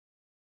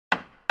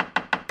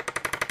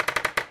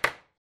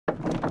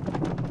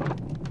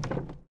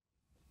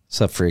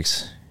Sup,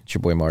 freaks? It's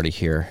your boy Marty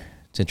here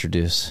to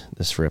introduce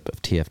this rip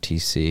of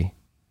TFTC. I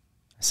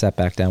sat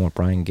back down with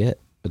Brian Gitt,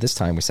 but this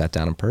time we sat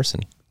down in person.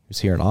 He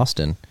was here in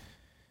Austin.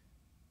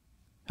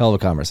 Hell of a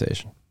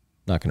conversation.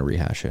 Not going to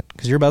rehash it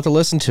because you're about to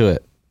listen to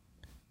it. I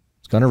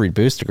was going to read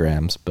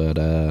Boostergrams, but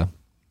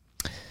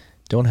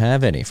don't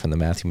have any from the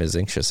Matthew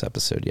Mazinxius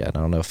episode yet.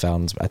 I don't know if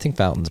I think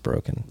Fountain's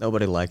broken.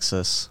 Nobody likes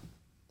us.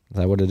 Is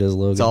that what it is,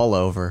 Logan? It's all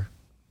over.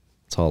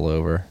 It's all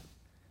over.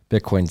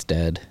 Bitcoin's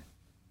dead.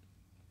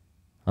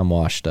 I'm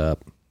washed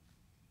up.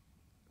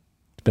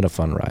 It's been a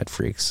fun ride,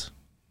 freaks.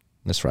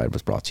 This ride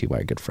was brought to you by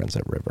our good friends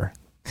at River.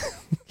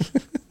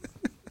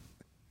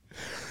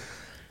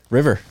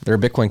 River, they're a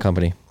Bitcoin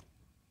company.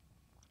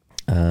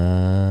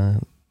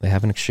 They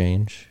have an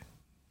exchange.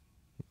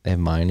 They have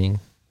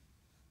mining.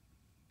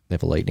 They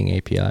have a Lightning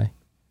API.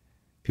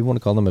 People want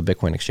to call them a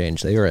Bitcoin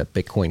exchange. They are a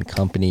Bitcoin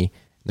company.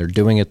 They're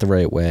doing it the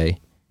right way.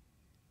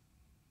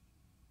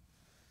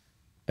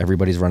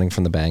 Everybody's running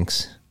from the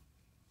banks.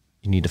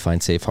 You need to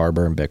find safe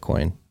harbor in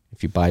Bitcoin.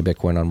 If you buy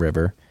Bitcoin on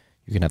River,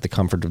 you can have the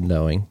comfort of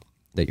knowing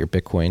that your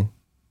Bitcoin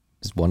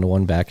is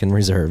one-to-one back in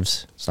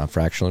reserves. It's not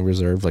fractionally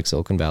reserved like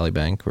Silicon Valley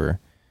Bank, where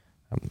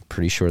I'm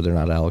pretty sure they're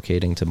not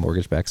allocating to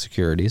mortgage-backed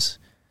securities.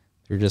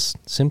 They're just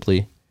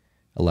simply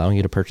allowing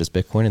you to purchase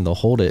Bitcoin, and they'll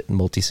hold it in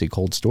multi-sig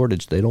cold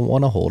storage. They don't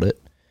want to hold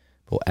it,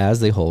 but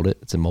as they hold it,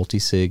 it's in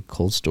multi-sig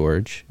cold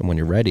storage, and when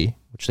you're ready,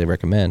 which they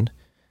recommend,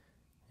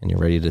 and you're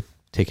ready to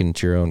take it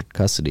into your own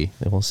custody,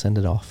 they will send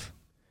it off.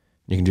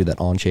 You can do that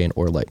on-chain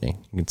or Lightning.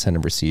 You can send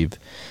and receive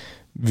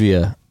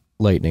via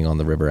Lightning on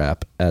the River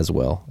app as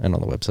well, and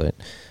on the website.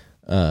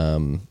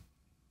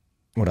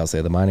 What else? They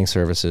have the mining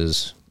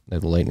services. They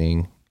have the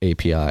Lightning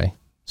API.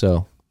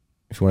 So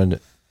if you wanted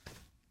to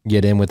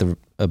get in with a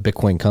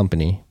Bitcoin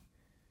company,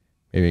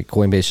 maybe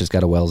Coinbase just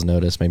got a Wells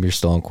notice. Maybe you're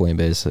still on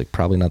Coinbase. Like,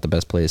 probably not the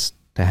best place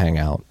to hang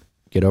out.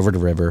 Get over to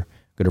River.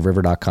 Go to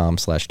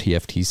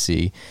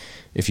river.com/TFTC.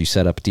 If you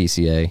set up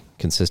DCA,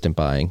 consistent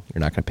buying,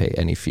 you're not going to pay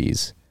any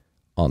fees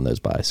on those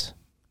buys.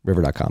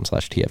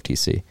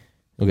 River.com/TFTC.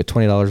 You'll get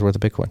 $20 worth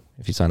of Bitcoin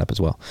if you sign up as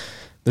well.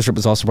 This trip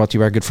is also brought to you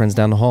by our good friends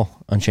down the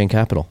hall, Unchained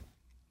Capital.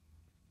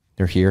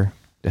 They're here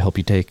to help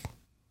you take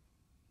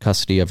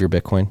custody of your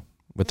Bitcoin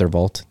with their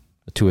vault,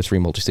 a 2 or 3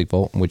 multi-sig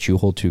vault in which you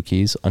hold 2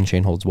 keys.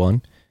 Unchained holds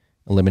 1.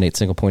 Eliminate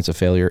single points of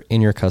failure in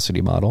your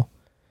custody model.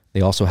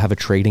 They also have a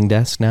trading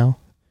desk now,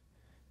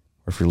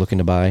 or if you're looking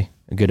to buy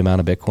a good amount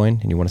of Bitcoin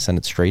and you want to send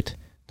it straight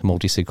to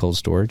multi-sig cold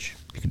storage,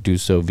 you could do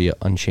so via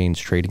Unchained's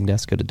trading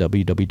desk. Go to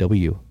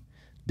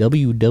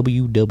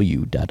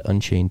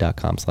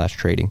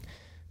www.unchained.com/trading.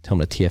 Tell them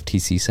the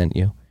TFTC sent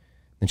you.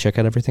 And check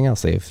out everything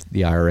else. They have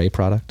the IRA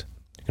product.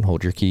 You can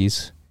hold your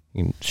keys.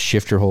 You can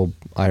shift your whole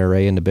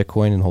IRA into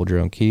Bitcoin and hold your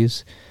own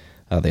keys.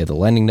 They have the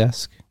lending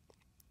desk.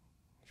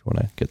 If you want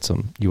to get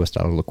some US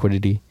dollar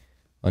liquidity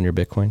on your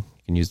Bitcoin,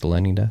 you can use the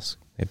lending desk.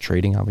 They have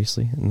trading,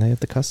 obviously, and they have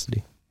the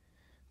custody.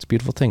 It's a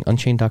beautiful thing.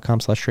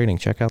 Unchained.com/trading.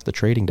 Check out the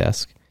trading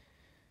desk.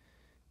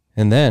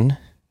 And then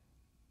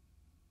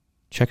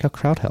check out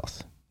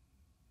CrowdHealth.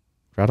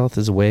 CrowdHealth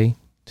is a way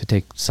to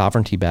take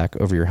sovereignty back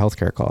over your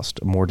healthcare cost,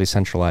 a more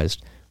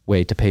decentralized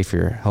way to pay for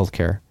your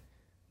healthcare,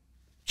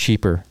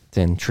 cheaper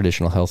than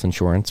traditional health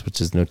insurance,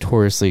 which is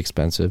notoriously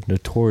expensive,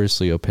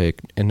 notoriously opaque,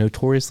 and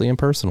notoriously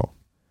impersonal.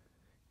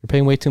 You're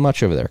paying way too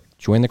much over there.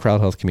 Join the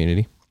CrowdHealth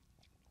community.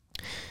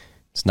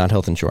 It's not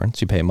health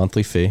insurance. You pay a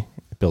monthly fee.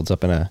 It builds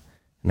up in a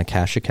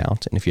cash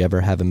account, and if you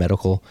ever have a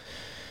medical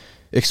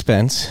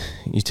expense,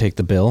 you take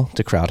the bill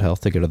to CrowdHealth.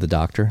 They go to the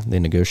doctor. They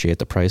negotiate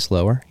the price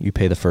lower. You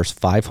pay the first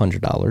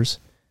 $500,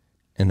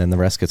 and then the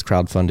rest gets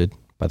crowdfunded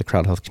by the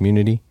CrowdHealth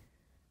community.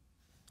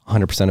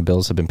 100% of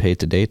bills have been paid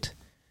to date.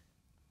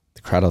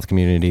 The CrowdHealth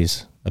community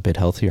is a bit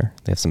healthier.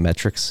 They have some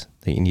metrics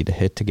that you need to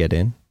hit to get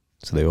in,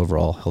 so the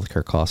overall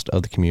healthcare cost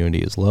of the community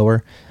is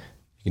lower.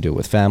 You can do it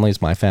with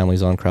families. My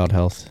family's on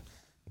CrowdHealth.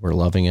 We're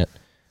loving it.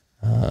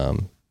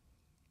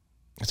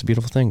 It's a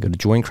beautiful thing. Go to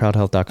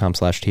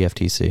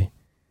joincrowdhealth.com/TFTC.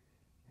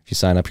 If you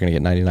sign up, you're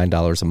going to get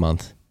 $99 a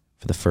month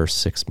for the first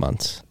 6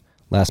 months.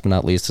 Last but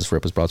not least, this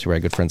rip was brought to you by our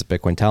good friends at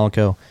Bitcoin Talent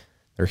Co.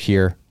 They're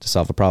here to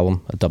solve a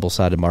problem, a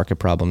double-sided market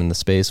problem in the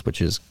space, which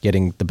is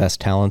getting the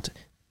best talent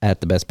at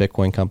the best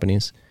Bitcoin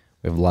companies.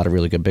 We have a lot of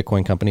really good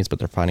Bitcoin companies, but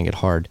they're finding it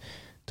hard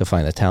to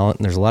find the talent.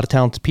 And there's a lot of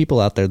talented people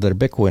out there that are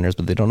Bitcoiners,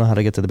 but they don't know how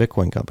to get to the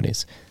Bitcoin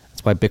companies.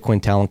 That's why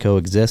Bitcoin Talent Co.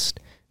 exists.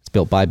 It's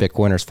built by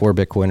Bitcoiners for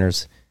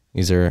Bitcoiners.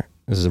 This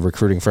is a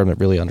recruiting firm that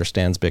really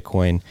understands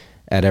Bitcoin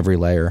at every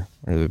layer,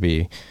 whether it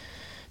be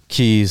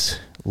keys,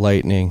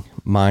 Lightning,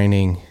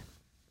 mining,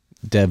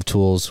 dev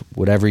tools,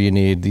 whatever you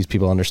need. These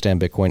people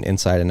understand Bitcoin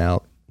inside and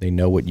out. They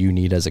know what you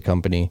need as a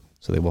company,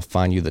 so they will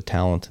find you the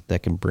talent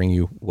that can bring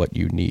you what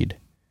you need.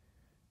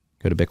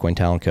 Go to Bitcoin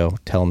Talent Co.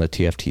 Tell them that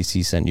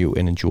TFTC sent you,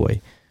 and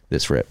enjoy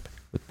this rip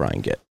with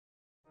Brian Gitt.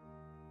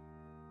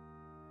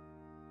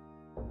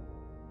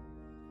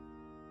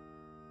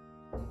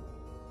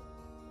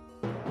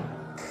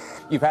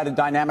 You've had a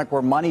dynamic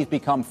where money's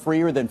become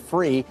freer than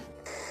free.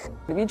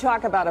 If you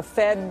talk about a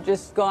Fed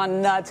just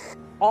gone nuts,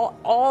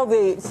 all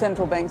the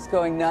central banks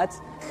going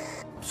nuts,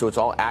 So it's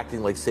all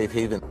acting like safe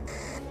haven.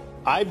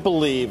 I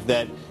believe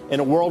that in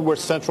a world where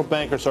central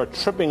bankers are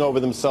tripping over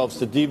themselves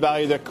to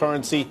devalue their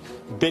currency,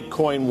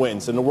 Bitcoin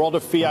wins. In the world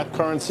of fiat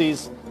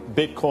currencies,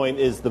 Bitcoin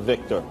is the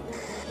victor.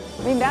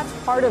 I mean, that's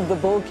part of the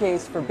bull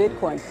case for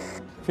Bitcoin.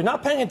 If you're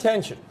not paying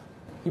attention,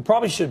 you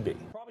probably should be.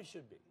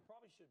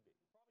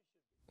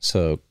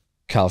 So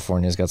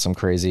California's got some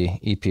crazy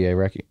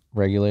EPA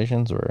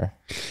regulations, or?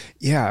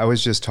 Yeah, I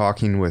was just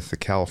talking with the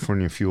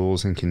California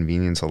Fuels and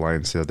Convenience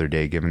Alliance the other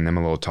day, giving them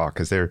a little talk,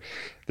 because they're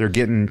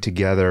getting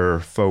together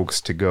folks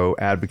to go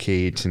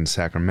advocate in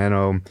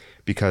Sacramento,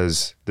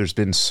 because there's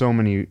been so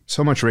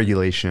much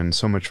regulation,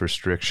 so much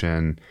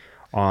restriction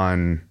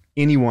on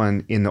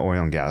anyone in the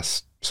oil and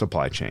gas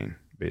supply chain,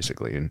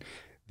 basically. And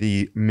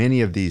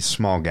many of these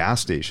small gas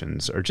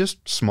stations are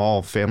just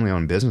small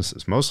family-owned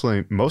businesses. Most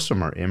of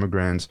them are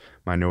immigrants,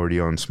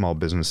 minority-owned small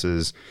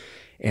businesses,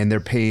 and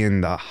they're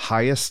paying the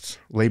highest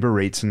labor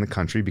rates in the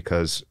country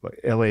because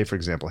LA, for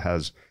example,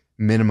 has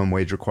minimum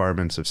wage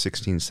requirements of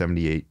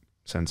 $16.78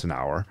 an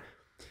hour.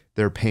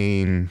 They're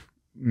paying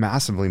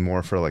massively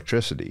more for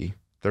electricity,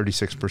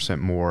 36%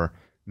 more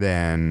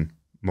than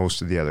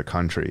most of the other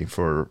country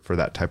for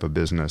that type of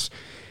business.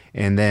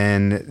 And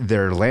then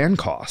their land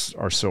costs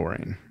are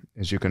soaring,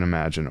 as you can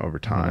imagine, over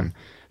time. Mm-hmm.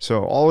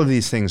 So all of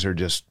these things are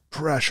just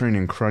pressuring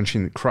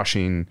and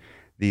crushing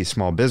these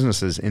small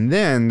businesses. And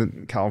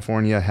then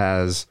California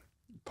has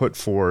put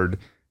forward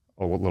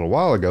a little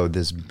while ago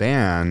this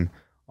ban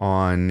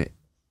on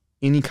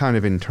any kind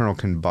of internal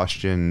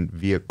combustion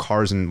via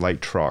cars and light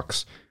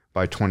trucks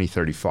by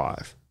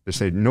 2035. They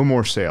say no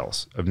more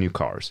sales of new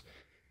cars.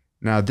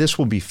 Now, this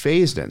will be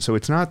phased in. So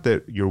it's not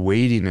that you're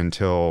waiting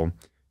until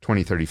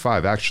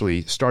 2035.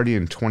 Actually, starting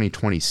in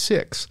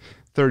 2026,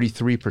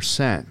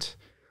 33%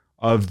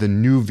 of the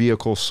new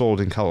vehicles sold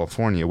in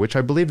California, which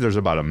I believe there's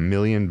about 1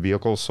 million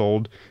vehicles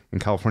sold in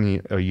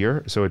California a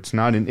year, so it's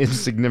not an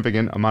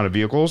insignificant amount of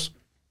vehicles,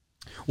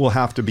 will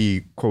have to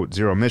be, quote,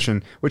 zero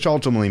emission, which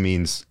ultimately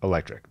means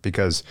electric,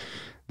 because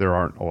there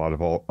aren't a lot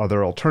of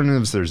other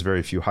alternatives. There's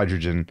very few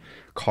hydrogen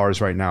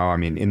cars right now. I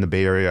mean, in the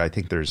Bay Area, I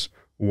think there's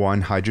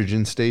one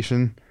hydrogen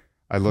station.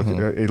 I looked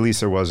at least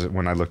there was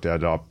when I looked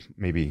at it up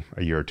maybe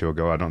a year or two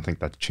ago. I don't think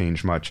that's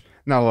changed much.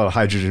 Not a lot of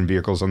hydrogen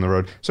vehicles on the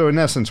road. So in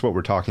essence, what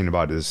we're talking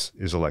about is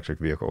electric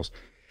vehicles.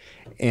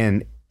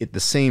 And at the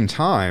same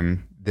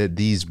time that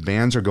these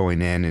bans are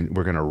going in and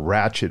we're going to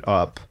ratchet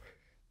up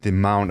the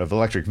amount of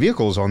electric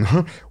vehicles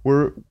on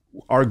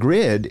our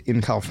grid in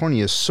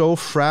California is so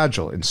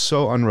fragile and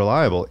so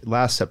unreliable.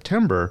 Last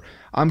September,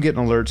 I'm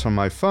getting alerts on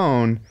my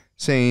phone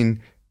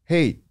saying,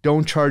 hey,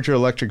 don't charge your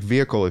electric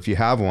vehicle if you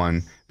have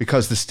one,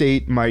 because the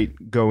state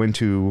might go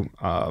into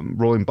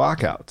rolling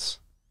blackouts.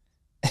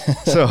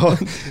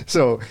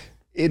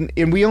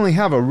 And we only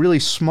have a really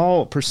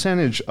small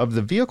percentage of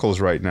the vehicles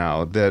right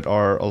now that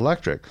are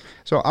electric.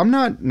 So I'm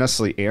not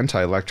necessarily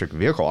anti-electric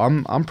vehicle.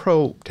 I'm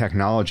pro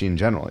technology in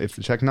general. If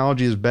the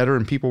technology is better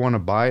and people want to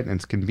buy it and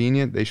it's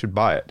convenient, they should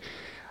buy it.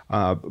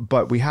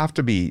 But we have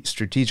to be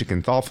strategic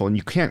and thoughtful, and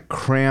you can't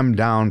cram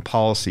down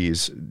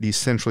policies, these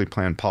centrally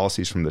planned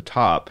policies from the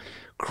top,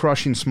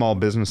 crushing small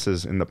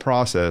businesses in the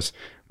process,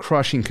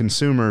 crushing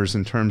consumers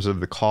in terms of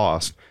the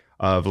cost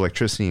of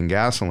electricity and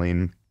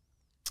gasoline,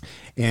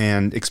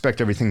 and expect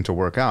everything to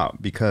work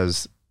out,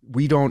 because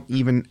we don't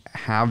even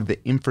have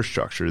the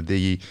infrastructure,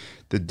 the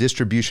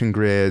distribution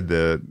grid,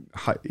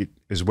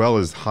 as well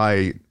as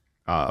high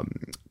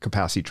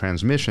capacity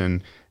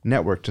transmission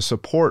network to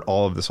support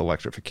all of this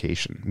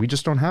electrification. We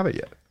just don't have it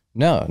yet.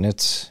 No, and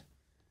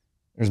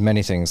there's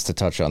many things to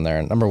touch on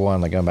there. Number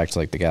one, like going back to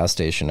like the gas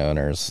station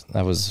owners,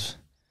 that was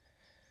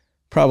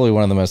probably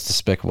one of the most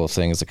despicable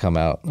things to come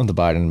out of the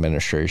Biden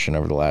administration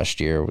over the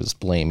last year, was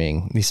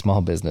blaming these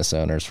small business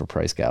owners for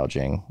price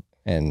gouging.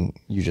 And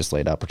you just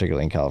laid out,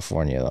 particularly in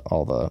California,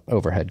 all the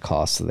overhead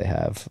costs that they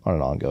have on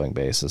an ongoing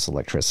basis: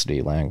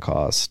 electricity, land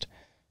cost,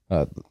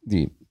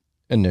 the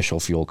initial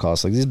fuel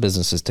costs. Like, these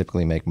businesses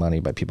typically make money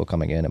by people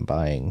coming in and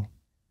buying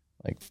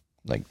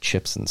like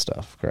chips and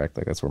stuff, correct?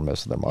 Like, that's where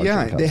most of their margin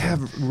comes from. They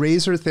have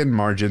razor thin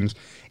margins.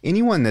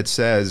 Anyone that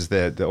says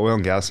that the oil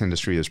and gas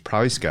industry is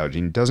price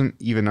gouging doesn't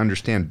even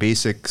understand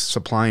basic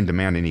supply and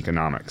demand in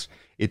economics.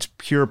 It's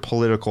pure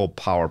political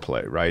power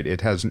play, right?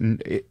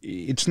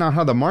 It's not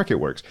how the market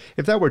works.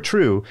 If that were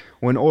true,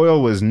 when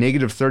oil was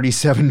negative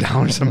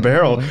 $37 a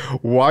barrel,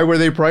 why were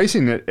they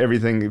pricing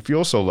everything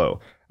fuel so low?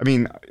 I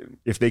mean,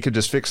 if they could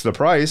just fix the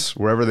price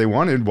wherever they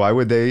wanted, why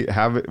would they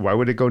have it? Why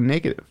would it go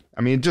negative?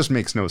 I mean, it just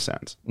makes no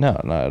sense.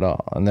 No, not at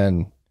all. And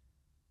then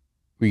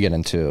we get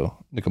into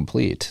the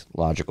complete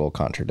logical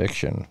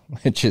contradiction,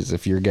 which is,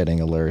 if you're getting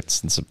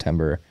alerts in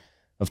September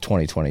of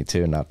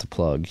 2022 not to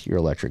plug your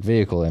electric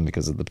vehicle in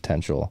because of the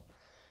potential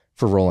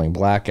for rolling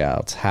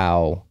blackouts,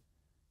 how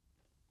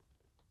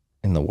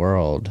in the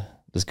world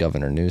does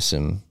Governor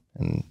Newsom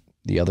and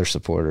the other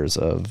supporters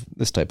of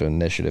this type of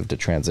initiative to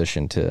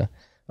transition to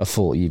a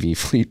full EV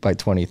fleet by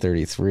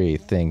 2033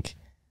 think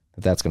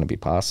that that's going to be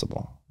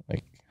possible?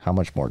 Like, how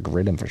much more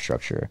grid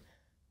infrastructure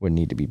would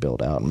need to be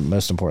built out, and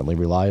most importantly,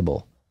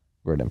 reliable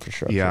grid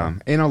infrastructure. Yeah.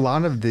 And a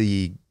lot of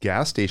the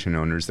gas station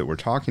owners that we're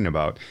talking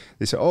about,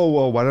 they say, oh,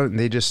 well, why don't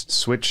they just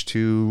switch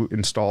to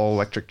install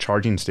electric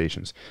charging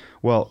stations?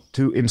 Well,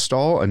 to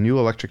install a new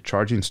electric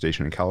charging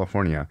station in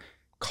California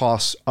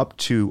costs up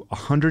to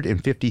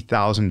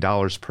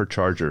 $150,000 per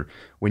charger.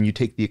 When you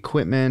take the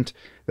equipment,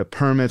 the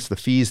permits, the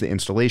fees, the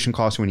installation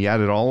costs, when you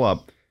add it all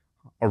up,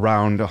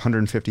 around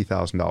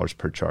 $150,000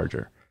 per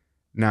charger.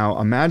 Now,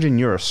 imagine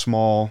you're a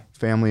small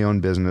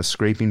family-owned business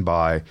scraping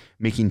by,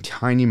 making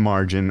tiny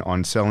margin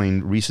on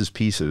selling Reese's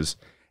Pieces,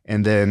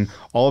 and then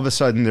all of a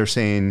sudden they're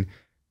saying,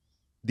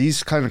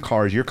 these kind of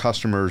cars, your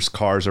customers'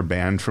 cars are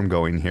banned from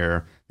going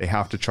here. They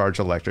have to charge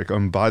electric.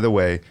 And by the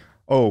way,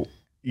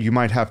 you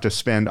might have to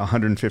spend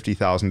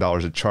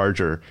 $150,000 a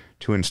charger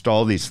to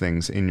install these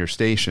things in your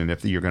station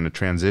if you're going to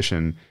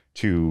transition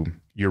to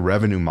your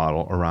revenue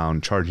model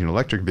around charging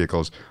electric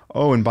vehicles.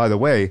 Oh, and by the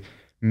way,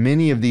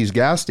 many of these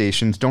gas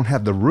stations don't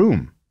have the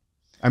room.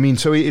 I mean,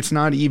 so it's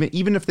not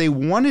even if they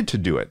wanted to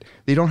do it,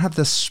 they don't have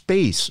the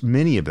space,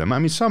 many of them. I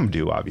mean, some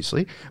do,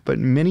 obviously, but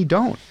many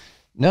don't.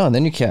 No, and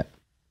then you can't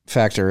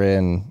factor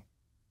in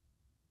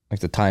like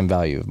the time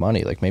value of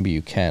money. Like maybe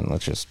you can,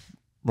 let's just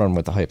run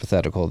with the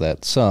hypothetical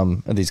that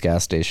some of these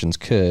gas stations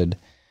could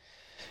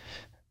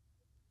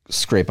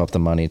scrape up the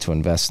money to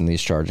invest in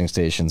these charging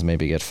stations,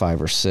 maybe get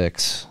 5 or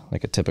 6,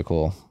 like a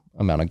typical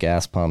amount of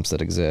gas pumps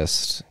that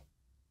exist.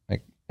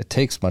 Like it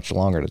takes much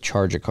longer to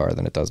charge a car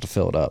than it does to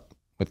fill it up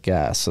with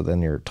gas. So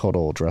then your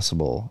total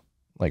addressable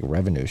like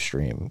revenue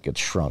stream gets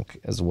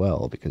shrunk as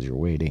well because you're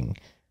waiting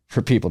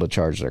for people to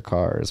charge their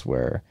cars,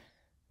 where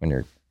when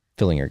you're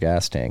filling your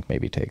gas tank,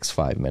 maybe takes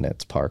 5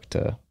 minutes park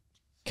to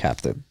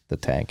cap the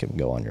tank and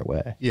go on your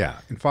way. Yeah.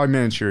 In 5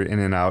 minutes, you're in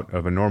and out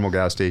of a normal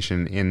gas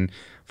station.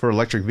 For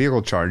electric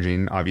vehicle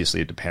charging, obviously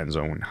it depends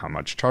on how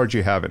much charge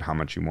you have and how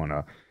much you want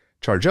to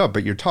charge up,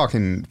 but you're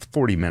talking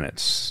 40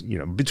 minutes,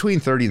 between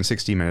 30 and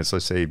 60 minutes,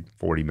 let's say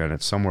 40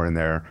 minutes, somewhere in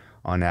there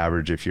on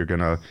average, if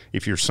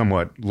you're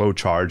somewhat low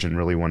charge and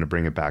really want to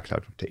bring it back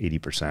up to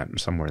 80% or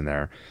somewhere in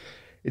there.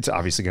 It's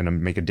obviously going to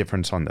make a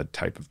difference on the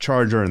type of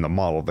charger and the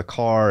model of the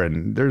car,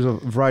 and there's a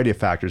variety of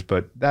factors,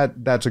 but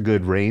that's a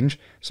good range.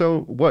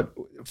 So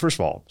first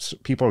of all,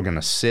 people are going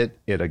to sit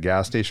at a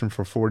gas station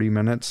for 40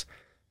 minutes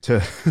to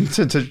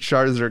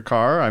charge their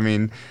car? I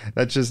mean,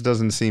 that just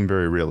doesn't seem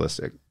very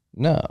realistic.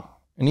 No.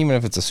 And even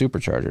if it's a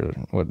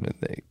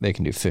supercharger, they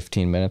can do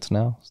 15 minutes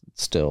now.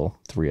 It's still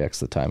 3x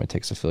the time it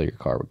takes to fill your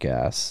car with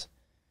gas.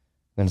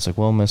 Then it's like,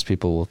 well, most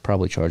people will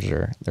probably charge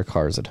their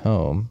cars at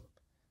home.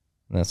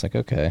 And that's like,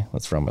 okay,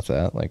 let's run with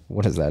that. Like,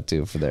 what does that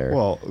do for their...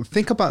 Well,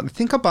 think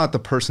about the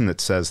person that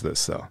says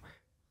this, though.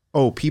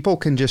 Oh, people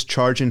can just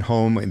charge in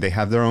home and they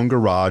have their own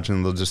garage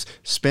and they'll just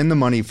spend the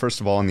money, first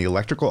of all, on the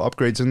electrical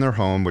upgrades in their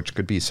home, which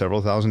could be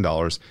several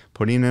 $1,000s,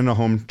 putting in a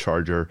home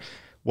charger.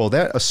 Well,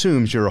 that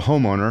assumes you're a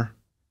homeowner,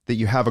 that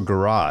you have a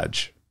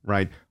garage,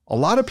 right? A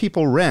lot of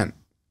people rent,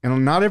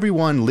 and not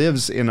everyone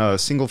lives in a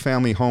single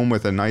family home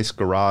with a nice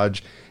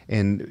garage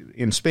and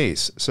in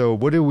space. So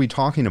what are we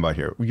talking about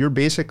here?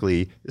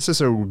 This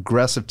is a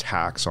regressive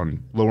tax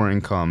on lower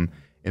income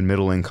and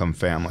middle income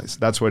families.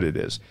 That's what it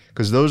is.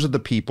 Because those are the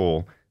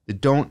people that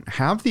don't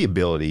have the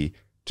ability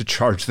to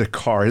charge their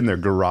car in their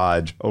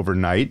garage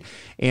overnight.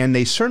 And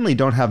they certainly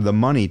don't have the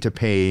money to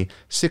pay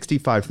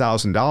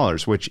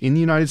 $65,000, which in the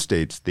United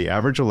States, the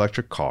average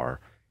electric car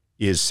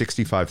is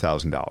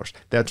 $65,000.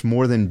 That's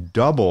more than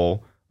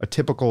double a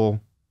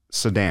typical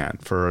sedan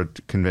for a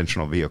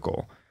conventional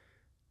vehicle.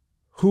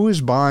 Who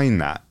is buying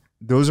that?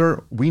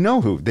 We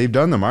know who. They've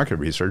done the market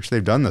research.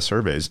 They've done the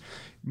surveys.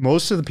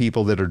 Most of the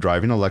people that are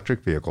driving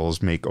electric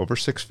vehicles make over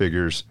 6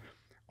 figures,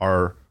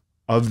 are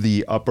of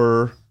the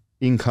upper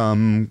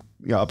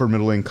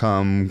middle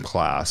income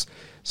class.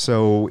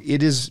 So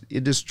it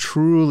is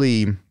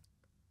truly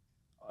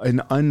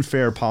an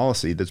unfair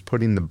policy that's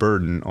putting the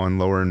burden on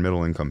lower and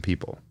middle income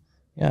people.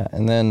 Yeah.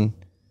 And then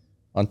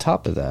on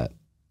top of that,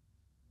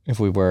 if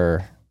we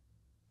were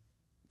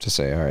to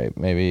say, all right,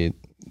 maybe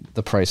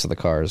the price of the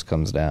cars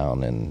comes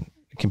down and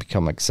it can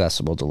become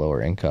accessible to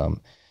lower income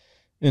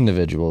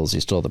individuals, you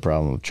still have the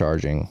problem of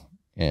charging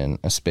in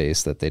a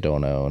space that they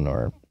don't own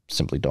or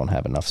simply don't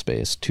have enough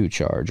space to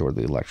charge, or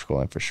the electrical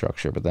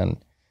infrastructure. But then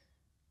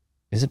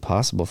is it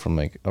possible from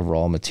like a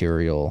raw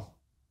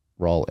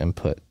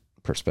input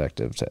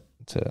perspective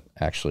to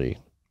actually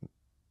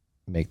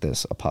make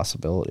this a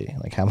possibility?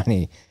 Like how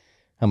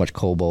much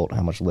cobalt,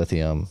 how much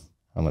lithium,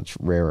 how much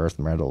rare earth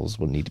metals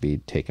would need to be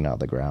taken out of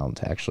the ground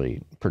to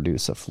actually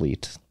produce a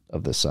fleet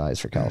of this size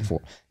for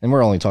California? And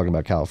we're only talking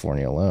about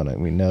California alone.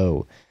 And we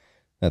know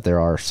that there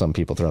are some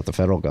people throughout the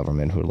federal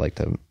government who would like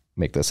to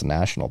make this a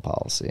national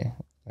policy.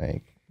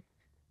 Like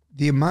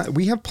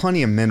we have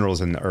plenty of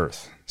minerals in the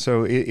earth.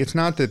 So it's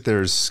not that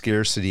there's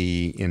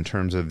scarcity in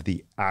terms of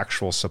the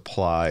actual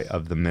supply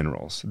of the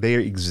minerals. They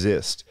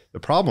exist.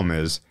 The problem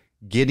is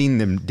digging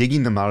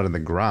them out of the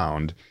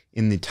ground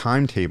in the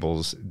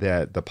timetables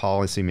that the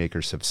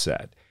policymakers have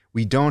set.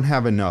 We don't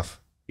have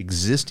enough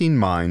existing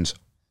mines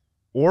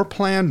or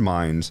planned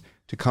mines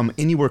to come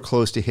anywhere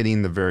close to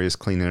hitting the various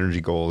clean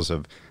energy goals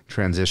of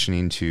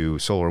transitioning to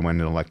solar, wind,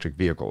 and electric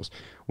vehicles.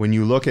 When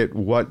you look at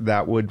what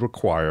that would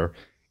require,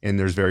 and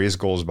there's various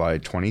goals by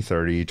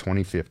 2030,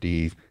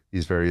 2050,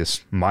 these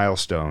various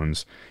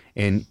milestones,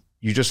 and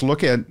you just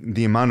look at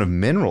the amount of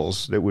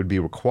minerals that would be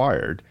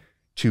required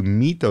to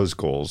meet those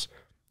goals,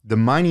 the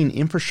mining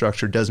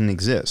infrastructure doesn't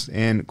exist.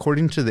 And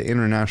according to the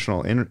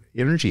International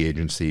Energy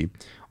Agency,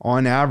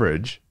 on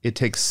average, it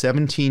takes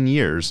 17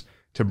 years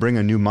to bring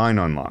a new mine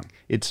online.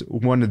 It's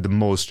one of the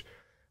most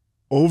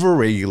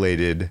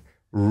overregulated,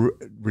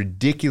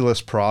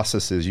 ridiculous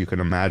processes you can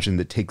imagine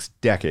that takes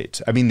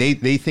decades. I mean,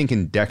 they think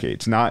in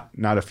decades, not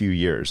a few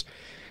years.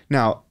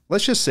 Now,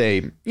 let's just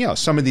say,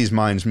 some of these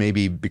mines,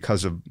 maybe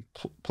because of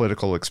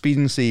political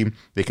expediency,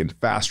 they can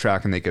fast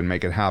track and they can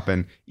make it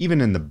happen.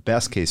 Even in the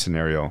best case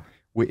scenario,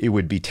 it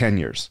would be 10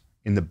 years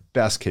in the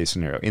best case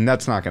scenario. And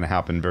that's not going to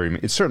happen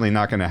it's certainly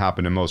not going to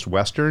happen in most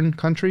Western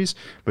countries,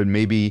 but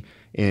maybe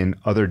in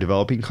other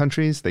developing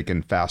countries, they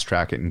can fast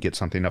track it and get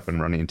something up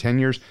and running in 10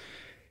 years.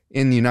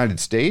 In the United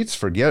States,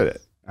 forget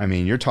it. I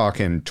mean, you're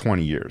talking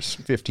 20 years,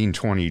 15,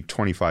 20,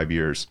 25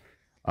 years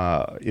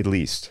at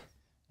least.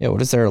 Yeah,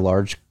 what is there a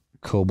large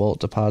cobalt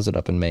deposit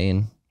up in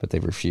Maine, but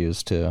they've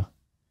refused to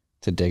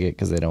dig it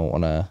because they don't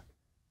want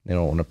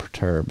to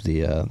perturb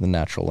the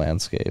natural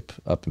landscape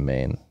up in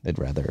Maine. They'd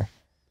rather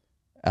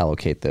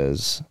allocate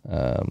those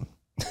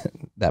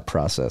that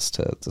process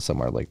to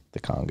somewhere like the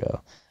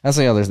Congo. That's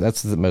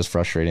the most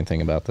frustrating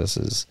thing about this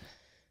is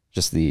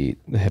just the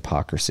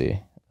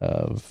hypocrisy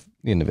of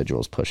the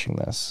individuals pushing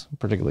this,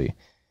 particularly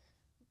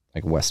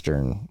like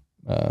Western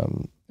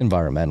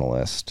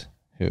environmentalists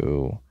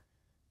who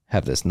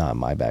have this not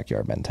my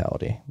backyard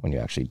mentality when you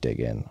actually dig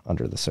in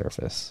under the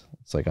surface.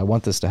 It's like, I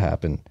want this to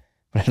happen,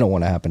 but I don't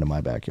want it to happen in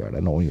my backyard. I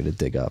don't want you to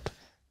dig up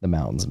the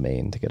mountains of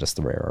Maine to get us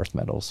the rare earth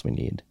metals we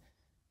need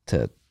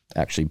to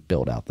actually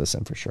build out this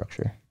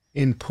infrastructure.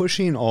 In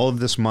pushing all of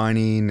this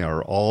mining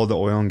or all the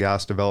oil and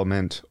gas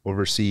development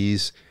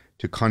overseas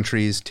to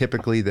countries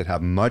typically that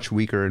have much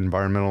weaker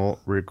environmental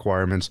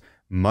requirements,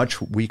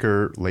 much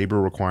weaker labor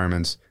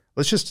requirements,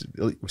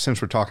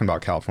 since we're talking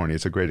about California,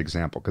 it's a great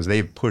example because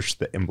they've pushed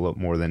the envelope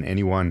more than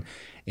anyone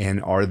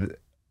and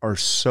are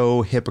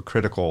so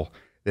hypocritical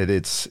that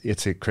it's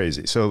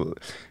crazy. So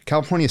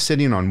California is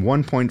sitting on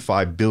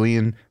 1.5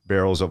 billion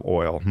barrels of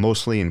oil,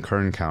 mostly in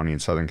Kern County in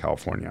Southern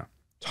California.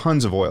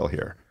 Tons of oil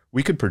here.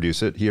 We could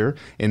produce it here,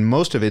 and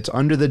most of it's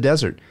under the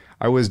desert.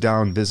 I was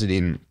down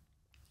visiting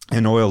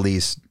an oil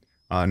lease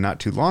not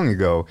too long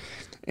ago,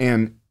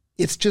 and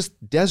it's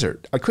just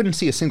desert. I couldn't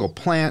see a single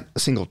plant, a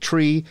single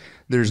tree.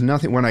 There's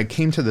nothing. When I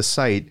came to the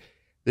site,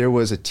 there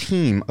was a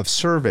team of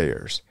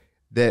surveyors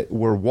that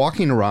were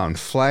walking around,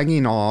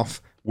 flagging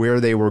off where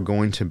they were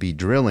going to be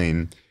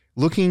drilling,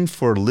 looking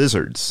for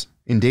lizards,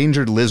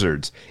 endangered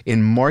lizards,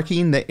 and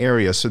marking the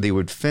area so they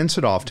would fence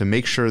it off to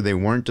make sure they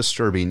weren't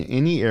disturbing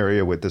any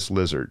area with this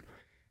lizard.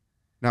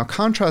 Now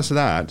contrast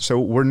that.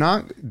 So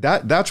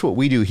that's what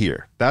we do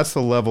here. That's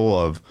the level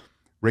of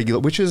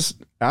which is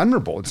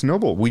admirable. It's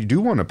noble. We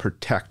do want to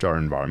protect our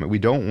environment. We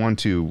don't want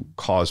to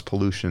cause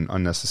pollution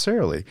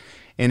unnecessarily.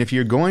 And if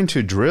you're going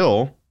to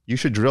drill, you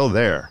should drill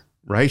there,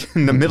 right?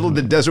 In the middle of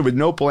the desert with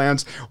no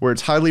plants, where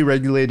it's highly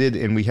regulated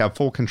and we have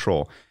full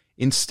control.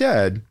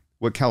 Instead,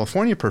 what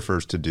California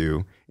prefers to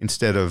do,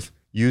 instead of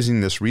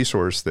using this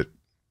resource that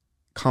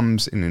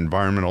comes in an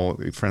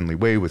environmentally friendly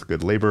way with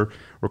good labor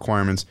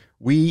requirements,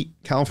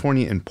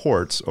 California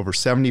imports over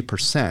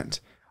 70%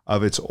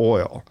 of its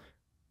oil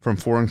from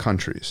foreign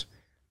countries.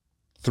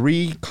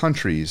 3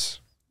 countries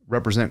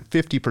represent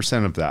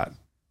 50% of that: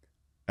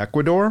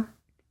 Ecuador,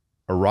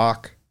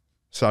 Iraq,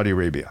 Saudi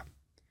Arabia.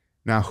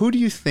 Now, who do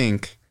you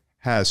think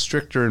has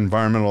stricter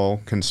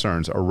environmental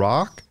concerns,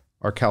 Iraq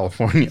or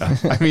California?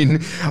 I mean,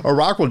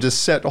 Iraq will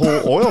just set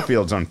whole oil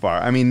fields on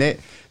fire. I mean,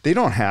 they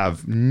don't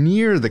have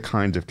near the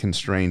kind of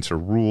constraints or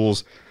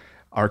rules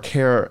or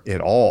care at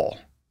all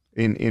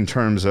in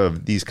terms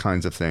of these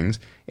kinds of things.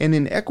 And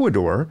in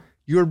Ecuador,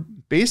 you're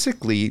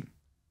basically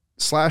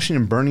slashing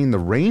and burning the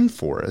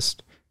rainforest.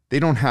 They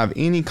don't have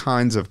any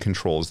kinds of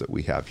controls that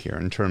we have here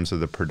in terms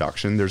of the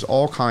production. There's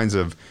all kinds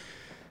of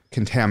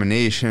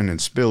contamination and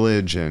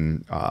spillage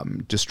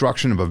and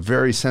destruction of a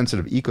very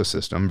sensitive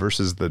ecosystem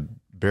versus the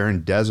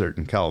barren desert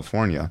in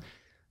California.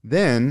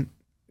 Then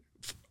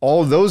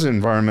all of those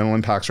environmental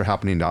impacts are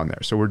happening down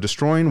there. So we're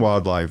destroying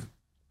wildlife.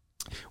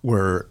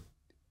 We're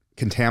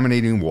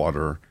contaminating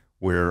water.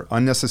 We're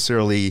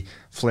unnecessarily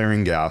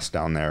flaring gas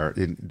down there.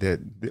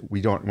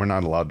 We're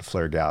not allowed to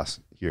flare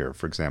gas here,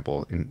 for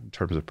example, in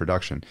terms of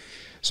production.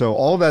 So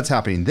all of that's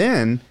happening.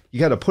 Then you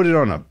got to put it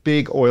on a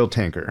big oil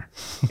tanker,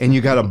 and you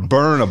got to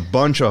burn a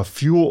bunch of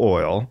fuel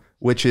oil,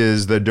 which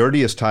is the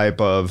dirtiest type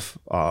of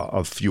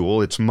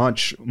fuel. It's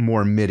much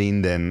more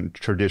emitting than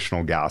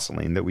traditional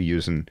gasoline that we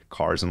use in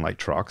cars and light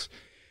trucks.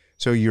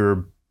 So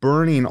you're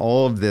burning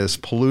all of this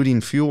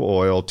polluting fuel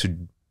oil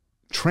to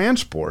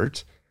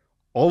transport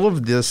all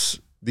of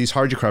these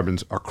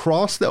hydrocarbons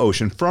across the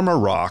ocean from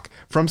Iraq,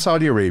 from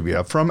Saudi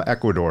Arabia, from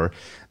Ecuador.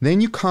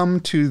 Then you come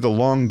to the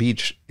Long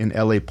Beach and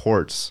LA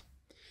ports,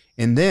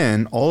 And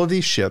then all of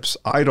these ships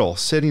idle,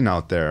 sitting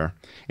out there,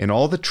 and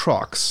all the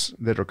trucks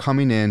that are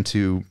coming in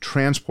to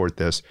transport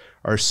this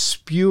are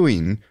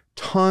spewing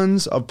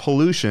tons of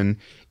pollution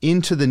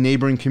into the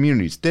neighboring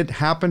communities that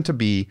happen to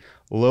be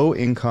low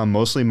income,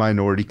 mostly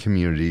minority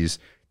communities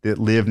that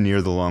live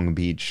near the Long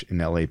Beach and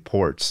LA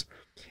ports.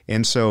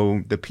 And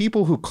so the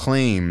people who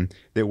claim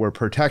that we're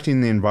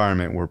protecting the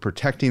environment, we're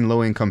protecting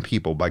low income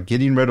people by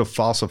getting rid of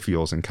fossil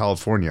fuels in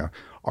California,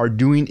 are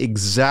doing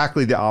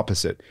exactly the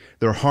opposite.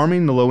 They're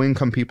harming the low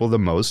income people the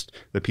most,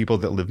 the people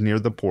that live near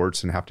the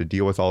ports and have to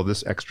deal with all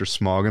this extra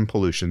smog and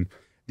pollution.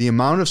 The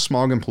amount of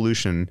smog and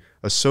pollution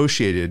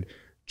associated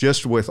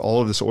just with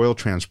all of this oil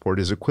transport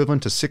is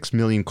equivalent to 6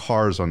 million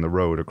cars on the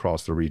road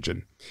across the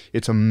region.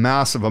 It's a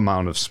massive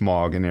amount of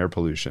smog and air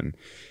pollution.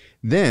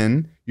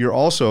 Then you're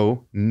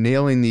also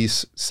nailing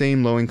these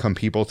same low-income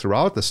people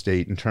throughout the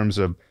state in terms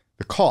of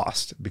the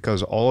cost,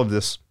 because all of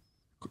this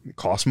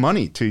costs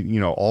money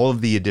to, all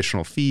of the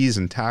additional fees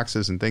and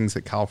taxes and things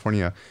that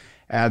California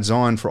adds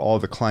on for all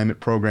the climate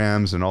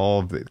programs and all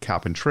of the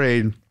cap and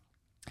trade.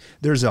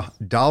 There's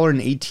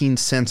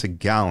 $1.18 a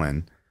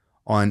gallon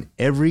on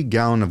every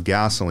gallon of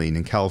gasoline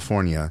in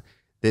California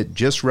that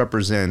just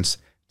represents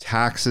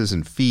taxes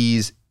and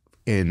fees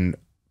and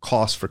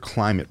costs for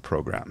climate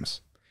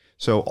programs.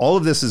 So all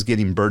of this is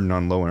getting burdened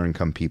on lower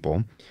income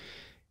people.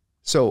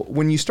 So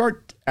when you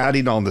start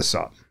adding all this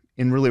up,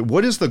 and really,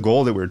 what is the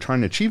goal that we're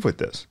trying to achieve with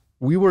this?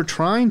 We were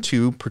trying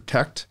to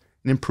protect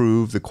and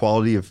improve the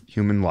quality of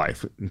human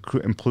life,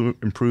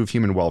 improve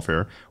human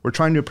welfare. We're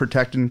trying to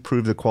protect and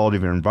improve the quality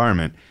of our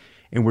environment,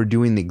 and we're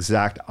doing the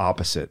exact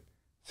opposite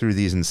through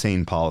these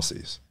insane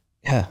policies.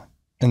 Yeah.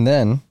 And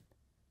then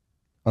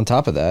on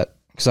top of that,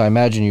 because I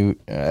imagine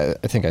I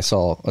think I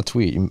saw a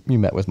tweet, you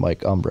met with Mike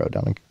Umbro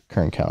down in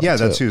Kern County. Yeah,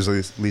 that's who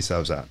Lisa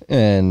was at.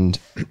 And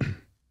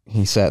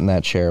he sat in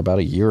that chair about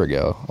a year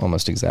ago,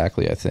 almost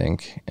exactly, I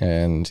think.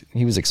 And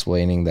he was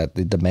explaining that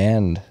the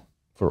demand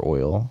for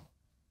oil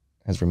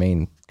has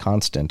remained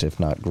constant, if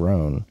not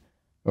grown,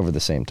 over the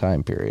same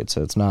time period.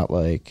 So it's not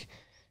like,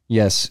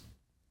 yes,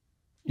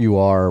 you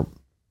are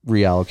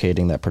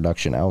reallocating that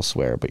production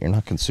elsewhere, but you're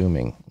not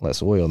consuming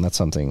less oil. And that's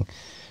something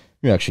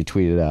you actually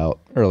tweeted out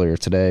earlier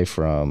today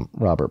from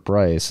Robert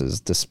Bryce, is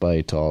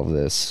despite all of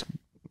this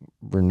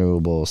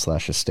renewable /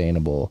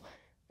 sustainable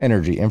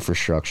energy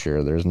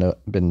infrastructure, there's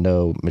been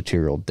no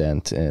material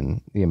dent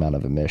in the amount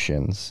of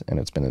emissions, and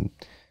it's been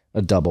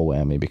a double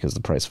whammy because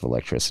the price of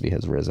electricity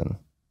has risen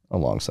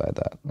alongside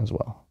that as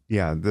well.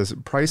 Yeah,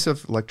 the price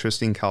of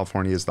electricity in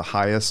California is the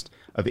highest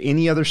of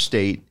any other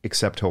state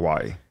except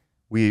Hawaii.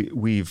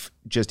 We've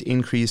just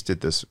increased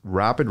at this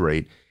rapid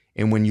rate,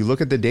 and when you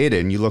look at the data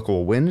and you look,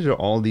 well, when did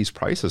all these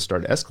prices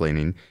start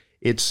escalating?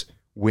 It's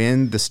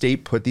when the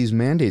state put these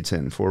mandates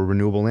in for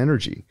renewable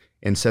energy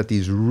and set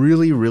these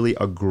really, really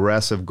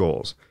aggressive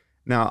goals.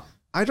 Now,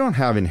 I don't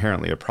have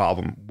inherently a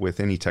problem with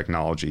any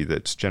technology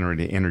that's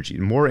generating energy.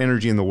 The more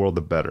energy in the world,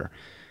 the better.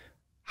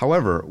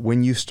 However,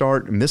 when you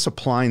start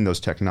misapplying those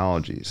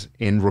technologies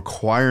and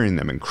requiring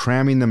them and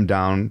cramming them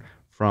down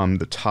from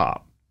the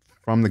top,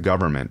 from the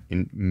government,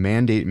 and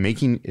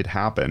making it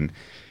happen,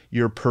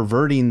 you're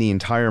perverting the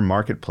entire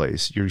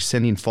marketplace. You're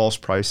sending false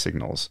price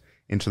signals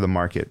into the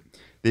market.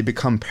 They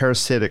become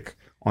parasitic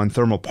on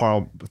thermal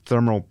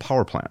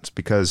power plants,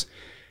 because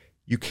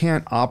you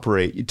can't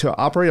operate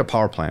a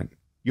power plant.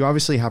 You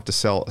obviously have to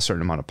sell a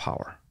certain amount of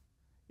power.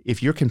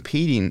 If you're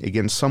competing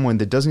against someone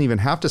that doesn't even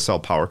have to sell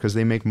power because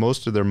they make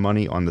most of their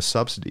money on the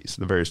subsidies,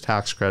 the various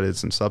tax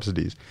credits and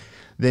subsidies,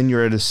 then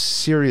you're at a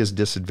serious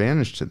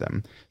disadvantage to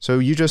them. So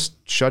you just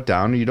shut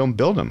down and you don't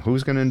build them.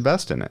 Who's going to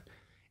invest in it?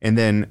 And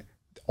then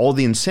all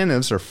the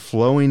incentives are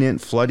flooding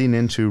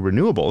into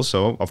renewables.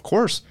 So of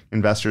course,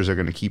 investors are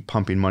going to keep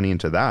pumping money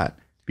into that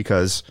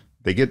because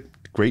they get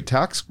great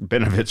tax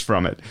benefits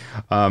from it.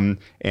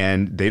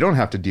 And they don't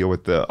have to deal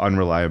with the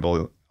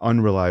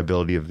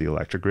unreliability of the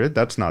electric grid.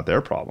 That's not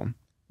their problem.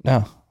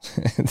 No,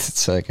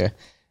 it's like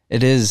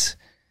it is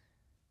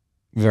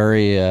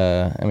very,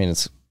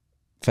 it's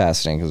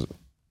fascinating because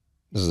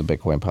this is a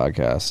Bitcoin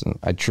podcast, and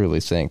I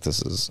truly think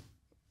the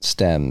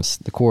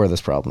core of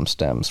this problem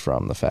stems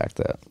from the fact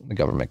that the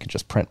government could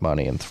just print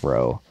money and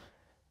throw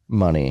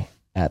money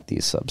at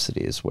these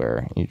subsidies,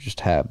 where you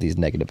just have these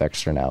negative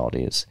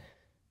externalities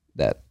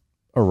that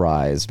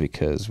arise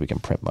because we can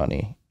print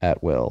money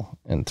at will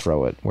and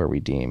throw it where we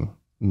deem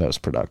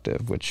most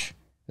productive, which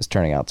is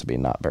turning out to be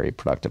not very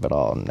productive at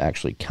all and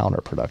actually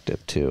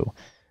counterproductive to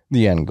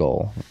the end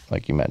goal,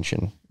 like you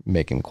mentioned,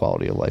 making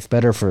quality of life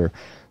better for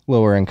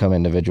lower income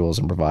individuals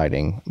and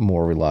providing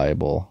more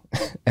reliable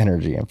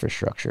energy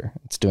infrastructure.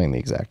 It's doing the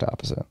exact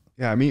opposite.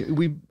 Yeah,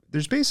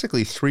 there's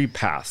basically three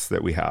paths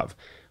that we have.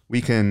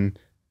 We can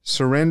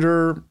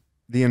surrender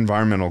the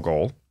environmental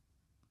goal,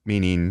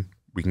 meaning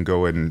we can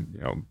go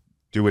and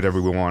do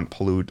whatever we want,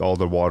 pollute all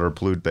the water,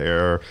 pollute the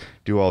air,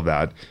 do all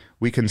that.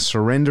 We can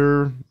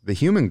surrender the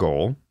human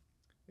goal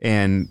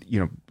and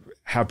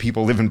have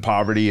people live in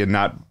poverty and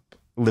not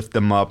lift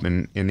them up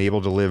and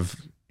able to live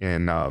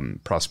in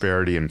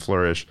prosperity and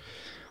flourish.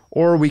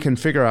 Or we can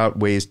figure out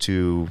ways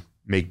to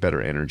make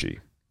better energy.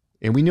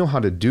 And we know how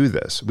to do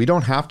this. We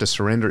don't have to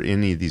surrender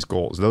any of these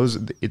goals.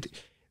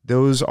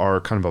 Those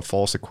are kind of a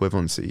false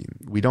equivalency.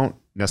 We don't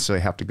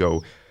necessarily have to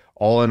go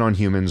all in on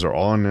humans or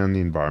all in on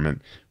the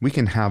environment. We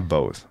can have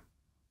both.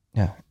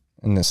 Yeah.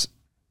 And this,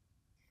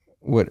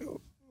 what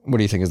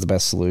do you think is the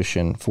best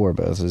solution for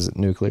both? Is it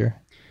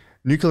nuclear?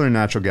 Nuclear and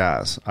natural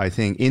gas, I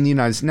think, in the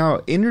United States. Now,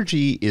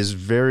 energy is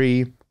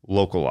very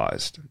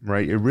localized,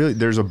 right?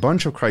 There's a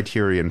bunch of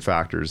criteria and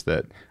factors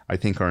that I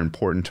think are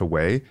important to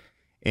weigh.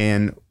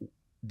 And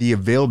the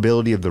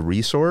availability of the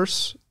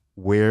resource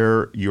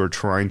where you're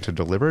trying to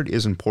deliver it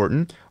is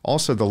important.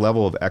 Also, the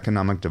level of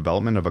economic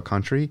development of a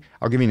country.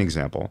 I'll give you an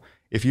example.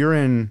 If you're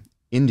in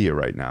India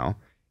right now,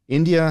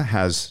 India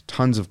has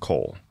tons of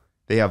coal.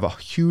 They have a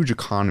huge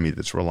economy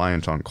that's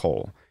reliant on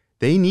coal.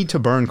 They need to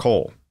burn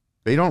coal.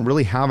 They don't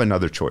really have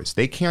another choice.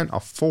 They can't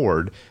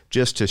afford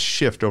just to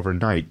shift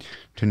overnight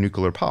to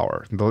nuclear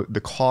power.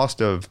 The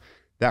cost of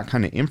that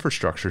kind of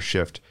infrastructure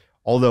shift,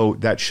 although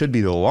that should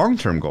be the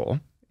long-term goal,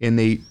 and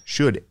they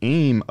should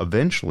aim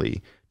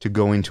eventually to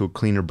go into a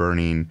cleaner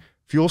burning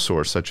fuel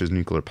source such as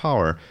nuclear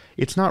power,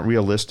 it's not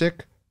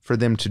realistic for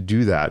them to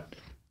do that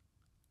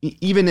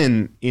even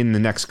in the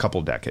next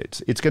couple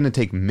decades. It's going to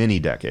take many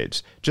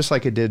decades, just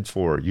like it did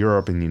for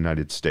Europe and the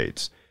United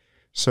States.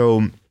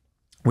 So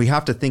we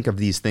have to think of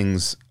these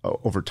things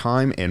over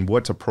time and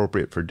what's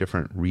appropriate for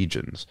different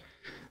regions.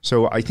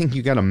 So I think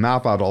you got to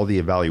map out all the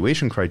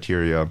evaluation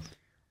criteria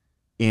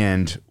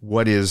and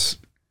what is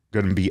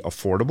going to be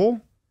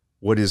affordable,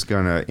 what is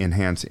going to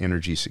enhance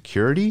energy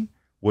security,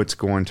 what's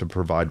going to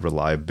provide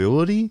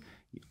reliability.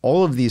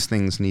 All of these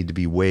things need to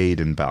be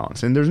weighed and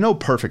balanced. And there's no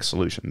perfect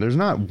solution. There's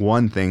not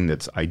one thing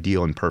that's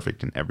ideal and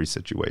perfect in every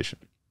situation.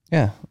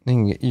 Yeah.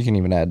 You can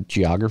even add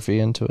geography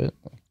into it.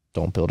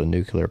 Don't build a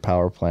nuclear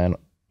power plant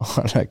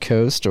on a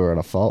coast or on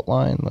a fault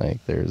line. Like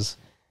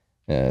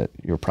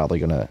you're probably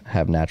going to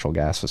have natural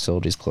gas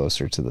facilities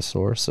closer to the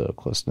source, so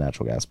close to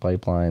natural gas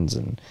pipelines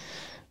and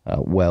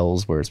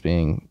wells where it's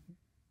being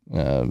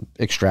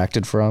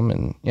extracted from.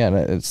 And yeah,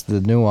 it's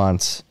the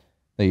nuance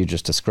that you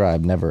just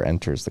described never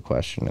enters the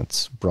question.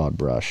 It's broad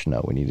brush.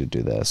 No, we need to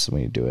do this. And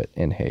we need to do it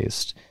in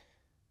haste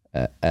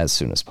as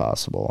soon as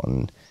possible.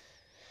 And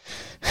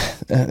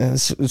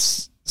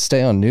it's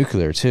stay on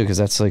nuclear too, because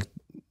that's like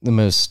the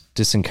most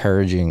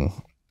disencouraging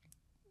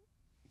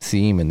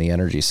theme in the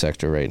energy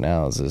sector right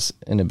now is this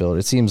inability.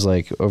 It seems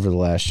like over the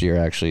last year,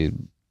 actually,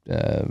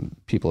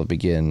 people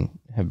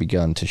have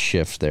begun to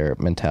shift their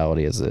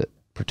mentality as it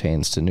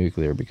pertains to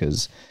nuclear,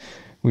 because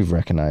we've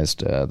recognized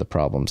the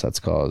problems that's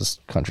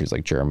caused countries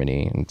like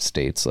Germany and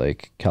states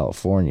like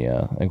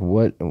California. Like,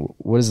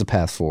 what is the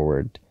path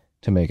forward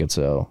to make it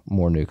so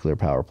more nuclear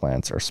power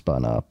plants are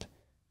spun up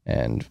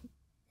and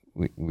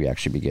we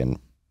actually begin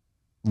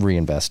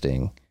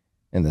reinvesting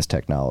in this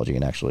technology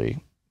and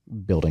actually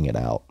building it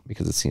out,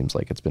 because it seems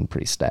like it's been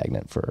pretty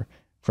stagnant for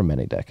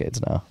many decades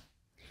now.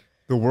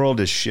 The world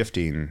is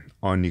shifting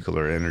on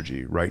nuclear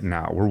energy right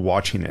now. We're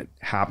watching it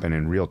happen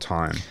in real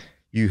time.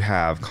 You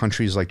have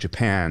countries like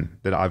Japan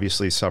that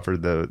obviously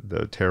suffered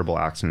the terrible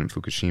accident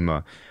in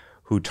Fukushima,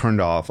 who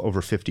turned off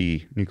over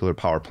 50 nuclear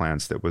power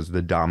plants that was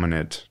the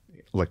dominant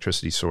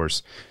electricity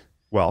source.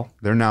 Well,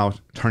 they're now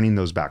turning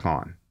those back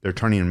on. They're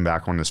turning them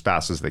back on as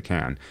fast as they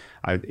can.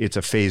 It's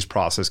a phased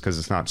process because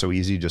it's not so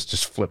easy just to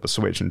flip a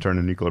switch and turn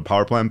a nuclear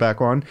power plant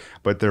back on,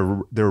 but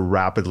they're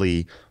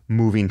rapidly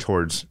moving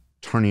towards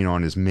turning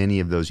on as many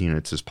of those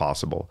units as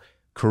possible.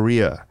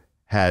 Korea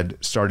had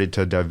started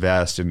to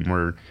divest and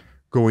were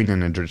going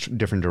in a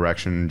different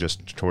direction,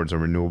 just towards a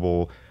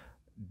renewable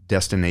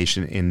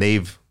destination, and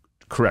they've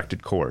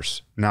corrected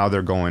course. Now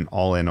they're going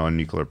all in on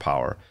nuclear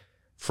power.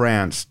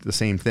 France, the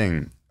same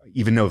thing.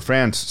 Even though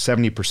France,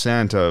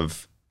 70%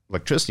 of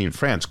electricity in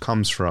France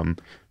comes from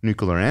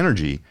nuclear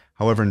energy.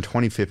 However, in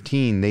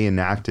 2015, they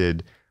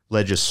enacted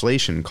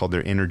legislation called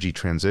their Energy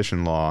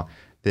Transition Law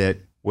that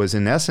was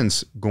in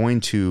essence going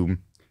to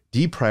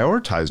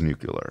deprioritize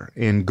nuclear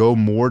and go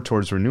more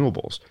towards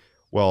renewables.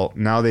 Well,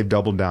 now they've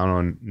doubled down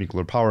on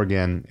nuclear power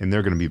again, and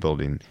they're going to be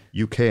building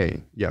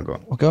UK. Yeah, go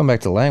on. Well, going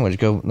back to language,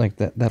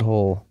 that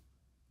whole,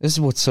 this is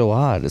what's so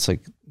odd. It's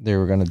like they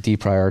were going to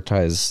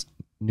deprioritize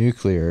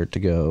nuclear to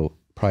go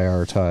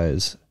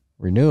prioritize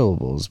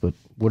renewables, but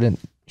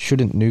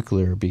shouldn't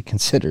nuclear be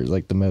considered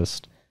like the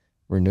most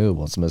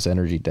renewable? It's the most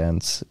energy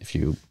dense. If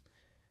you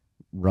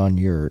run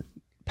your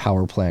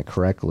power plant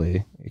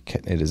correctly,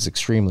 it is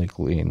extremely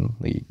clean.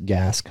 The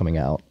gas coming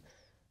out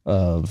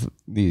of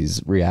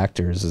these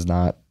reactors is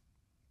not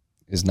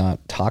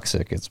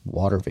toxic. It's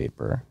water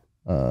vapor.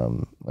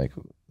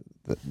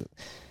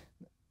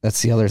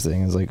 That's the other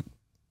thing, is like,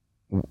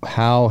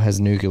 how has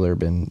nuclear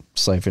been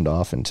siphoned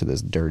off into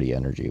this dirty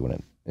energy when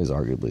it is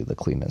arguably the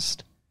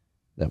cleanest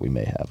that we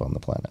may have on the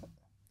planet?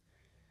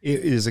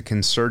 It is a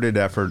concerted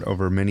effort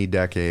over many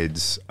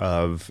decades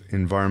of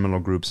environmental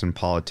groups and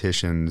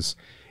politicians,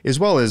 as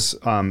well as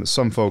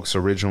some folks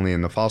originally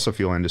in the fossil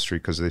fuel industry,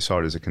 because they saw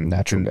it as a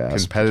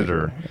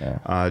competitor,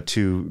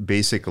 to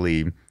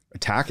basically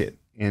attack it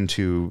and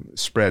to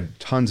spread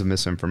tons of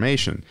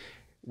misinformation.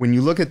 when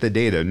you look at the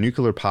data,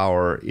 nuclear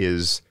power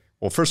is,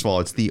 well, first of all,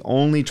 it's the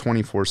only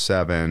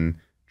 24/7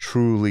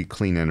 truly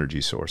clean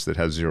energy source that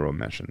has zero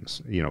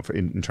emissions,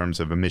 in terms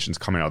of emissions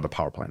coming out of the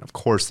power plant. Of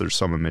course, there's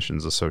some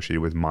emissions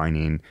associated with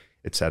mining,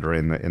 et cetera,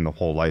 in the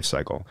whole life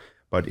cycle.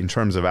 But in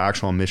terms of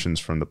actual emissions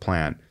from the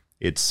plant,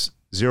 it's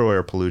zero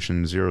air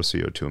pollution, zero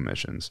CO2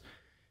 emissions.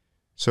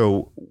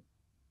 So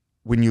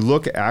when you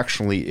look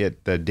actually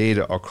at the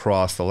data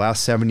across the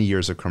last 70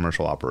 years of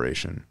commercial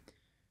operation,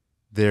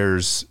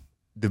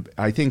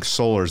 I think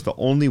solar is the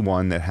only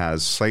one that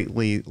has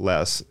slightly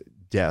less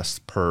deaths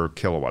per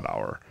kilowatt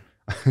hour.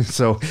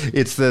 So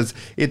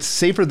it's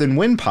safer than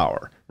wind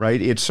power, right?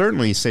 It's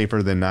certainly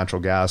safer than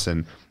natural gas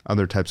and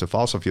other types of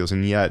fossil fuels.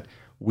 And yet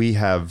we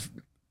have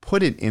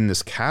put it in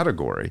this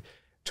category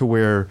to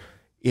where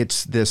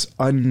it's this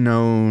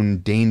unknown,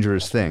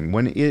 dangerous thing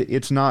when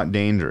it's not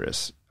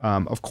dangerous.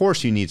 Of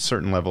course, you need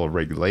certain level of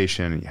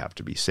regulation and you have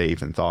to be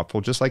safe and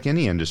thoughtful, just like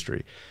any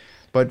industry.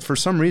 But for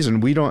some reason,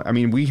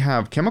 we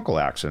have chemical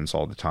accidents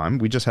all the time.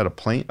 We just had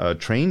a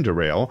train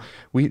derail.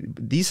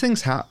 These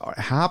things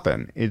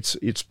happen.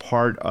 It's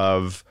part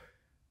of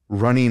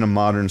running a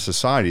modern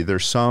society.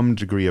 There's some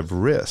degree of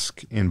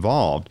risk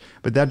involved,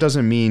 but that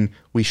doesn't mean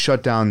we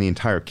shut down the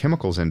entire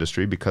chemicals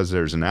industry because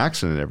there's an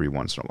accident every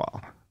once in a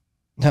while.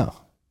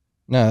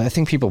 No, I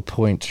think people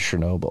point to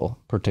Chernobyl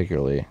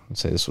particularly and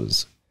say this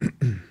was a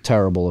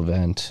terrible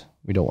event.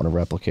 We don't want to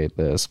replicate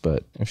this,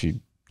 but if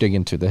you dig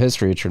into the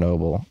history of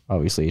Chernobyl,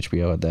 obviously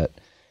HBO had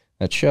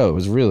that show. It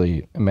was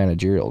really a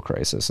managerial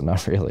crisis and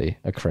not really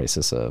a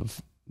crisis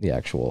of the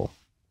actual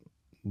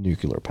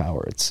nuclear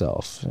power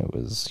itself. It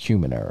was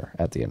human error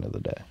at the end of the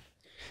day.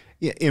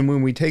 Yeah, and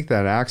when we take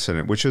that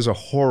accident, which is a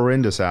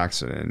horrendous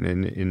accident,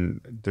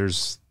 and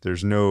there's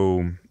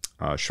no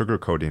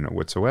sugarcoating it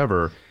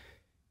whatsoever,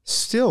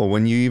 still,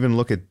 when you even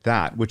look at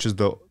that, which is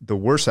the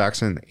worst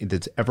accident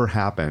that's ever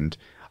happened,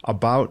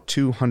 about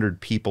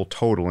 200 people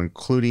total,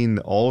 including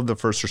all of the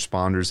first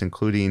responders,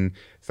 including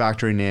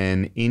factoring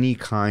in any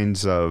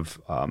kinds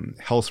of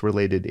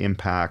health-related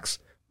impacts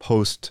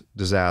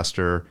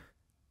post-disaster,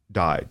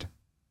 died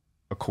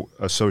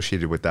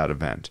associated with that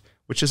event,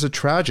 which is a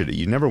tragedy.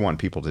 You never want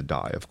people to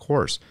die, of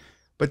course.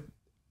 But,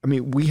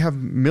 we have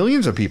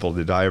millions of people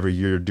that die every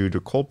year due to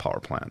coal power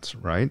plants,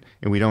 right?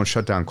 And we don't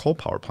shut down coal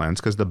power plants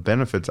because the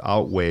benefits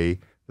outweigh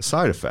the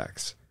side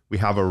effects. We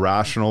have a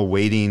rational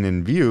weighting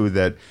and view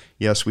that,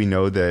 yes, we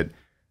know that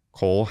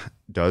coal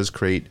does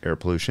create air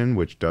pollution,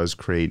 which does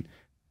create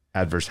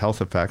adverse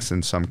health effects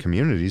in some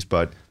communities,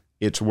 but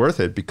it's worth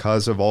it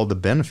because of all the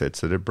benefits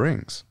that it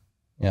brings.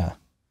 Yeah.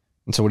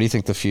 And so what do you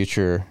think the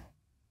future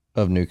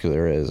of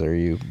nuclear is? Are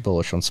you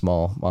bullish on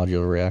small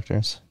modular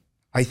reactors?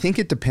 I think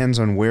it depends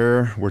on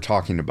where we're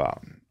talking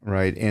about,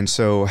 right? And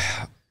so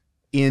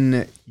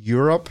in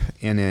Europe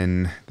and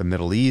in the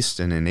Middle East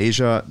and in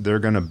Asia, they're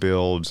going to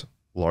build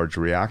large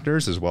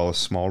reactors as well as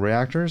small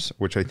reactors,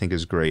 which I think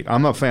is great.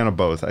 I'm a fan of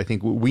both. I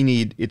think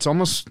it's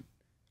almost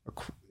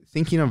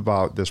thinking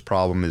about this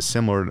problem is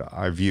similar to,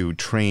 I view,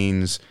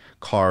 trains,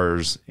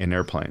 cars, and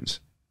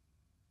airplanes.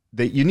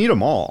 You need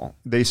them all.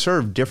 They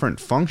serve different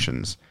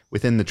functions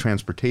within the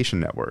transportation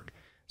network.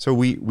 So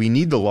we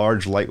need the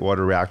large light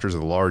water reactors,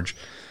 the large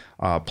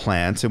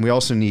plants, and we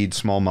also need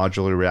small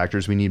modular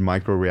reactors. We need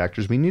micro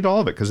reactors. We need all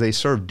of it because they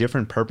serve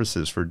different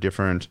purposes for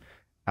different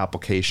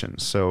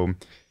applications. So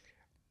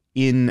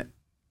in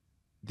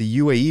the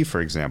UAE,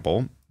 for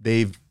example,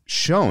 they've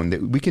shown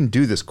that we can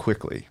do this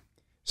quickly.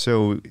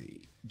 So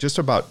just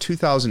about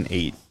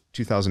 2008,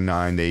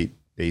 2009,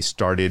 they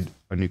started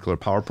a nuclear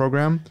power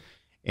program.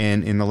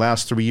 And in the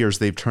last 3 years,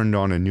 they've turned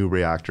on a new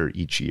reactor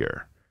each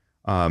year.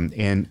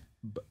 And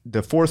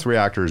the fourth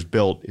reactor is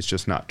built. It's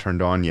just not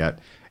turned on yet.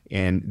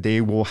 And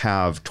they will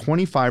have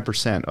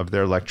 25% of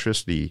their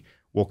electricity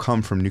will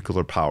come from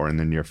nuclear power in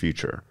the near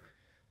future.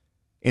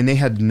 And they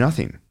had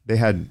nothing. They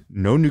had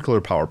no nuclear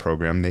power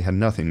program. They had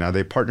nothing. Now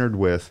they partnered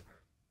with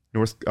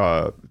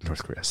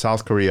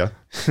South Korea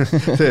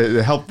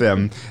to help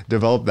them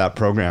develop that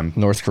program.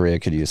 North Korea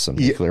could use some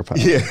nuclear power.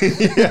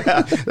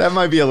 Yeah, that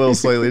might be a little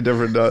slightly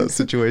different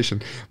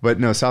situation. But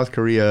no, South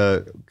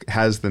Korea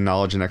has the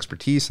knowledge and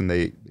expertise, and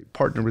they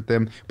partner with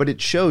them. But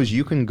it shows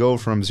you can go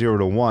from 0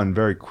 to 1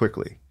 very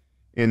quickly.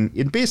 In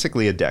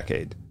basically a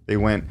decade, they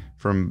went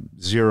from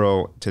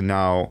 0 to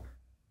now,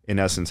 in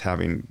essence,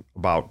 having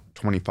about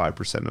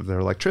 25% of their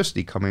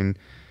electricity coming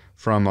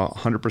from a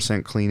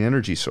 100% clean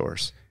energy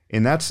source.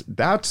 And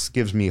that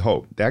gives me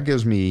hope. That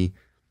shows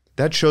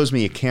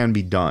me it can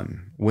be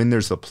done when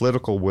there's the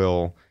political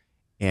will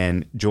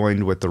and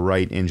joined with the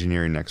right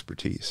engineering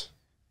expertise.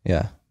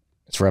 Yeah,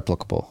 it's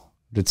replicable.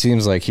 It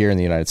seems like here in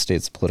the United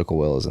States, the political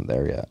will isn't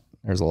there yet.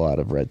 There's a lot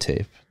of red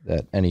tape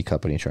that any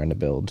company trying to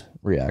build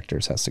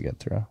reactors has to get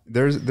through.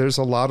 There's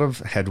a lot of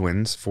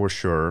headwinds for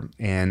sure.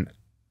 And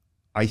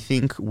I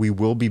think we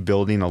will be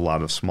building a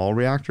lot of small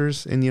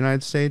reactors in the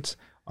United States.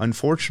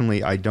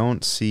 Unfortunately, I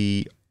don't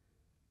see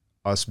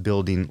us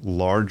building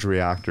large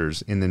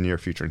reactors in the near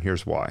future, and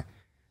here's why.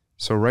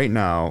 So right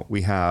now,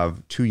 we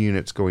have 2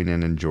 units going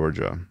in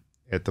Georgia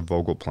at the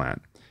Vogtle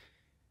plant.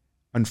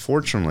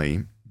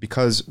 unfortunately,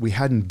 because we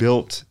hadn't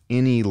built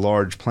any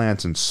large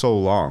plants in so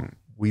long,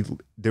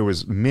 there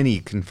was many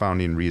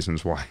converging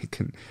reasons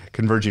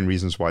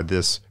why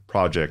this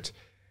project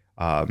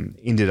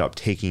ended up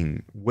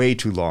taking way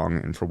too long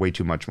and for way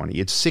too much money.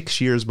 It's 6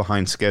 years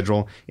behind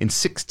schedule and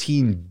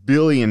 $16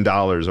 billion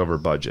over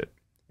budget.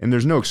 And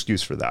there's no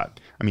excuse for that.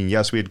 I mean,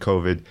 yes, we had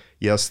COVID.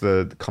 Yes,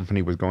 the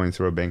company was going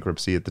through a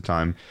bankruptcy at the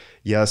time.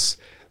 Yes,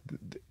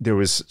 there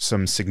was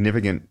some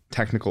significant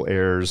technical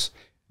errors.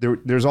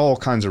 There's all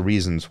kinds of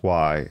reasons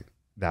why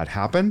that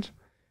happened.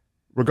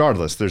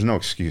 Regardless, there's no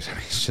excuse. I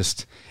mean, it's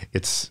just,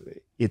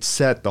 it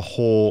set the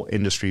whole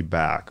industry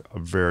back a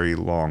very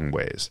long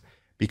ways,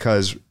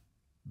 because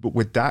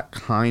with that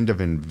kind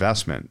of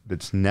investment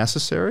that's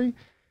necessary,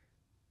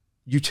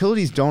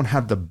 utilities don't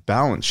have the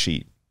balance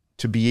sheet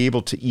to be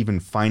able to even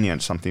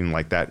finance something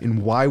like that.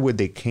 And why would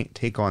they can't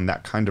take on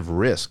that kind of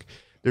risk?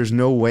 There's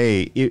no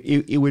way.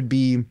 It would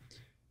be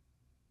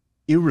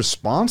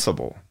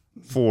irresponsible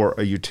for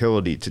a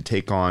utility to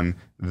take on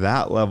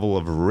that level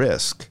of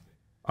risk,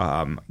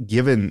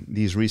 given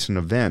these recent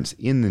events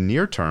in the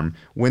near term,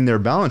 when their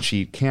balance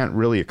sheet can't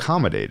really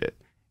accommodate it.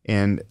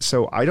 And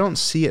so I don't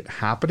see it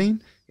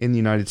happening in the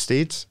United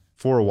States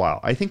for a while.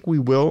 I think we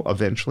will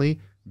eventually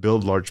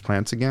build large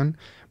plants again,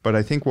 but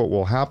I think what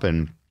will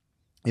happen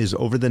is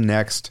over the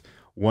next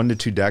 1 to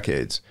 2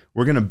 decades,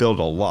 we're going to build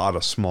a lot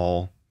of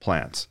small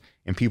plants,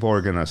 and people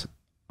are going to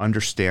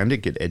understand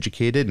it, get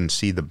educated, and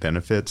see the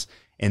benefits.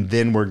 And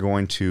then we're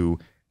going to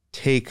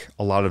take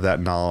a lot of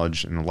that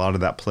knowledge and a lot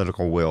of that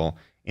political will,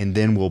 and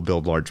then we'll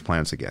build large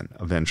plants again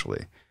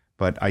eventually.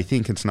 But I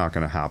think it's not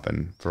going to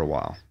happen for a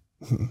while.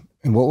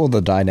 And what will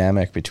the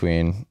dynamic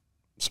between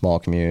small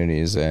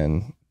communities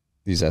and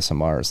these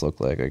SMRs look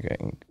like?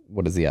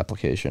 What does the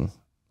application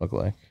look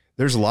like?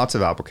 There's lots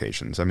of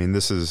applications. I mean,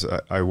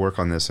 I work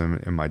on this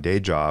in my day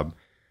job,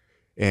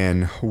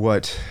 and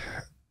what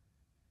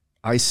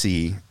I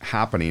see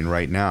happening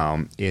right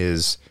now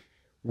is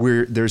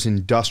there's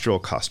industrial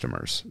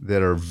customers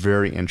that are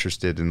very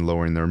interested in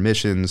lowering their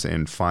emissions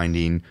and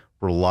finding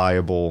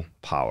reliable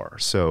power.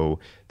 So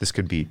this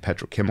could be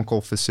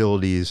petrochemical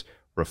facilities,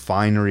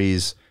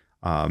 refineries,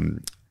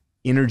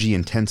 energy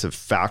intensive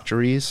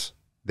factories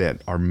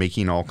that are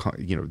making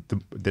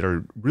that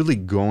are really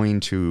going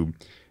to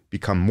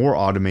become more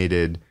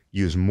automated,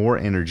 use more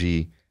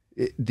energy.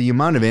 The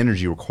amount of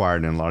energy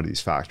required in a lot of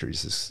these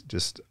factories is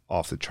just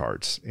off the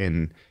charts.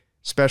 And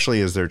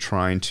especially as they're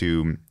trying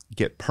to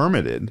get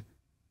permitted,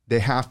 they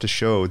have to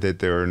show that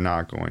they're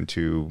not going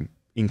to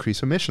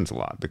increase emissions a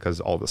lot, because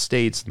all the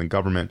states and the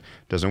government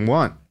doesn't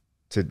want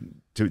to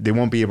they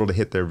won't be able to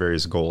hit their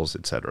various goals,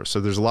 et cetera. So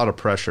there's a lot of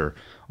pressure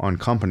on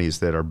companies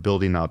that are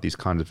building out these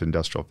kinds of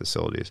industrial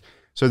facilities.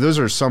 So those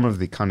are some of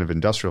the kind of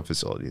industrial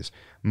facilities.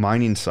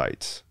 Mining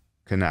sites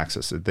can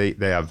access it. They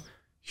have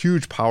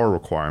huge power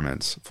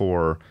requirements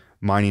for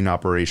mining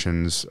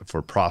operations,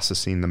 for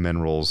processing the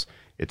minerals,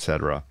 et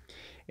cetera.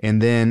 And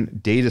then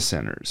data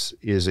centers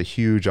is a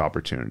huge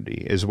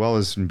opportunity, as well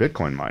as in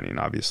Bitcoin mining,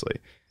 obviously.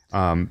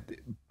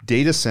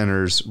 Data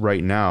centers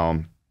right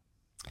now,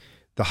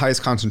 the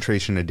highest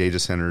concentration of data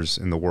centers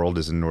in the world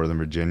is in Northern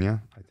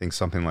Virginia. I think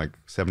something like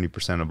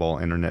 70% of all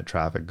internet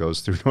traffic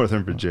goes through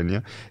Northern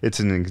Virginia. It's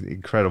an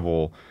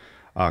incredible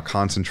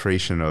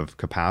concentration of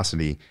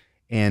capacity.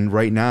 And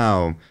right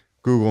now,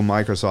 Google,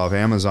 Microsoft,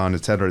 Amazon,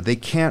 et cetera, they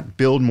can't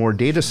build more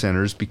data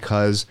centers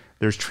because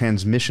there's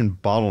transmission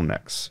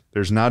bottlenecks.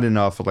 There's not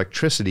enough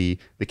electricity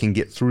that can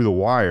get through the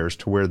wires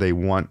to where they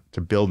want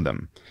to build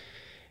them.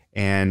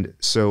 And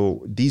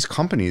so these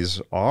companies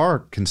are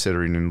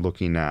considering and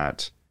looking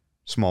at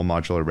small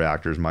modular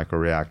reactors,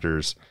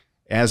 microreactors,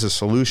 as a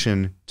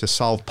solution to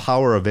solve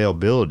power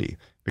availability.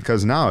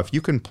 Because now if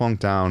you can plunk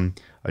down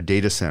a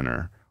data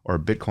center or a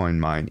Bitcoin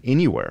mine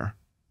anywhere,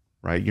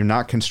 right, you're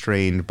not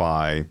constrained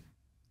by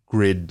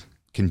grid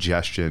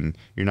congestion.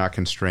 You're not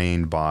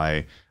constrained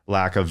by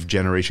lack of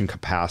generation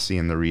capacity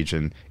in the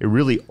region. It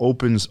really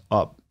opens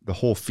up the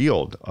whole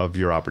field of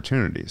your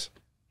opportunities.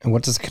 And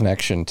what does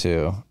connection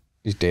to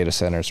these data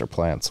centers or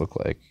plants look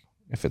like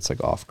if it's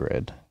like off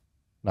grid,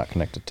 not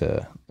connected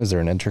to? Is there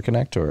an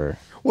interconnect or?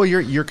 Well,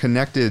 you're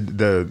connected.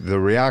 The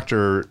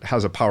reactor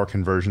has a power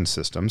conversion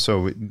system,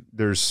 so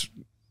there's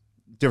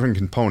different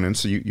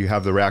components. So you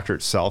have the reactor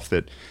itself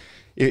that,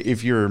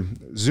 if you're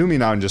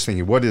zooming out and just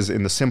thinking, what is,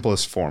 in the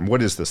simplest form,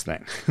 what is this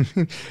thing?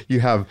 You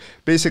have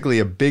basically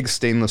a big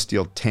stainless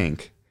steel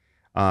tank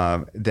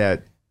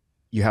that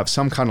you have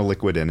some kind of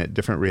liquid in it.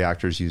 Different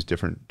reactors use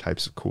different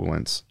types of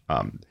coolants.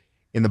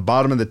 In the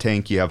bottom of the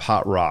tank, you have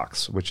hot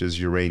rocks, which is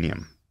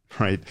uranium,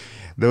 right?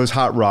 Those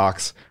hot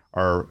rocks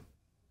are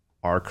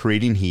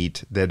creating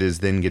heat that is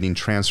then getting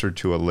transferred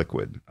to a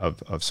liquid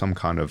of some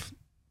kind of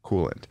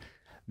coolant.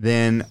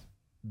 Then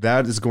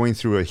that is going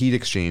through a heat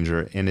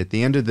exchanger, and at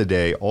the end of the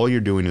day, all you're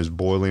doing is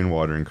boiling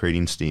water and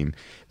creating steam.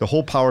 The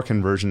whole power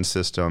conversion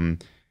system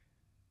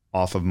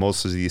off of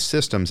most of these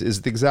systems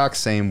is the exact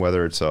same,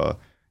 whether it's a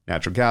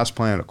natural gas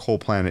plant, a coal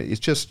plant. It's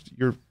just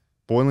you're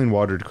boiling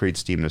water to create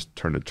steam to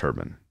turn a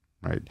turbine,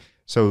 right?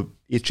 So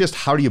it's just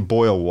how do you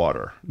boil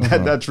water?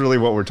 That's really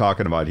what we're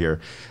talking about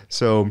here.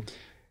 So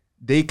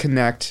they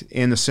connect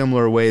in a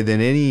similar way than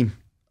any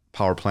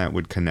power plant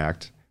would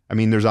connect. I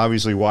mean, there's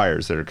obviously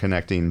wires that are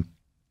connecting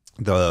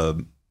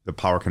the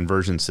power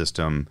conversion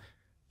system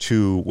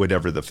to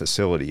whatever the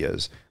facility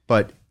is.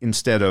 But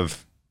instead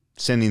of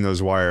sending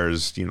those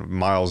wires,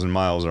 miles and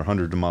miles or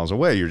hundreds of miles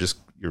away,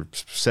 you're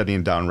setting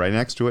it down right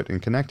next to it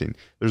and connecting.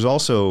 There's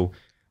also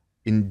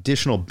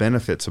additional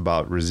benefits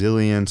about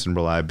resilience and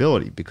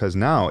reliability, because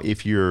now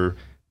if your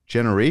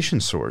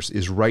generation source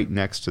is right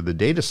next to the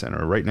data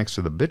center, right next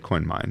to the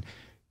Bitcoin mine,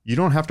 you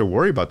don't have to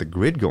worry about the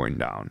grid going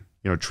down.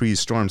 Trees,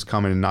 storms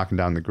coming and knocking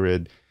down the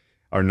grid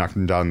or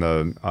knocking down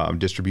the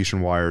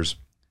distribution wires.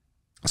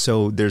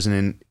 So there's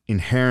an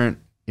inherent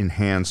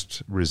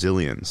enhanced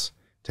resilience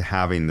to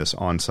having this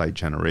on-site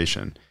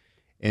generation.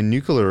 And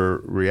nuclear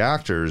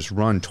reactors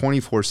run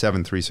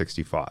 24/7,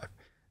 365.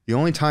 The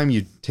only time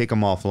you take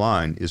them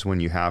offline is when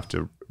you have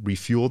to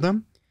refuel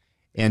them.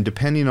 And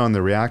depending on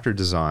the reactor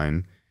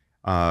design,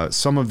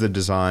 some of the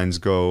designs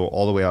go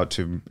all the way out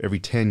to every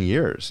 10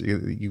 years.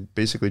 You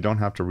basically don't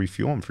have to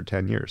refuel them for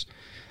 10 years.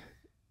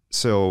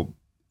 So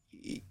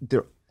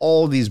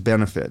all these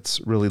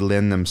benefits really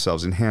lend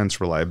themselves,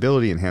 enhance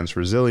reliability, enhance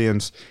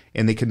resilience,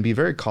 and they can be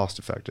very cost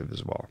effective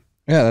as well.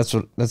 Yeah, that's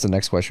the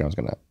next question I was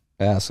going to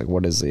ask. Like,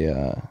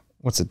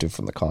 what's it do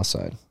from the cost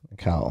side?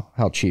 Like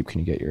how cheap can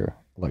you get your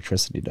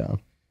electricity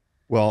down?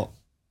 Well,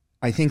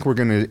 I think we're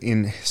going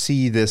to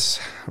see this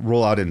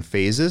roll out in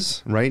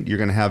phases, right? You're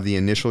going to have the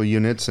initial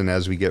units, and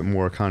as we get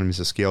more economies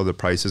of scale, the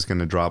price is going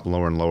to drop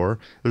lower and lower.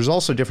 There's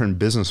also different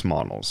business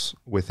models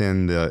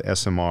within the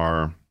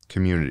SMR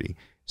community.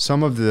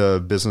 Some of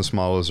the business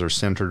models are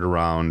centered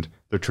around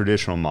the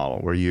traditional model,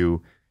 where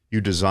you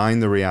design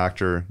the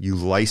reactor, you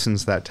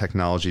license that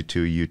technology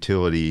to a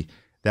utility,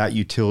 that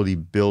utility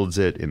builds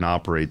it and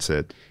operates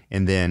it,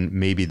 and then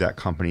maybe that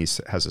company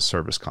has a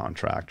service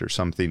contract or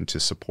something to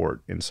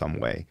support in some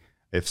way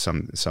if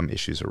some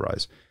issues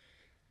arise.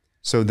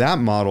 So that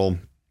model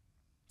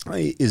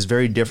is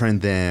very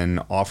different than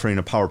offering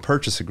a power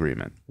purchase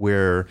agreement,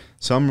 where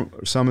some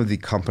of the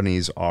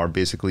companies are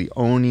basically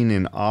owning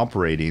and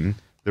operating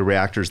the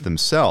reactors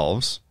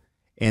themselves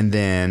and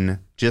then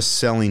just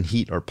selling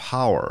heat or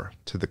power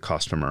to the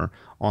customer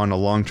on a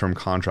long-term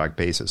contract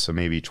basis. So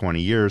maybe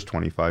 20 years,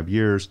 25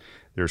 years,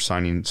 they're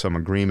signing some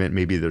agreement.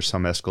 Maybe there's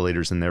some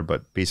escalators in there,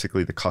 but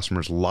basically the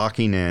customer's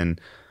locking in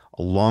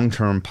a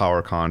long-term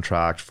power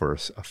contract for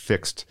a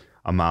fixed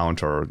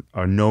amount or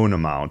a known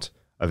amount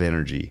of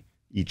energy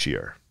each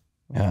year.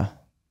 Yeah.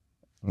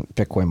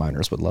 Bitcoin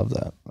miners would love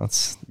that.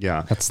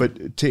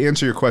 But to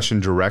answer your question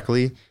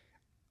directly,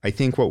 I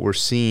think what we're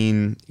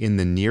seeing in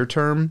the near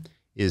term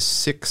is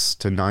 6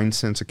 to 9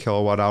 cents a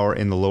kilowatt hour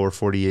in the lower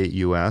 48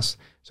 US.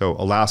 So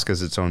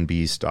Alaska's its own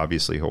beast.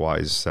 Obviously,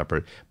 Hawaii is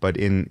separate. But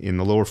in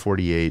the lower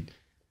 48,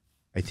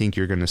 I think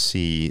you're going to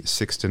see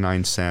 6 to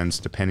 9 cents,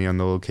 depending on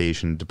the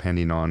location,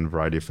 depending on a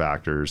variety of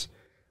factors,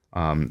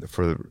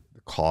 for the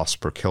cost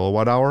per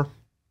kilowatt hour.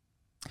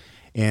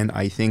 And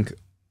I think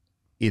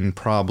in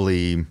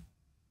probably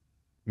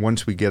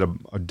once we get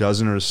a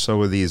dozen or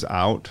so of these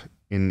out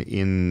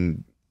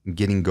in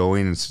getting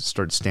going and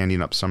start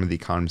standing up some of the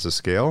economies of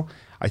scale,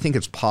 I think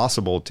it's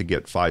possible to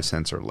get 5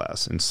 cents or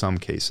less in some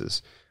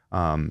cases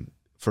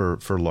for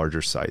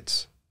larger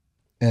sites.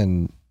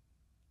 And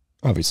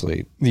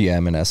obviously the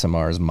M and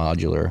SMR is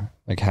modular.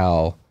 Like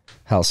how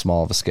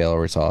small of a scale are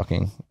we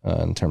talking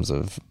in terms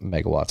of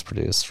megawatts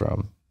produced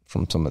from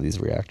some of these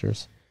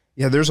reactors?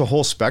 Yeah, there's a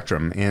whole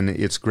spectrum, and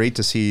it's great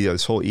to see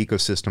this whole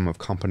ecosystem of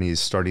companies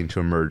starting to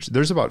emerge.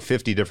 There's about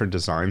 50 different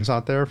designs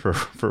out there for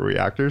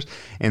reactors,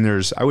 and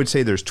I would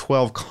say there's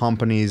 12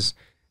 companies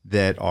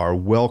that are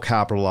well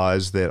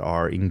capitalized, that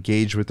are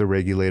engaged with the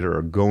regulator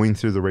or going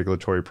through the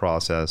regulatory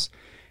process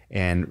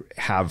and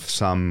have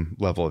some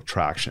level of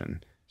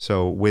traction.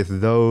 So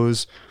with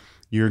those,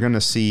 you're going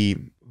to see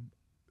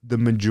the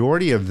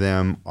majority of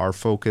them are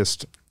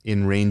focused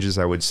in ranges,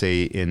 I would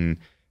say, in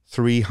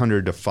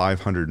 300 to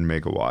 500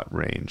 megawatt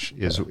range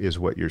is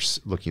what you're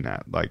looking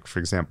at. Like, for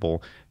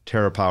example,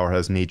 TerraPower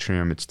has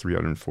Natrium, it's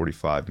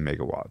 345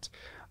 megawatts.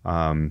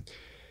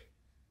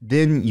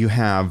 Then you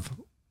have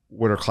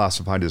what are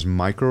classified as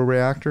micro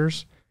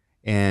reactors.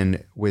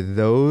 And with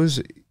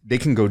those, they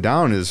can go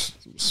down as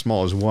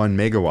small as 1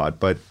 megawatt.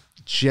 But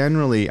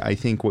generally, I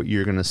think what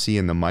you're going to see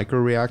in the micro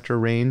reactor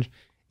range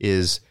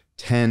is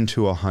 10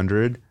 to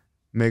 100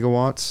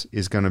 megawatts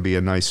is going to be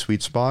a nice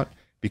sweet spot,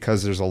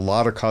 because there's a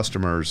lot of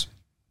customers,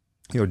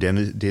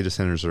 data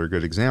centers are a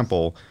good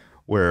example,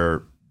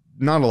 where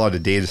not a lot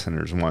of data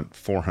centers want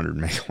 400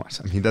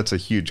 megawatts. I mean, that's a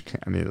huge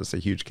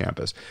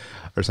campus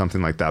or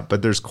something like that.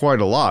 But there's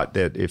quite a lot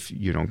that if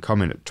you don't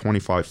come in at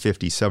 25,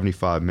 50,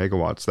 75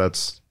 megawatts,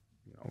 that's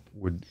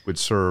would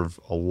serve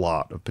a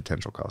lot of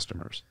potential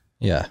customers.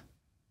 Yeah.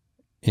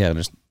 Yeah.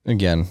 Just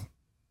again,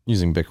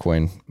 using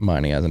Bitcoin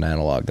mining as an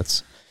analog,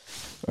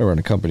 I run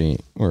a company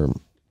or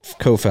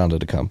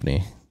co-founded a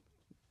company.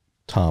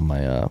 Tom,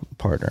 my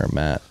partner,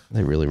 Matt,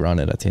 they really run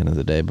it at the end of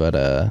the day. But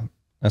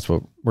That's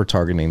what we're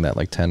targeting, that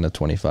like 10 to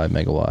 25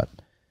 megawatt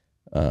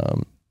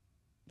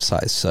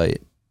size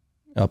site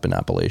up in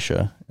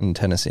Appalachia, in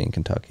Tennessee and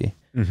Kentucky.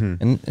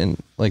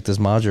 And like this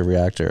modular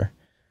reactor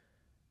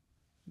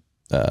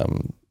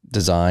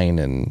design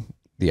and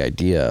the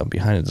idea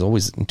behind it has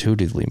always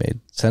intuitively made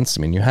sense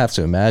to me. And you have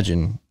to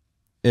imagine,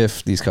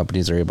 if these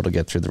companies are able to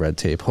get through the red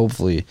tape,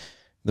 hopefully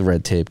the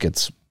red tape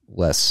gets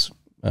less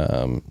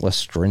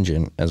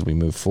stringent as we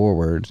move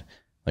forward.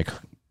 Like,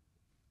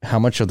 how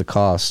much of the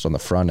cost on the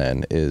front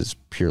end is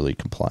purely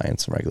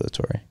compliance and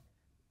regulatory?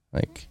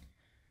 Like,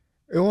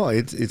 well,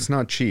 it's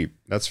not cheap,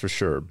 that's for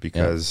sure,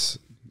 because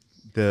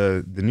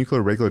the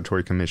Nuclear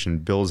Regulatory Commission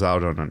bills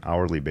out on an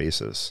hourly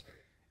basis,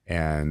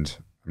 and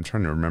I'm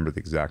trying to remember the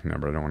exact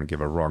number. I don't want to give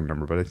a wrong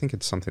number, but I think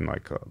it's something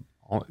like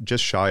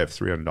just shy of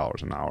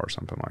 $300 an hour or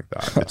something like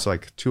that. It's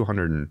like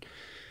 $290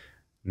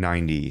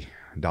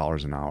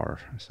 an hour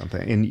or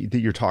something. And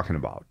you're talking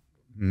about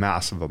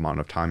massive amount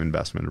of time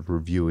investment of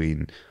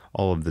reviewing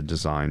all of the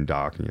design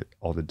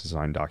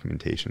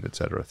documentation, et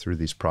cetera, through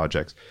these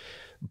projects.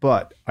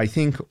 But I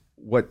think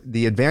what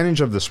the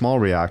advantage of the small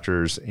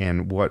reactors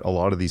and what a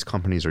lot of these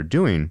companies are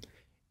doing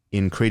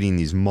in creating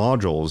these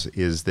modules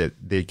is that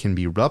they can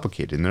be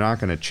replicated and they're not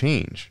going to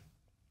change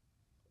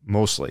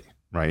mostly,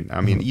 right?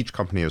 I mean, each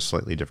company has a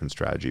slightly different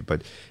strategy,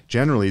 but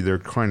generally they're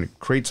trying to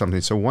create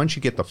something. So once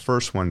you get the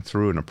first one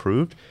through and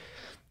approved,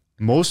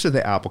 most of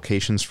the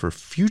applications for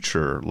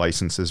future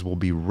licenses will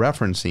be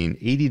referencing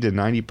 80 to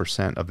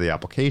 90% of the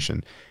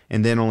application,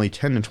 and then only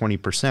 10 to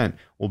 20%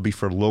 will be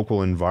for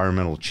local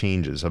environmental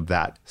changes of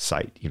that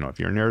site. You know,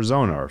 if you're in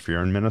Arizona or if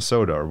you're in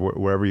Minnesota or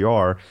wherever you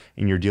are,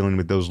 and you're dealing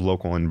with those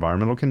local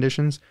environmental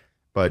conditions,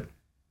 but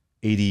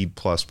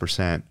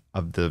 80+%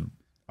 of the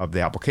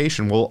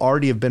application will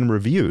already have been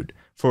reviewed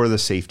for the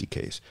safety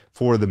case,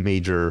 for the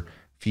major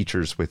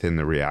features within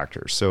the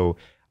reactor. So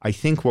I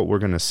think what we're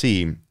going to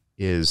see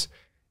is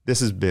this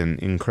has been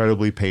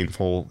incredibly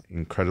painful,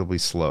 incredibly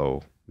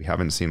slow. We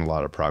haven't seen a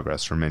lot of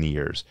progress for many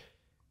years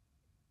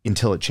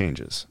until it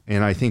changes.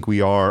 And I think we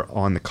are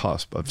on the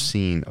cusp of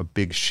seeing a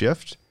big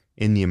shift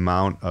in the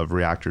amount of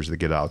reactors that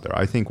get out there.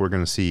 I think we're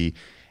going to see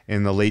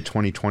in the late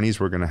 2020s,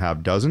 we're going to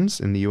have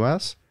dozens in the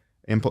US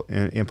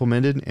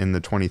implemented. In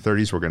the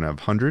 2030s, we're going to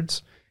have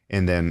hundreds,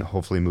 and then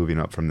hopefully moving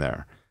up from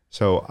there.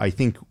 So I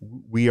think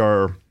we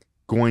are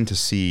going to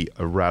see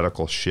a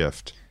radical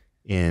shift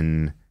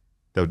in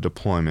the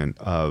deployment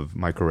of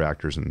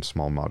microreactors and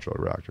small modular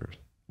reactors.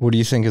 what do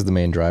you think is the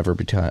main driver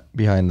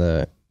behind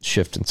the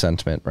shift in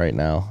sentiment right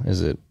now?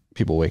 Is it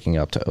people waking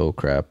up to, oh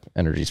crap,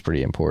 energy is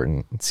pretty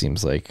important? It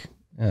seems like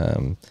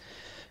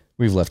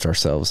we've left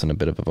ourselves in a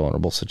bit of a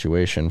vulnerable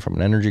situation from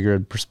an energy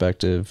grid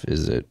perspective.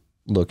 Is it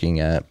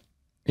looking at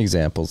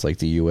examples like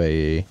the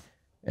UAE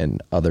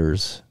and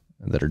others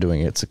that are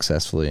doing it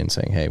successfully and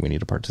saying, hey, we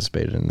need to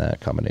participate in that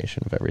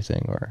combination of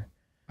everything? Or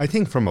I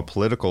think from a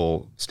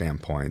political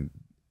standpoint,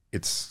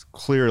 it's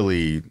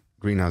clearly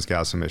greenhouse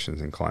gas emissions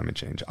and climate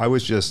change. I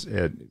was just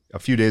a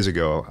few days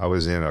ago, I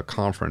was in a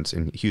conference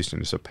in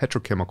Houston. It's a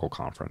petrochemical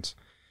conference.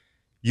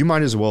 You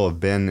might as well have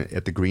been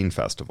at the Green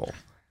Festival.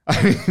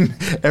 I mean,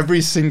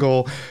 every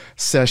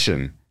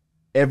session,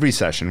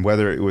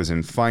 whether it was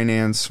in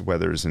finance,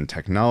 whether it was in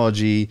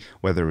technology,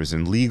 whether it was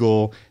in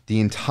legal, the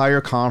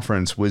entire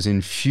conference was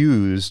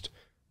infused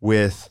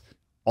with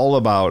all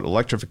about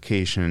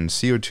electrification,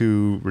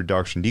 CO2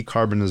 reduction,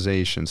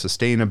 decarbonization,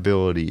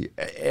 sustainability.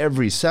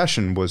 Every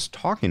session was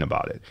talking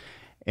about it.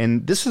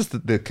 And this is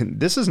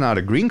this is not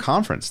a green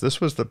conference.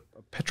 This was the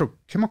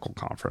petrochemical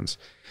conference.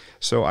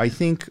 So I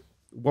think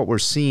what we're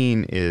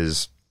seeing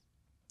is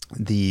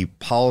the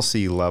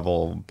policy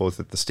level, both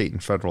at the state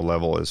and federal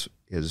level,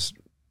 is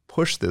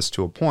pushed this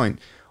to a point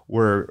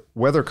where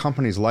whether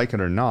companies like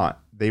it or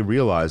not, they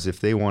realize if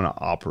they want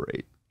to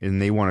operate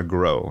and they want to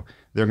grow,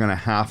 they're going to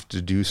have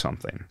to do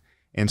something.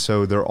 And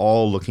so they're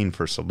all looking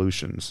for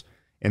solutions.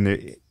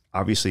 And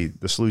obviously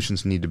the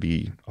solutions need to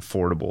be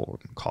affordable,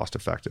 cost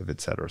effective, et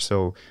cetera.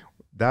 So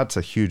that's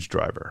a huge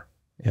driver.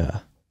 yeah,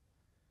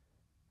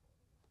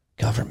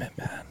 government,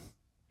 man,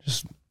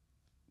 just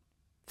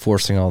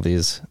forcing all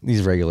these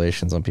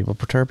regulations on people,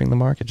 perturbing the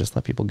market. Just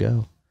let people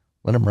go,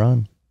 let them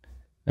run.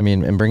 I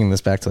mean, and bringing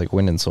this back to like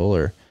wind and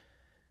solar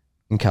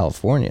in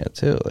California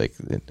too. Like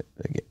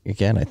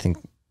again, I think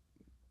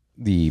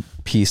the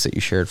piece that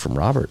you shared from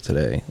Robert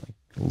today,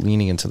 like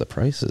leaning into the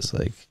prices,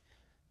 like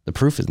the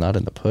proof is not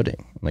in the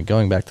pudding. Like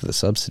going back to the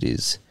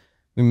subsidies,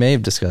 we may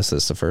have discussed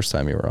this the first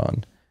time you were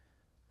on,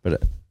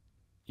 but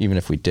even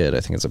if we did,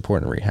 I think it's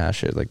important to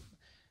rehash it. Like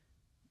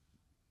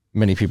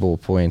many people will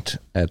point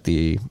at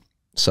the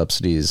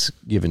subsidies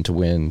given to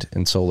wind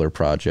and solar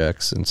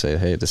projects and say,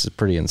 hey, this is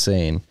pretty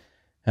insane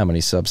how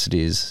many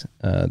subsidies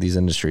these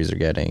industries are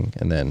getting.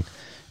 And then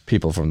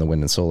people from the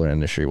wind and solar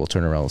industry will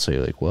turn around and say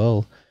like,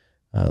 well,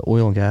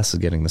 oil and gas is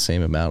getting the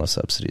same amount of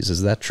subsidies.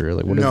 Is that true?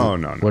 Like, No.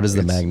 What is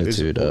the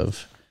magnitude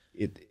of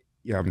it?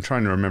 Yeah, I'm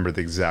trying to remember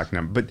the exact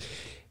number, but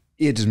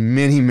it's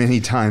many,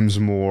 many times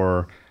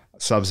more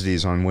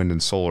subsidies on wind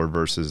and solar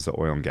versus the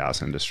oil and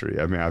gas industry.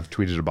 I mean, I've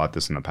tweeted about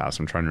this in the past.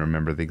 I'm trying to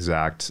remember the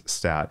exact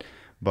stat,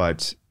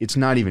 but it's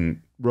not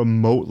even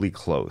remotely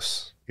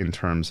close in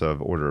terms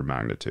of order of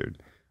magnitude.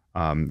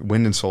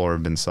 Wind and solar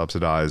have been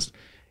subsidized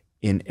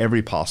in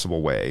every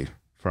possible way,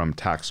 from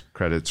tax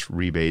credits,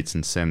 rebates,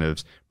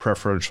 incentives,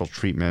 preferential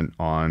treatment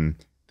on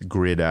the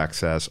grid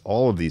access,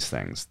 all of these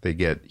things. They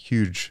get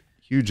huge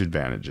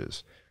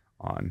advantages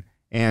on.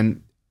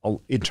 And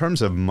in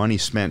terms of money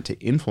spent to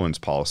influence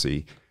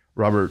policy,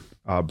 Robert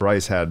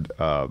Bryce had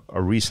a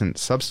recent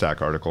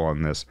Substack article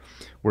on this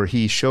where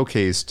he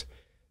showcased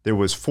there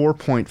was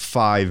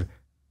 $4.5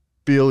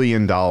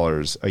 billion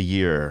a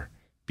year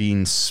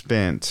being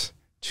spent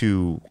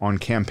on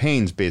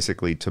campaigns,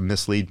 basically, to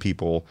mislead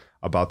people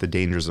about the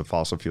dangers of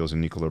fossil fuels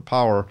and nuclear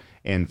power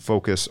and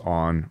focus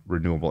on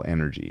renewable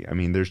energy. I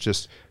mean, there's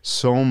just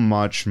so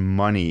much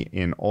money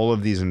in all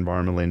of these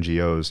environmental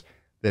NGOs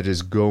that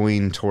is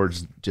going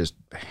towards just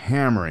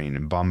hammering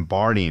and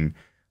bombarding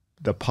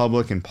the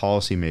public and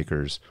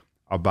policymakers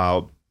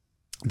about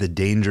the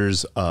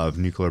dangers of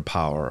nuclear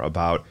power,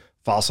 about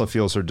fossil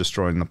fuels are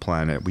destroying the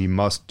planet. We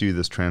must do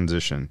this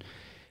transition.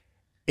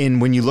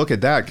 And when you look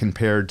at that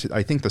compared to,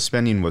 I think the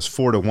spending was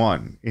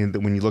 4-1.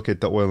 And when you look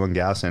at the oil and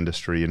gas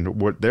industry and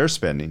what they're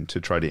spending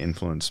to try to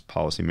influence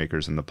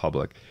policymakers and the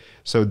public.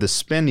 So the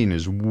spending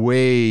is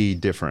way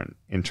different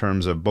in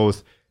terms of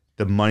both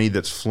the money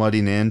that's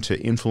flooding in to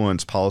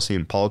influence policy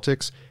and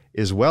politics,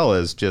 as well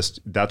as just,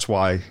 that's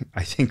why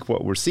I think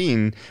what we're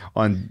seeing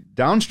on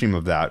downstream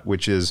of that,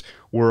 which is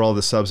where all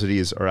the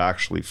subsidies are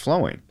actually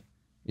flowing.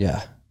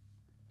 Yeah.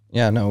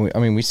 Yeah, no, I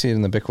mean, we see it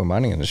in the Bitcoin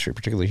mining industry,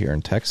 particularly here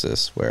in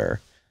Texas, where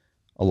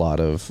a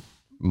lot of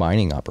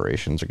mining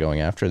operations are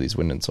going after these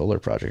wind and solar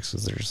projects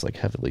because they're just like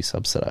heavily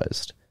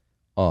subsidized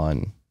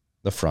on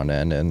the front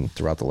end, and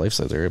throughout the life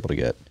cycle, they're able to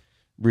get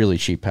really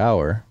cheap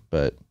power,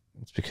 but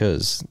it's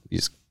because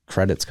these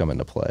credits come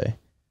into play,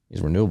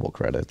 these renewable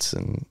credits,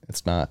 and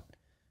it's not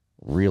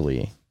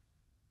really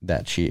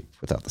that cheap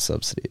without the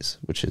subsidies,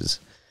 which is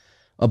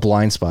a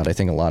blind spot I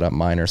think a lot of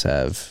miners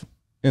have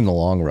in the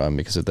long run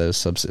because of those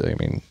subsidies.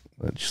 I mean,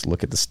 just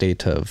look at the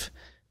state of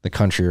the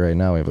country right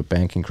now. We have a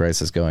banking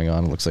crisis going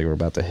on. It looks like we're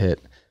about to hit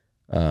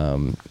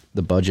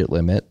the budget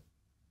limit,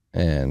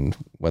 and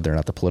whether or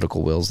not the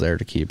political will's there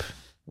to keep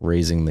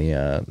raising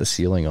the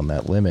ceiling on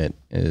that limit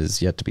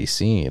is yet to be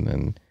seen.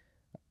 And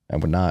I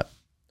would not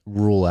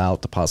rule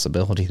out the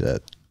possibility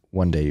that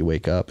one day you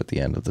wake up at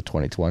the end of the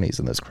 2020s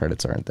and those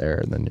credits aren't there,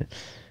 and then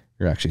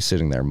you're actually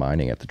sitting there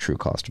mining at the true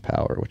cost of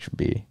power, which would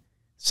be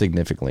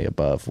significantly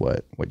above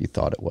what you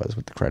thought it was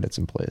with the credits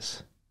in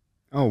place.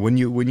 Oh, when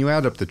you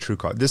add up the true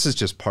cost, this is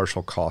just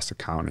partial cost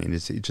accounting.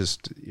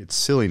 It's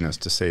silliness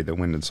to say that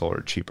wind and solar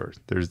are cheaper.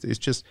 It's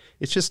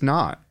just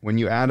not. When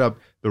you add up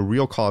the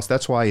real cost,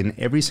 that's why in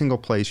every single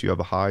place you have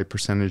a high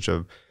percentage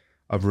of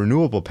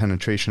renewable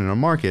penetration in a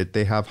market,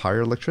 they have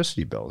higher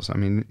electricity bills. I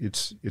mean,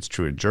 it's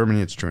true in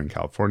Germany, it's true in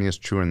California, it's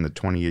true in the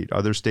 28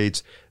 other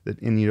states that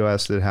in the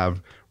U.S. that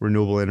have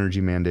renewable energy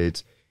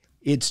mandates.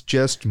 It's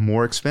just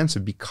more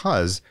expensive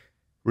because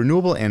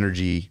renewable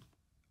energy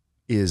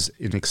is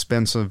an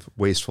expensive,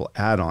 wasteful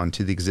add-on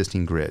to the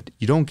existing grid.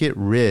 You don't get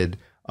rid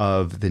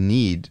of the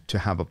need to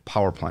have a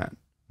power plant,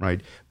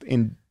 right?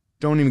 And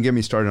don't even get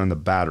me started on the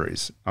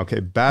batteries. Okay,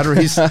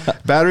 batteries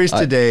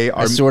today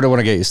are... I sort of want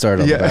to get you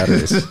started on the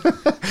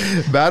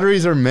batteries.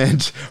 Batteries are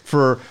meant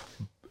for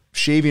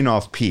shaving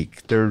off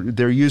peak.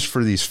 They're used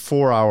for these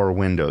 4-hour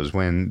windows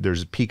when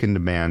there's a peak in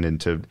demand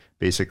and to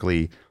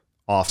basically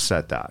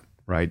offset that.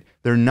 Right?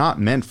 They're not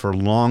meant for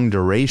long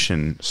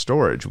duration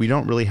storage. We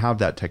don't really have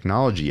that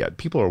technology yet.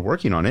 People are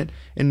working on it,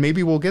 and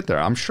maybe we'll get there.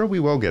 I'm sure we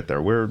will get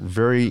there. We're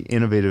very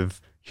innovative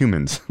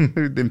humans,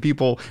 and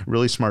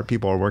really smart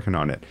people are working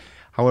on it.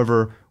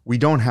 However, we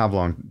don't have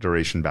long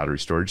duration battery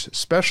storage,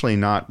 especially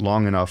not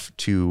long enough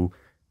to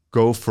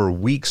go for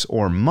weeks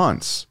or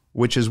months,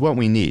 which is what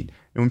we need.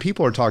 And when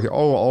people are talking,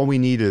 all we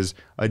need is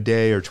a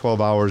day or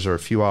 12 hours or a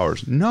few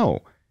hours.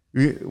 No.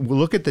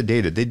 Look at the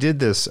data. They did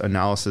this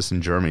analysis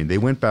in Germany. They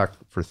went back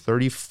for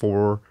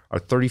 34 or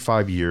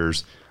 35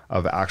 years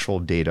of actual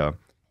data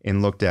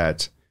and looked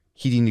at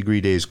heating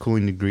degree days,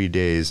 cooling degree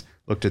days,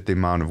 looked at the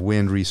amount of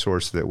wind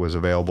resource that was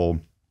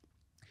available.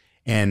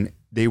 And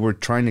they were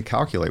trying to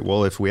calculate,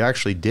 well, if we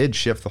actually did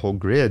shift the whole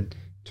grid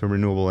to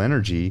renewable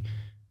energy,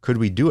 could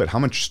we do it? How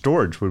much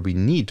storage would we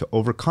need to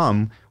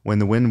overcome when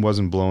the wind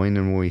wasn't blowing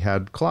and when we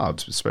had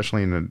clouds,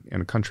 especially in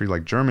a country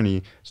like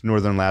Germany, it's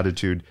northern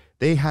latitude.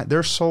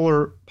 Their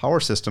solar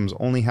power systems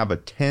only have a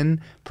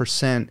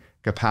 10%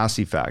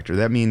 capacity factor.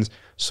 That means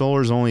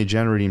solar is only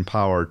generating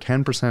power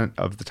 10%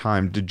 of the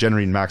time to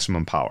generating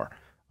maximum power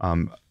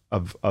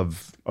of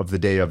the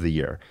day of the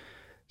year.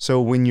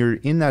 So when you're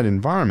in that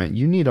environment,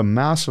 you need a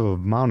massive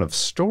amount of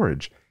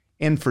storage,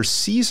 and for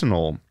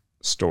seasonal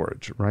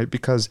storage, right?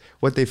 Because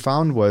what they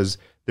found was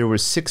there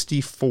was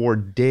 64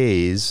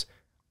 days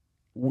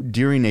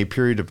during a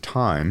period of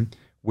time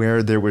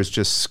where there was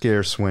just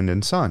scarce wind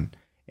and sun.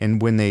 And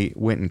when they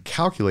went and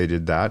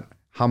calculated that,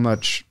 how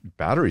much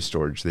battery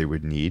storage they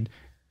would need,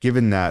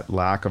 given that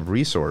lack of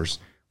resource,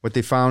 what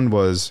they found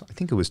was, I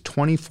think it was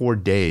 24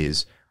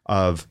 days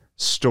of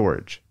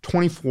storage,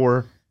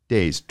 24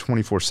 days,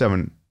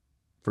 24/7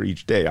 for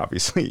each day,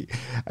 obviously.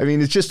 I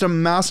mean, it's just a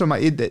massive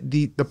amount.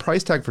 The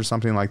price tag for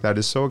something like that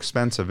is so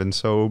expensive and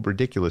so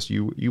ridiculous.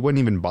 You wouldn't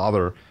even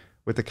bother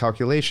with the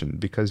calculation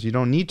because you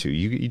don't need to.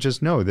 You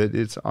just know that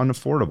it's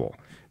unaffordable.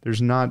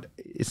 It's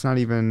not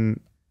even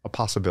a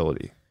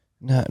possibility.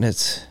 No, and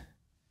it's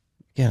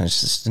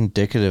just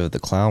indicative of the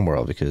clown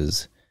world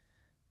because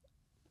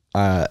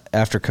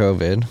after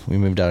COVID, we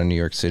moved out of New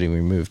York City.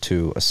 We moved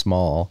to a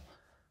small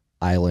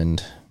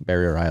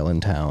barrier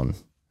island town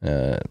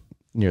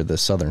near the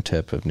southern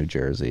tip of New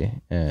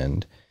Jersey.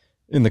 And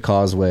in the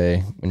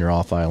Causeway, when you're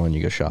off island,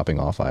 you go shopping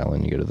off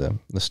island, you go to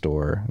the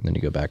store, and then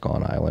you go back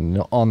on island.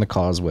 And on the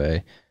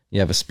Causeway, you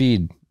have a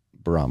speed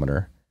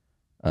barometer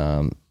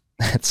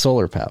that's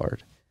solar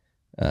powered.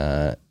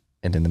 And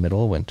in the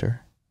middle of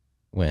winter,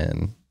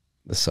 when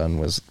the sun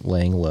was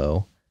laying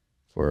low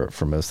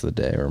for most of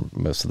the day or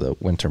most of the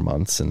winter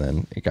months, and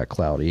then it got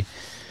cloudy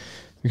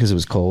because it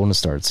was cold and it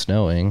started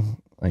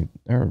snowing, like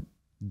there are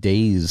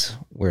days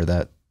where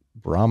that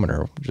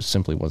barometer just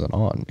simply wasn't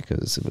on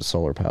because it was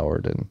solar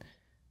powered. And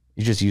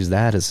you just use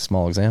that as a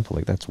small example.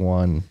 Like that's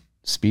one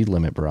speed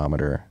limit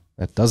barometer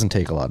that doesn't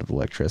take a lot of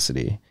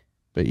electricity,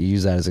 but you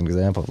use that as an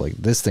example of like,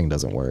 this thing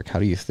doesn't work. How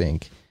do you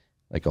think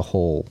like a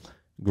whole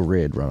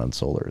grid run on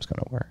solar is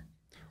going to work?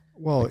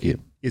 Well,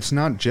 it's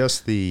not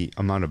just the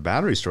amount of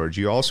battery storage.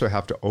 You also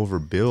have to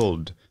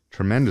overbuild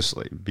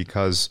tremendously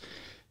because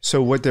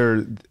what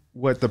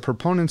the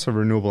proponents of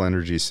renewable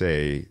energy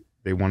say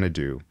they want to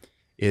do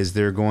is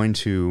they're going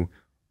to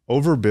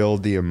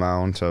overbuild the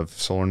amount of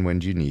solar and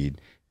wind you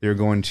need. They're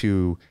going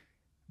to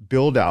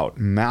build out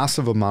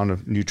massive amount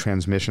of new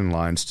transmission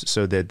lines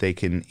so that they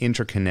can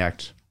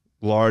interconnect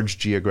large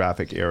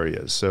geographic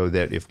areas so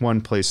that if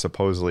one place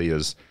supposedly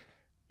is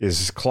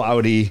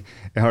cloudy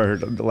or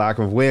lack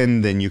of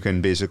wind, then you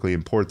can basically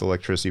import the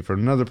electricity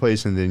from another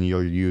place, and then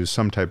you'll use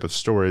some type of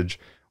storage,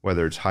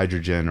 whether it's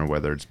hydrogen or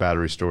whether it's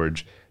battery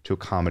storage, to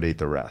accommodate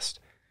the rest.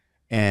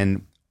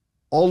 And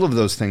all of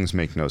those things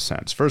make no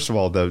sense. First of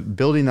all, the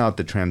building out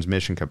the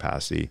transmission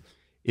capacity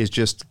is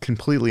just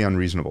completely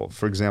unreasonable.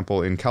 For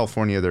example, in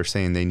California, they're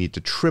saying they need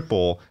to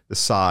triple the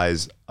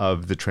size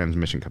of the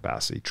transmission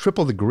capacity,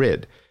 triple the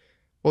grid.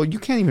 Well, you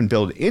can't even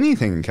build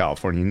anything in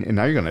California, and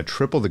now you're going to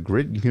triple the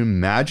grid. You can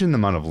imagine the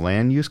amount of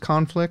land use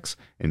conflicts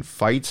and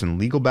fights and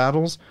legal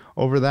battles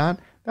over that.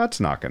 That's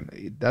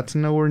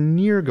nowhere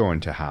near going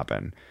to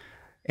happen.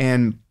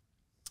 And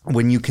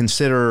when you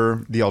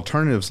consider the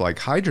alternatives like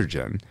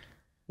hydrogen,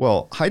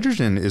 well,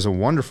 hydrogen is a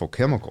wonderful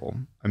chemical.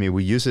 I mean,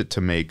 we use it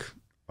to make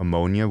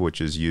ammonia, which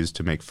is used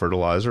to make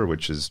fertilizer,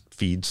 which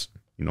feeds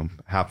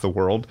half the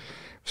world.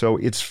 So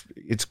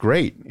it's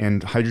great.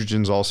 And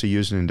hydrogen is also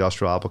used in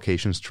industrial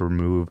applications to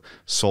remove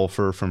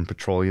sulfur from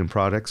petroleum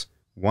products.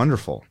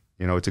 Wonderful.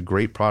 It's a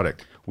great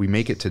product. We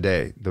make it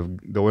today.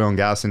 The oil and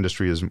gas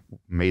industry has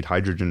made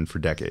hydrogen for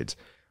decades,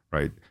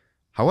 right?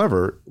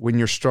 However, when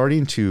you're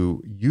starting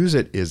to use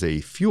it as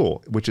a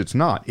fuel, which it's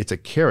not, it's a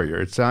carrier.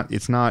 It's not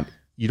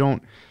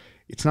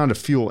a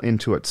fuel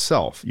into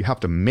itself. You have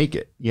to make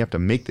it. You have to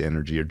make the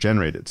energy or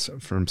generate it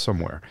from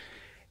somewhere.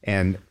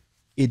 And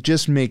it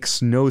just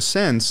makes no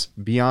sense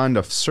beyond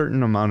a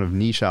certain amount of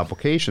niche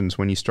applications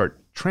when you start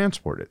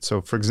transport it.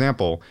 So for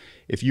example,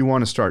 if you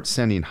want to start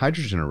sending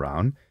hydrogen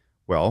around,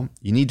 well,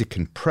 you need to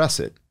compress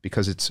it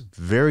because it's a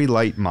very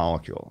light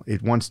molecule.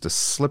 It wants to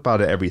slip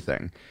out of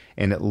everything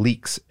and it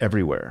leaks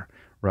everywhere,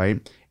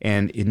 right?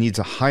 And it needs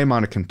a high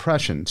amount of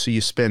compression. So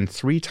you spend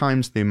 3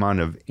 times the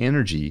amount of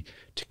energy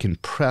to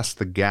compress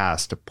the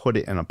gas to put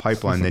it in a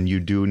pipeline than you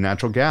do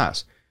natural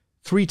gas.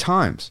 3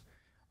 times.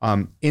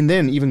 And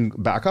then even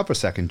back up a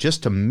second,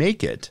 just to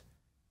make it.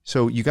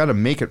 So you got to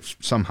make it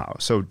somehow.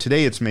 So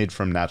today it's made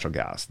from natural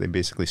gas. They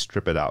basically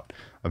strip it out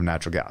of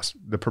natural gas.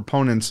 The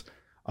proponents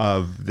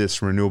of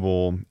this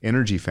renewable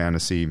energy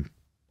fantasy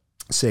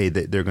say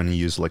that they're going to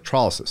use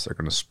electrolysis. They're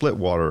going to split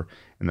water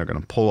and they're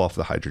going to pull off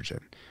the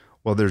hydrogen.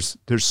 Well, there's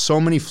so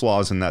many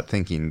flaws in that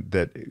thinking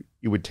that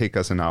it would take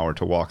us an hour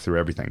to walk through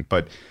everything.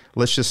 But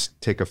let's just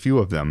take a few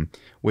of them,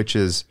 which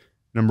is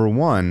number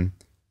one,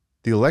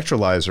 the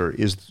electrolyzer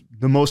is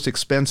the most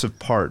expensive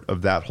part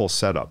of that whole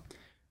setup.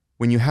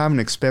 When you have an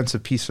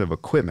expensive piece of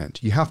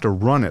equipment, you have to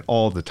run it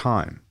all the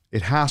time.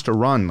 It has to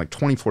run like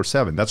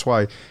 24/7. That's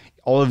why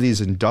all of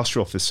these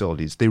industrial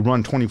facilities, they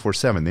run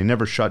 24/7. They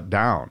never shut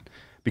down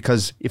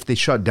because if they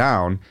shut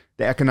down,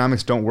 the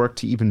economics don't work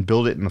to even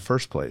build it in the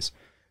first place.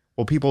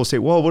 Well, people will say,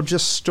 well, we'll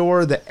just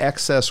store the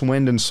excess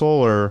wind and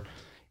solar.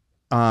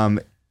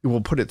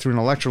 We'll put it through an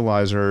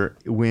electrolyzer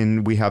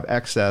when we have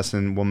excess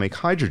and we'll make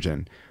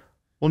hydrogen.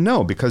 Well,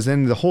 no, because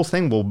then the whole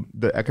thing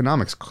the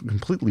economics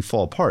completely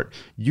fall apart.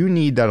 You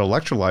need that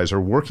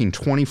electrolyzer working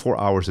 24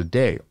 hours a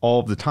day,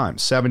 all the time,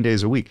 7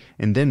 days a week.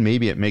 And then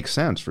maybe it makes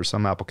sense for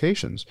some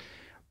applications.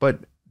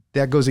 But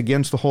that goes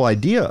against the whole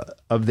idea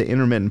of the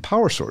intermittent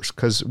power source,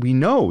 because we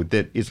know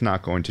that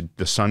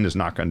the sun is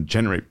not going to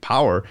generate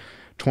power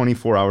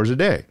 24 hours a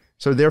day.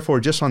 So therefore,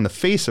 just on the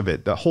face of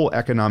it, the whole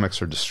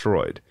economics are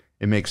destroyed.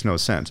 It makes no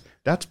sense.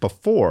 That's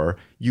before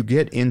you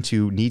get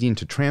into needing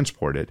to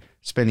transport it,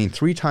 spending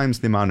 3 times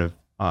the amount of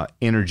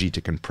energy to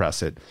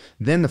compress it.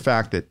 Then the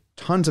fact that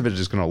tons of it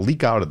is going to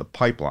leak out of the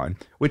pipeline,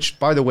 which,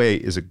 by the way,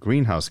 is a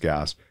greenhouse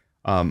gas,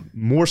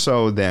 more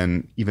so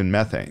than even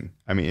methane.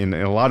 I mean,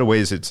 in a lot of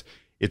ways,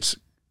 it's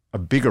a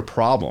bigger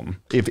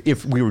problem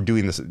if we were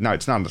doing this. Now,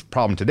 it's not a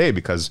problem today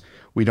because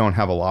we don't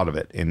have a lot of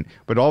it.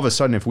 But all of a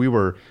sudden, if we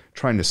were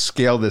trying to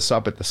scale this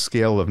up at the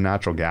scale of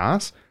natural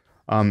gas,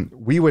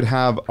 we would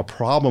have a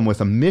problem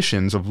with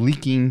emissions of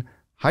leaking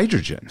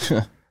hydrogen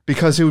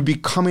because it would be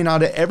coming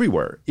out of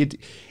everywhere. It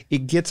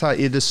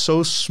is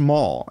so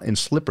small and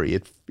slippery.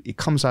 It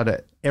comes out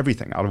of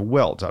everything, out of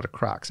welds, out of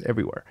cracks,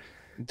 everywhere.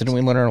 Didn't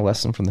we learn our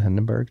lesson from the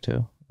Hindenburg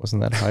too?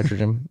 Wasn't that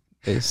hydrogen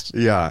based?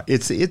 Yeah,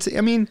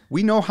 I mean,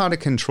 we know how to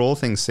control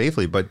things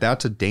safely, but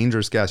that's a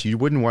dangerous gas. You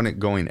wouldn't want it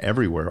going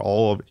everywhere.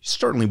 You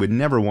certainly would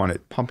never want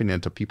it pumping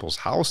into people's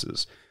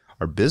houses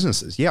or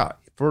businesses. Yeah,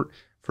 for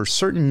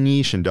certain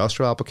niche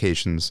industrial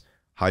applications,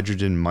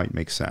 hydrogen might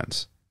make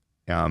sense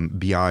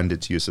beyond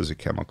its use as a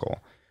chemical.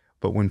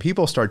 But when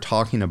people start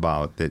talking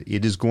about that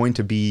it is going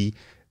to be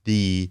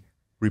the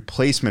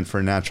replacement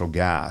for natural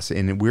gas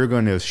and we're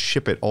going to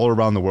ship it all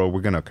around the world,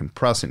 we're going to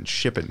compress it and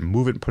ship it and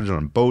move it and put it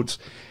on boats,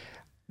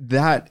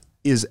 that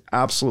is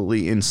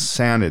absolutely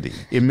insanity.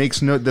 It makes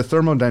the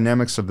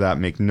thermodynamics of that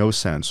make no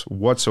sense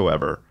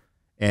whatsoever.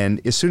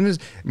 And as soon as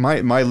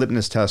my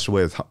litmus test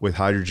with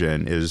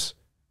hydrogen is,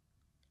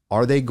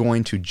 are they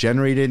going to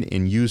generate it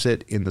and use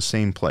it in the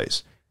same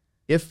place?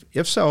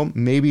 If so,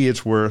 maybe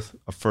it's worth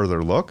a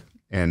further look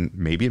and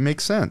maybe it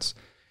makes sense.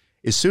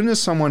 As soon as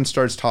someone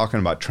starts talking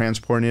about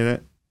transporting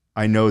it,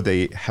 I know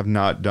they have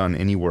not done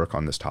any work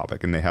on this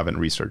topic and they haven't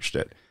researched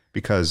it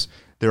because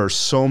there are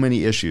so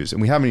many issues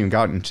and we haven't even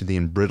gotten to the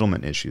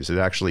embrittlement issues. It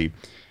actually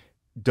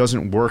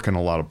doesn't work in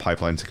a lot of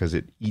pipelines because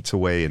it eats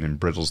away and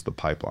embrittles the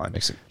pipeline.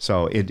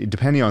 So it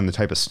depending on the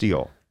type of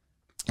steel.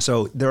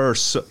 So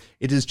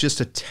it is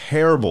just a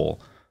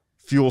terrible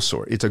fuel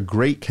source. It's a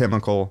great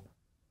chemical,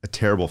 a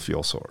terrible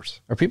fuel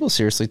source. Are people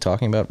seriously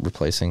talking about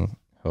replacing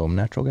home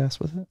natural gas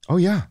with it? Oh,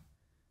 yeah.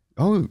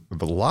 Oh,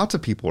 but lots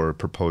of people are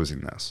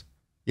proposing this.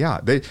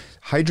 Yeah.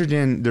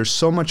 There's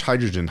so much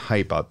hydrogen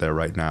hype out there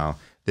right now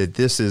that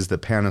this is the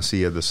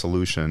panacea, the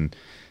solution.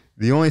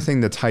 The only thing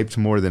that's hyped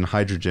more than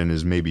hydrogen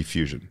is maybe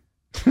fusion.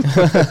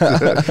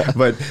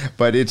 but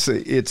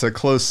it's a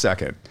close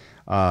second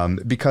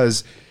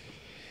because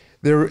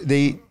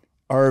they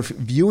are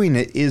viewing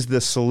it as the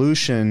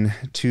solution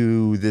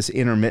to this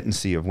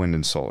intermittency of wind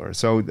and solar.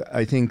 So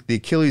I think the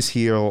Achilles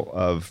heel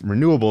of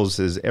renewables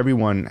is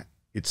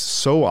it's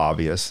so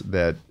obvious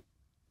that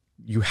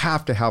you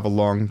have to have a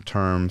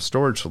long-term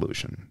storage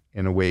solution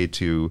in a way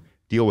to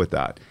deal with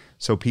that.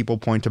 So people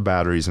point to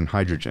batteries and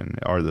hydrogen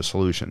are the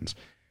solutions.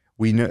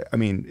 We know, I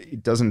mean,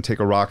 it doesn't take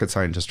a rocket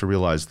scientist to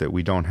realize that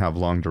we don't have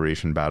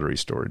long-duration battery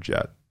storage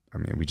yet. I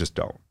mean, we just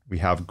don't. We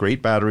have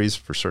great batteries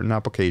for certain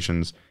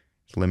applications.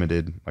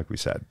 Limited, like we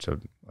said, to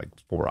like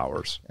 4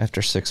 hours.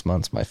 After 6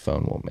 months, my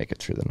phone won't make it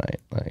through the night.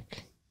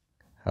 Like,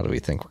 how do we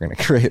think we're going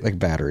to create like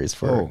batteries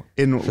for? What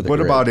grid?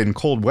 About in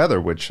cold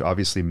weather, which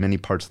obviously many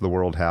parts of the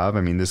world have?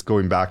 I mean, this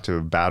going back to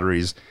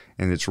batteries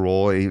and its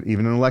role,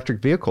 even in electric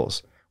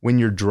vehicles. When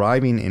you're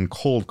driving in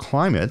cold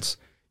climates,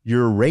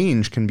 your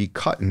range can be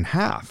cut in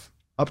half,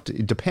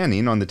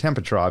 depending on the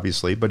temperature,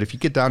 obviously. But if you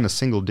get down to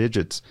single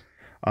digits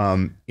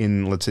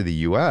in, let's say, the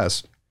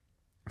U.S.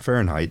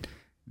 Fahrenheit,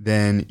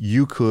 then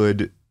you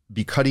could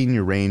be cutting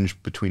your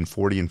range between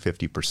 40 and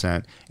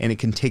 50%, and it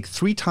can take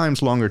 3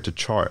 times longer to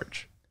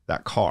charge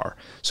that car.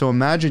 So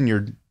imagine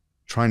you're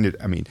trying to,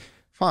 I mean,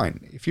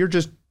 fine, if you're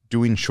just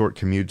doing short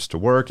commutes to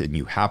work and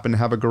you happen to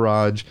have a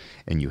garage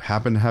and you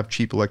happen to have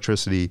cheap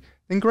electricity,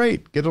 then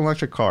great, get an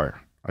electric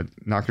car,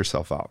 knock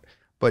yourself out.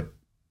 But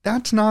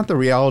that's not the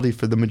reality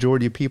for the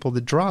majority of people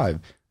that drive.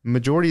 The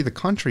majority of the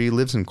country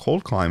lives in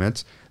cold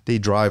climates, they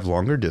drive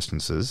longer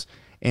distances,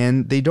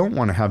 and they don't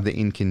want to have the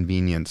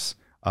inconvenience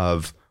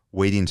of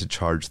waiting to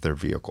charge their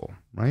vehicle,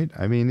 right?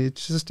 I mean,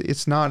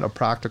 it's not a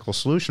practical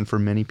solution for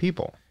many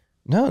people.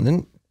 No, and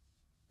then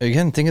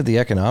again, think of the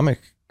economic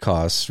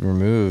costs,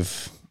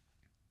 remove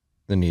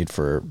the need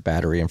for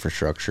battery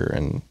infrastructure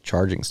and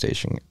charging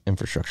station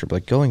infrastructure. But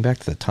like going back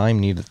to the time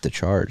needed to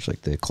charge,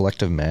 like the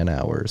collective man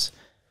hours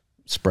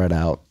spread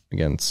out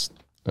against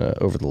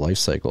over the life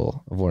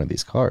cycle of one of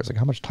these cars, like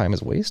how much time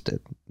is wasted?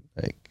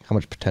 Like how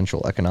much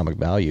potential economic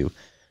value,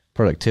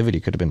 productivity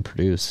could have been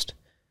produced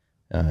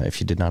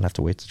if you did not have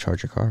to wait to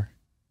charge your car.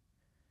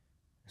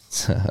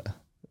 It's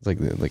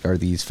like are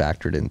these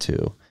factored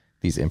into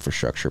these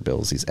infrastructure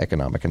bills, these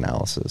economic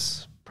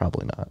analysis?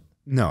 Probably not.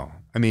 No.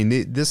 I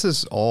mean, this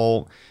is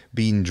all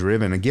being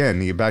driven,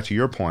 again, back to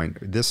your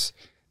point,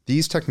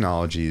 these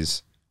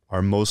technologies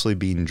are mostly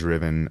being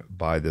driven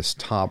by this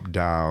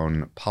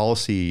top-down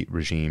policy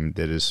regime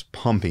that is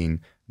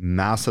pumping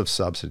massive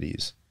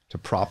subsidies to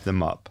prop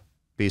them up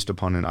based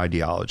upon an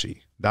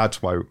ideology. That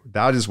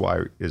is why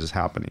it is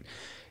happening.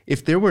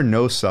 If there were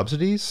no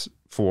subsidies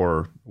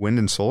for wind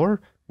and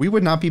solar, we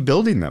would not be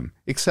building them,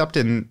 except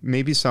in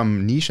maybe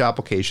some niche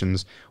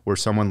applications where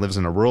someone lives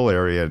in a rural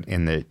area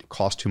and it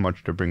costs too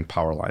much to bring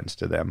power lines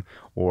to them.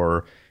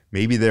 Or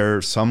maybe there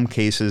are some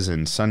cases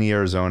in sunny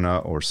Arizona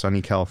or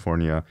sunny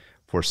California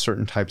for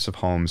certain types of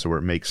homes where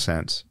it makes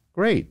sense.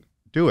 Great,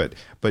 do it.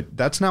 But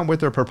that's not what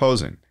they're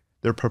proposing.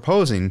 They're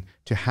proposing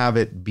to have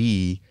it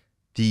be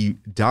the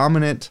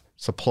dominant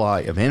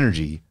supply of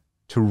energy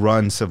to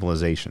run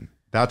civilization.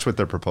 That's what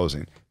they're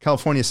proposing.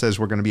 California says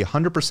we're going to be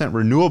 100%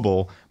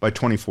 renewable by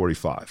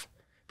 2045.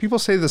 People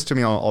say this to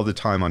me all the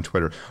time on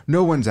Twitter.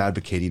 No one's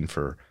advocating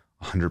for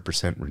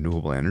 100%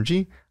 renewable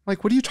energy.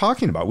 Like, what are you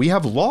talking about? We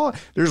have law.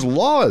 There's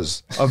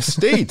laws of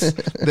states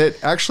that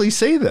actually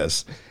say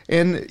this.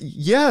 And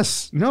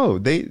yes, no,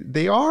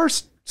 they are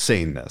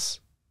saying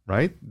this,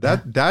 right?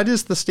 That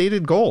is the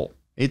stated goal.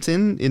 It's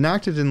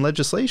enacted in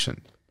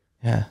legislation.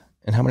 Yeah.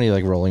 And how many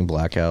like rolling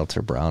blackouts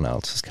or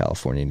brownouts does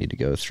California need to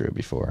go through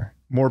before?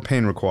 More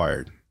pain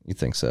required. You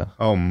think so?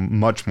 Oh,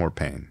 much more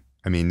pain.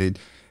 I mean,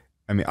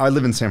 I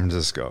live in San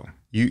Francisco.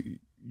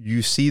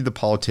 You see the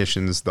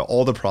politicians,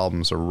 all the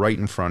problems are right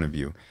in front of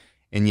you,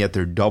 and yet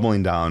they're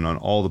doubling down on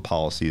all the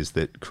policies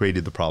that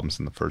created the problems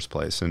in the first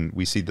place. And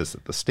we see this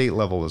at the state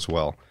level as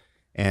well.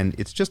 And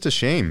it's just a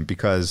shame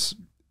because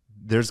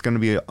there's going to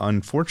be,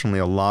 unfortunately,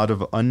 a lot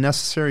of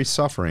unnecessary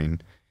suffering.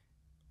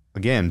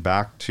 Again,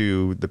 back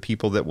to the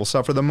people that will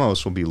suffer the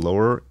most will be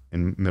lower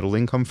and middle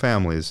income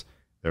families.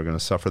 They're going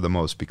to suffer the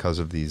most because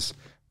of these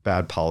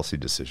bad policy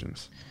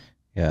decisions.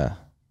 Yeah.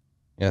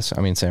 Yes.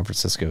 I mean, San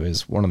Francisco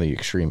is one of the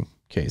extreme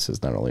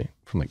cases, not only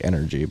from like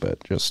energy,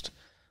 but just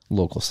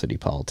local city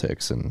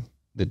politics and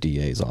the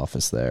DA's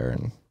office there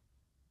and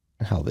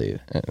how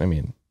I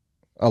mean,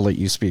 I'll let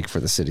you speak for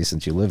the city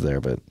since you live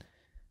there, but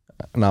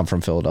I'm from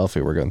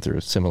Philadelphia. We're going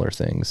through similar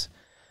things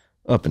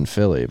up in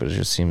Philly, but it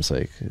just seems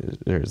like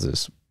there's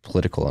this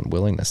political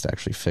unwillingness to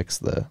actually fix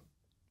the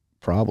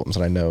problems.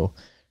 And I know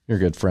you're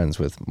good friends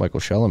with Michael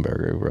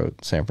Schellenberger, who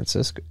wrote San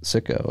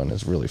Francisco and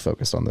is really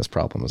focused on this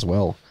problem as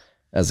well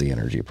as the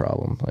energy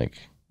problem. Like,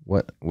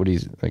 what do you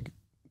like?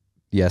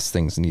 Yes,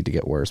 things need to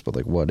get worse, but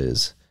like, what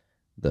is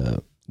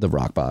the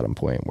rock bottom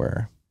point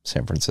where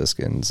San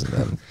Franciscans and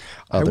then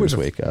others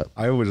wake up?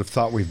 I would have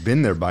thought we've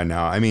been there by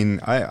now. I mean,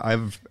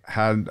 I've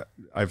had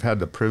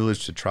the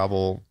privilege to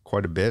travel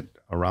quite a bit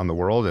around the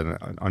world, and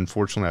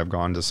unfortunately, I've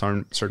gone to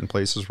certain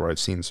places where I've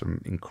seen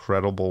some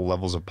incredible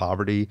levels of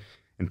poverty.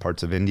 In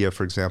parts of India,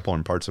 for example,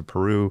 in parts of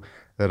Peru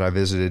that I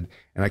visited.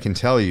 And I can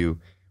tell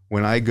you,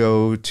 when I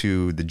go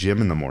to the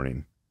gym in the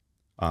morning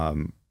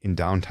in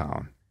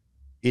downtown,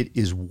 it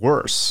is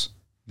worse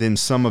than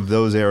some of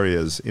those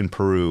areas in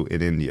Peru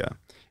and India.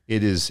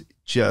 It is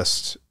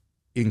just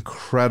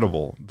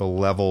incredible, the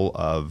level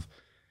of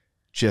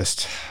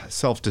just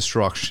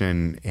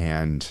self-destruction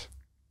and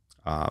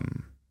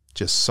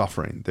just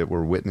suffering that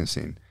we're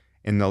witnessing.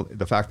 And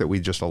the fact that we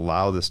just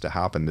allow this to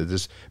happen,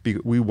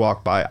 we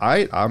walk by.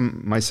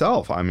 I'm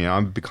myself. I mean,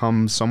 I've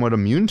become somewhat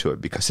immune to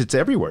it because it's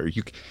everywhere.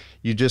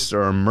 You just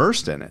are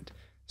immersed in it.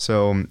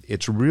 So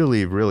it's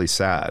really, really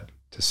sad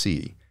to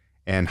see,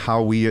 and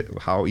how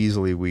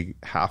easily we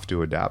have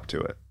to adapt to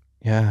it.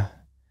 Yeah,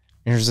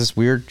 there's this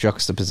weird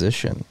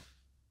juxtaposition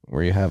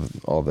where you have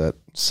all that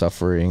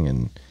suffering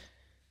and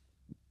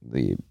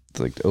the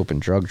open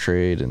drug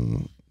trade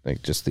and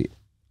like just the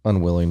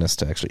unwillingness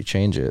to actually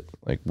change it,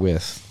 like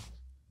with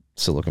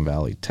Silicon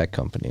Valley tech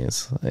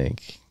companies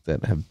like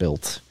that have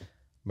built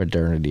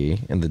modernity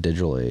in the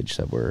digital age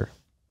that we're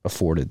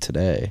afforded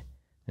today.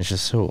 It's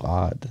just so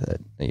odd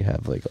that you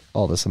have like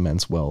all this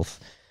immense wealth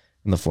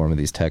in the form of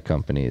these tech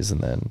companies,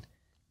 and then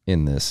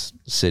in this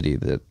city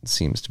that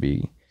seems to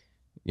be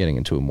getting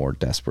into a more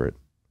desperate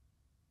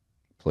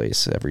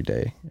place every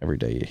day. Every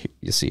day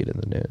you see it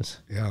in the news.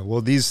 Yeah,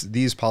 well,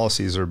 these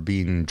policies are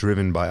being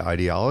driven by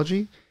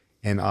ideology,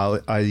 and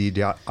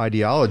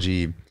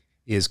ideology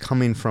is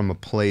coming from a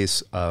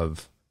place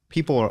of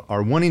people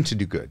are wanting to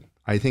do good.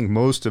 I think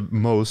most,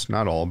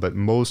 not all, but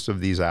most of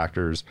these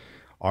actors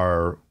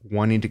are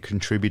wanting to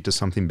contribute to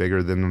something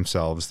bigger than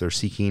themselves. They're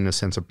seeking a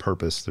sense of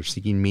purpose. They're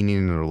seeking meaning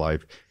in their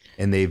life.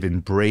 And they've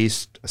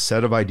embraced a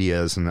set of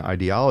ideas and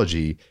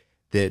ideology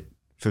that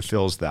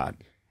fulfills that.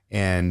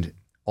 And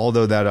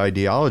although that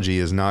ideology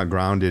is not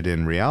grounded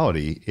in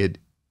reality, it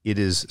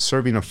is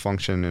serving a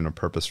function and a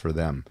purpose for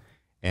them.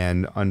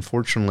 And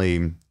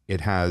unfortunately,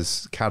 it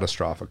has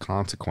catastrophic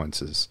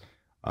consequences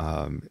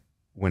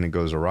when it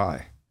goes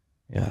awry.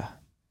 Yeah.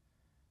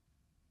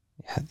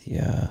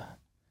 Yeah.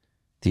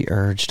 The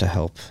urge to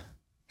help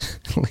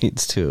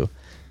leads to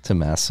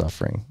mass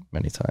suffering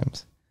many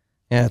times.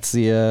 Yeah, it's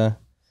that's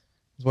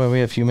why we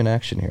have human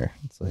action here.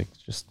 It's like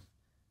just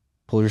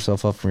pull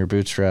yourself up from your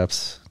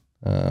bootstraps,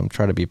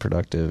 try to be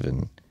productive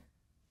and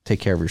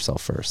take care of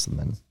yourself first, and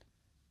then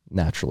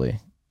naturally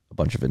a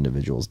bunch of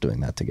individuals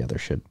doing that together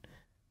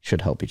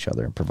should help each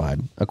other and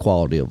provide a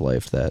quality of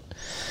life that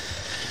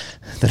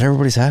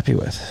everybody's happy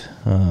with.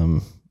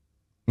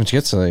 Which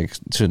gets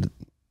to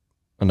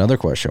another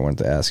question I wanted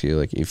to ask you.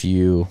 Like, if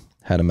you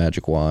had a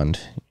magic wand,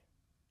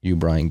 you,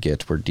 Brian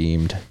Gitt, were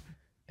deemed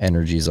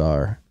energy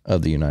czar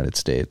of the United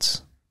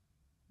States,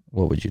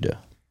 what would you do?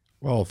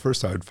 Well,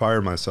 first I would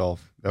fire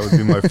myself. That would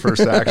be my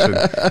first action,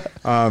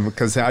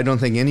 because I don't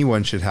think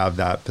anyone should have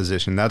that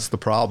position. That's the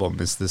problem.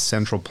 It's the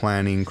central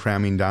planning,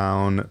 cramming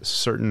down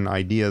certain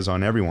ideas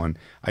on everyone.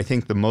 I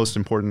think the most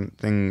important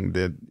thing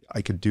that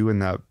I could do in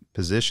that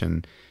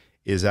position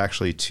is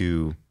actually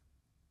to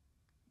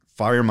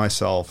fire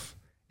myself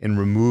and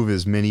remove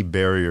as many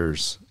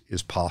barriers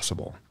as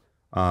possible,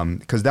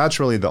 because that's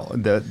really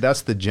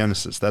that's the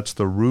genesis. That's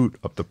the root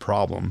of the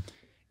problem.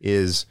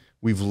 Is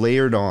we've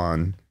layered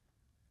on.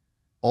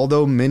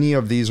 Although many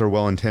of these are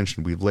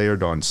well-intentioned, we've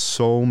layered on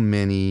so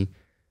many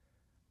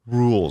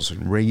rules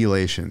and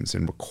regulations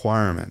and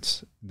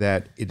requirements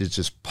that it is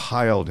just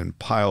piled and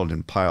piled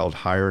and piled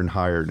higher and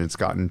higher. And it's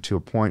gotten to a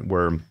point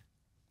where, and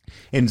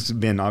it's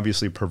been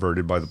obviously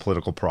perverted by the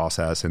political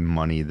process and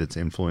money that's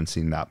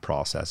influencing that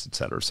process, et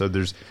cetera. So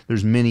there's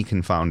many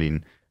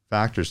confounding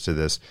factors to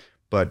this.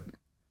 But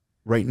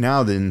right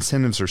now, the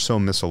incentives are so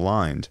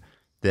misaligned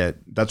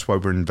that's why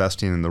we're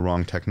investing in the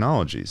wrong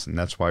technologies. And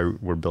that's why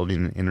we're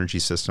building an energy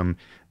system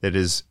that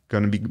is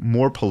going to be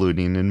more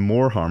polluting and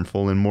more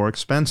harmful and more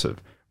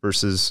expensive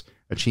versus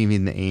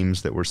achieving the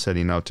aims that we're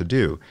setting out to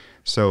do.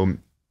 So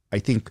I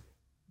think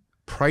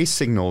price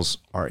signals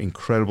are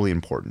incredibly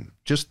important.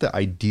 Just the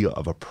idea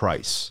of a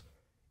price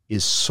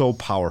is so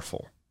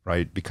powerful,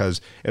 right? Because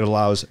it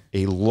allows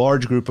a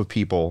large group of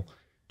people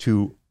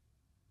to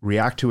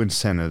react to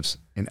incentives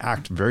and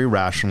act very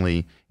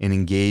rationally and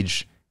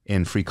engage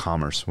in free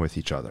commerce with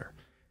each other.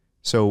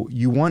 So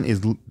you want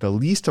is the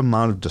least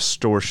amount of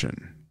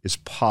distortion is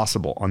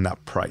possible on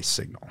that price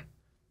signal.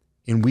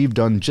 And we've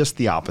done just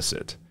the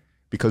opposite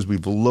because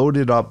we've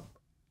loaded up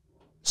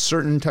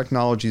certain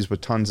technologies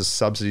with tons of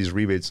subsidies,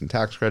 rebates, and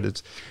tax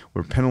credits.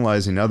 We're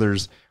penalizing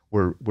others.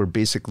 We're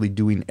basically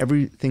doing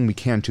everything we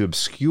can to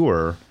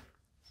obscure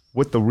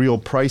what the real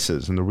price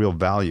is and the real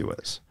value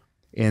is.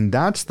 And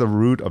that's the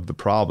root of the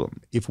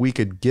problem. If we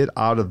could get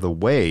out of the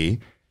way.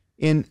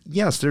 And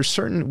yes,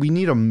 we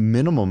need a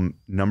minimum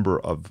number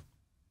of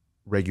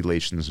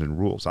regulations and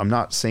rules. I'm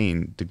not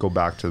saying to go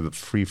back to the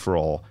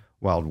free-for-all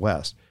Wild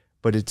West,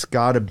 but it's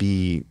got to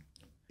be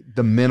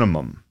the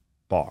minimum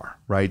bar,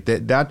 right?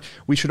 That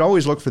we should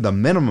always look for the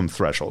minimum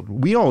threshold.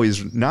 We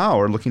always now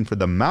are looking for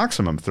the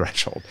maximum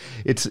threshold.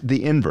 It's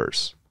the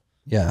inverse.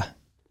 Yeah,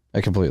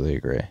 I completely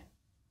agree.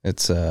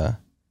 It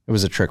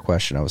was a trick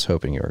question. I was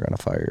hoping you were going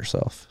to fire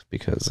yourself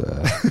because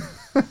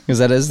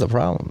that is the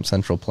problem.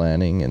 Central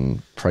planning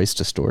and price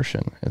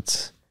distortion.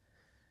 It's,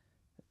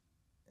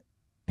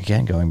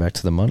 again, going back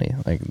to the money,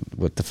 like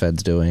what the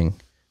Fed's doing,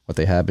 what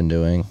they have been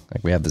doing.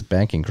 Like we have this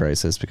banking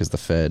crisis because the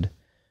Fed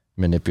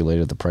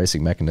manipulated the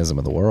pricing mechanism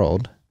of the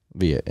world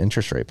via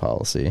interest rate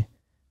policy.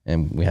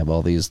 And we have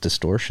all these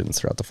distortions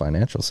throughout the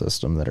financial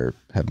system that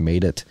have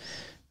made it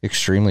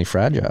extremely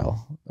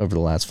fragile over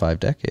the last 5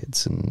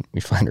 decades. And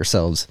we find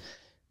ourselves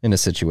in a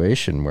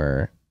situation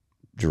where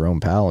Jerome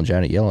Powell and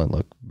Janet Yellen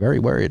look very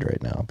worried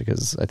right now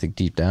because I think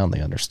deep down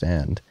they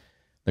understand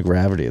the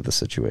gravity of the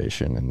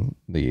situation and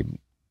the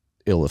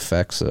ill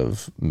effects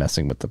of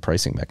messing with the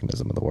pricing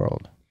mechanism of the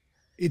world.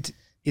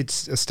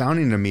 It's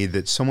astounding to me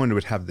that someone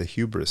would have the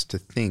hubris to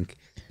think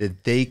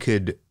that they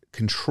could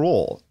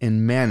control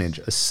and manage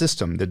a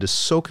system that is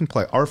so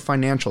complex. Our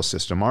financial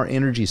system, our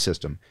energy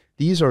system,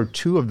 these are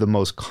two of the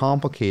most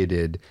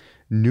complicated,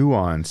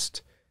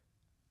 nuanced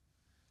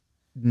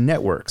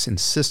networks and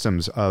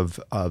systems of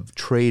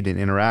trade and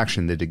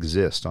interaction that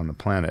exist on the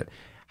planet.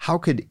 How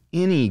could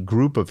any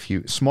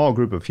small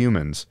group of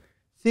humans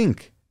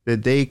think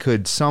that they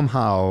could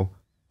somehow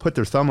put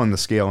their thumb on the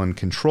scale and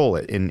control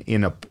it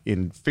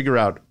and figure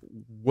out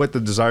what the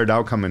desired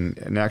outcome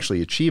and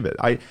actually achieve it?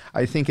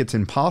 I think it's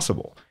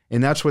impossible.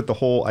 And that's what the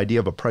whole idea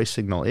of a price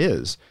signal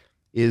is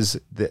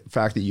the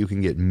fact that you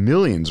can get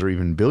millions or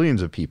even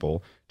billions of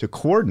people to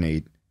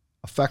coordinate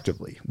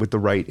effectively with the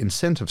right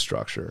incentive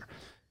structure.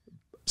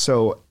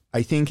 So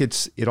I think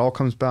it all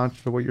comes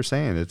back to what you're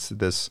saying. It's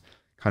this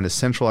kind of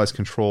centralized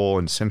control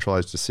and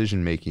centralized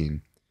decision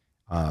making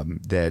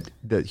that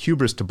the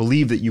hubris to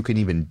believe that you can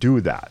even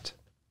do that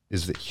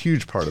is a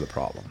huge part of the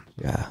problem.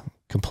 Yeah,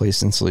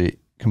 complacency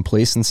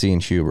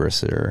and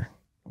hubris are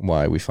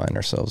why we find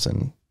ourselves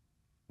in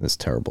this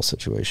terrible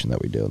situation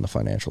that we do in the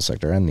financial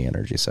sector and the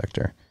energy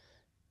sector.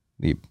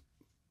 The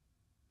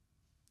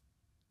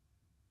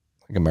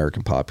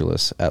American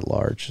populace at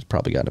large has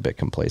probably gotten a bit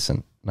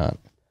complacent, not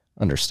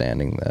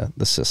understanding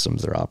the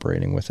systems they're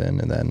operating within,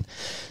 and then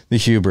the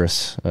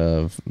hubris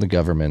of the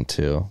government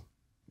to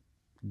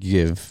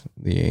give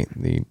the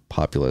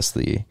populace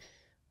the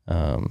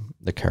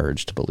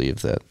courage to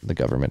believe that the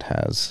government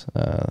has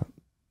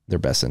their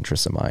best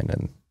interests in mind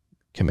and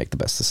can make the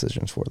best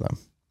decisions for them.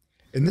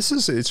 And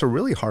it's a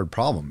really hard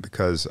problem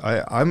because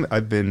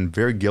I've been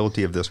very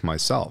guilty of this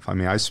myself. I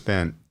mean, I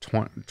spent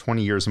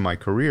 20 years of my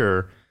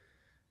career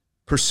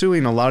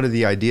pursuing a lot of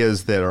the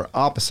ideas that are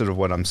opposite of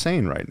what I'm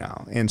saying right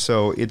now. And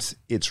so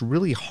it's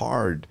really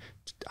hard.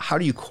 How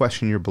do you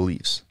question your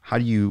beliefs? How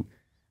do you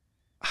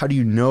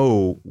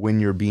know when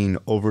you're being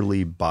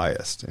overly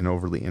biased and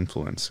overly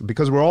influenced?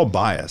 Because we're all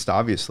biased,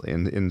 obviously,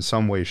 in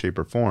some way, shape,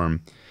 or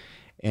form.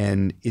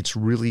 And it's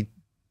really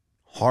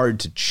hard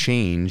to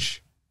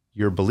change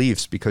your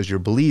beliefs because your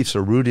beliefs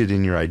are rooted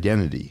in your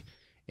identity.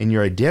 And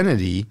your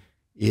identity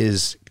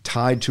is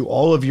tied to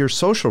all of your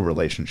social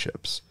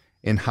relationships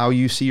and how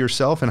you see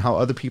yourself and how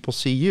other people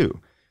see you.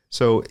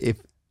 So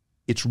if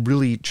it's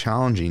really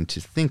challenging to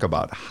think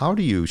about how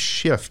do you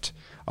shift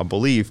a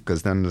belief,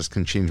 because then this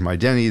can change my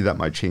identity, that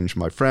might change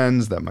my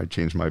friends, that might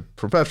change my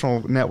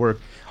professional network,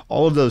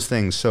 all of those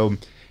things. So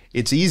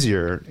it's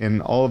easier,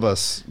 and all of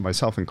us,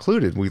 myself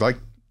included, we like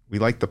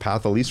the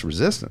path of least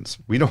resistance.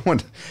 You don't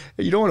want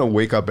to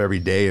wake up every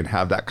day and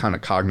have that kind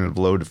of cognitive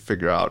load to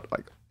figure out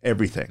like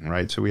everything,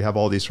 right? So we have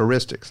all these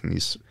heuristics and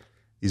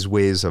these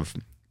ways of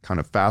kind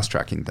of fast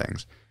tracking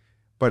things.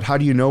 But how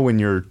do you know when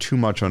you're too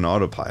much on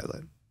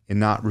autopilot and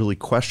not really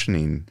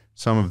questioning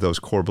some of those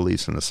core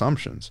beliefs and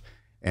assumptions?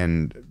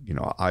 And,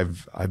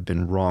 I've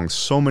been wrong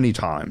so many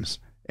times.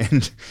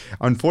 And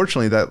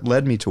unfortunately, that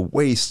led me to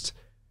waste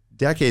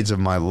decades of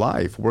my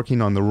life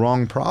working on the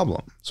wrong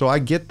problem. So I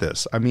get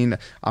this. I mean,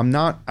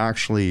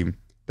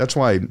 that's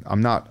why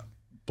I'm not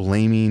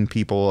blaming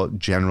people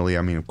generally.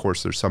 I mean, of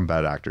course, there's some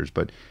bad actors,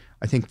 but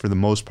I think for the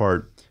most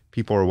part,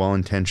 people are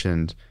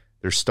well-intentioned.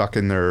 They're stuck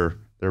in their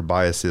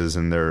biases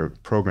and their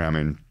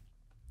programming.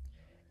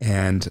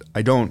 And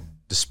I don't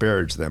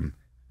disparage them,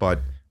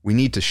 but we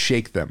need to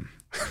shake them.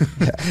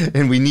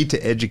 And we need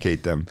to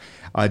educate them,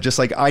 just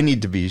like I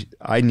needed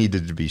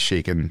to be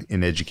shaken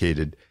and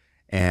educated.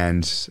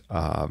 And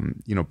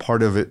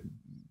part of it,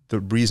 the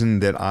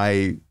reason that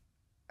I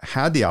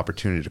had the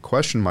opportunity to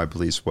question my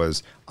beliefs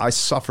was I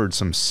suffered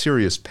some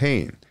serious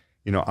pain.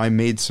 I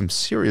made some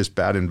serious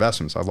bad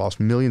investments. I lost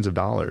millions of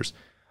dollars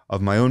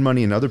of my own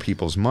money and other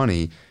people's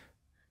money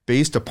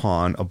based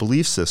upon a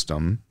belief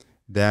system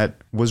that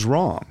was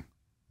wrong.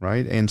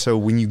 Right. And so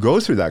when you go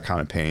through that kind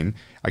of pain,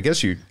 I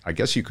guess you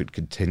could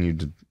continue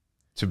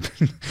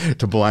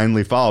to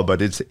blindly follow.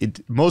 But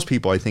most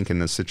people, I think, in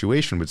this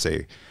situation would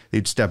say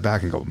they'd step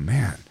back and go,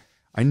 man,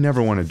 I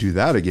never want to do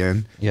that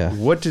again. Yeah.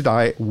 What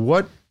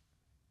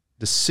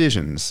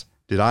decisions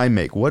did I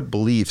make? What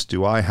beliefs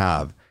do I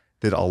have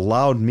that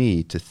allowed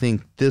me to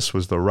think this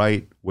was the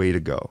right way to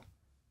go?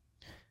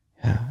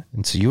 Yeah.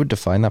 And so you would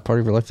define that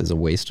part of your life as a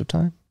waste of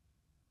time?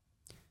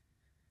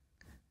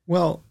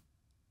 Well,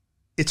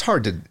 it's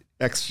hard to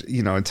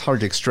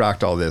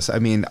extract all this. I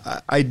mean,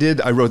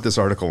 I wrote this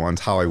article once,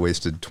 how I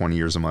wasted 20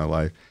 years of my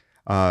life.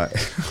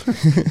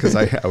 Because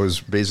I was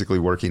basically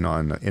working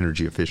on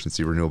energy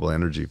efficiency, renewable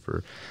energy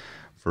for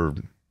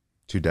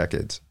 2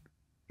 decades.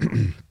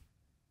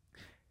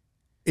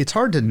 It's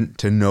hard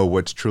to know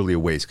what's truly a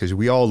waste because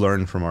we all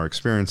learn from our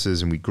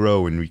experiences and we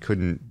grow, and we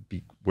couldn't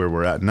be where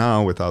we're at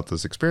now without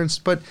those experiences.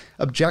 But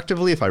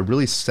objectively, if I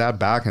really sat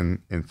back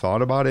and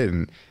thought about it,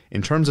 and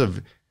in terms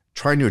of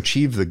trying to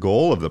achieve the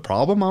goal of the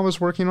problem I was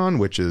working on,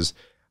 which is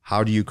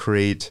how do you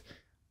create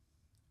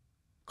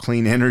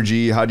clean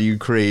energy? How do you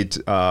create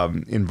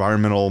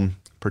environmental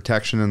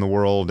protection in the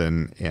world?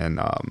 And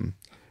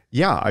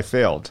I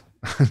failed.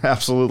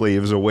 Absolutely. It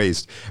was a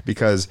waste,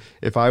 because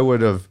if I would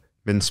have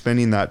been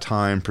spending that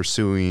time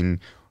pursuing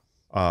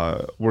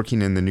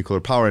working in the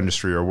nuclear power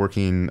industry or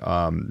working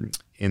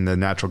in the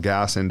natural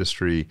gas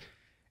industry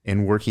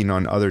and working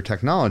on other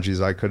technologies,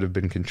 I could have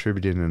been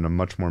contributing in a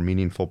much more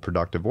meaningful,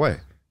 productive way.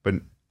 But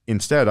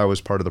instead, I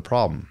was part of the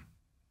problem.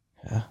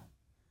 Yeah.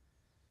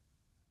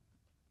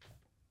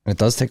 And it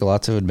does take a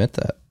lot to admit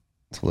that,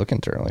 to look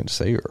internally, to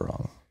say you were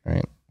wrong,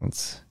 right?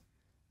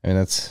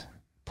 That's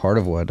part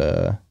of what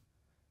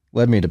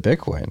led me to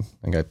Bitcoin.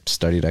 Like, I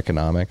studied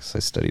economics. I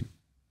studied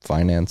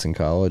finance in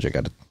college. I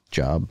got a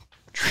job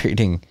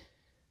trading,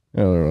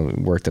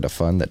 worked at a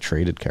fund that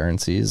traded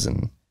currencies.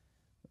 And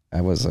I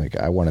was like,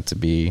 I wanted to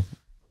be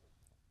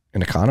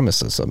an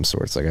economist of some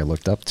sorts. Like, I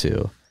looked up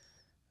to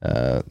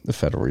the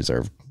Federal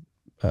Reserve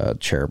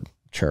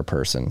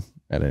chairperson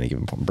at any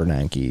given point,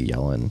 Bernanke,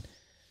 Yellen,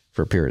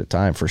 for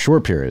a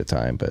short period of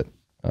time. But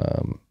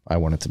I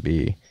wanted to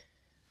be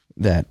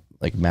that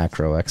like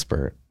macro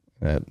expert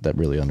that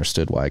really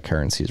understood why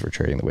currencies were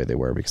trading the way they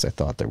were, because I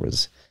thought there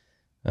was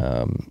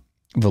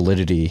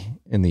validity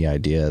in the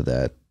idea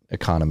that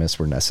economists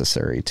were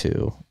necessary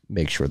to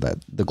make sure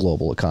that the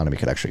global economy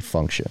could actually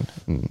function.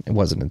 And it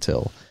wasn't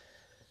until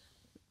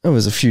it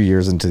was a few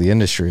years into the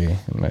industry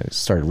and I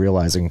started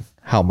realizing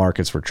how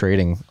markets were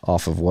trading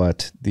off of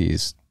what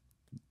these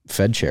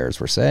Fed chairs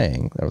were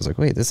saying. I was like,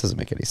 wait, this doesn't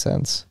make any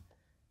sense.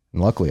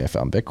 And luckily I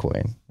found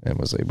Bitcoin and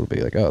was able to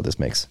be like, oh, this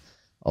makes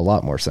a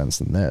lot more sense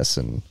than this,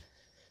 and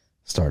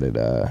started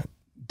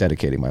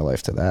dedicating my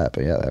life to that.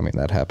 But yeah, I mean,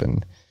 that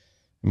happened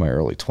in my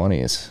early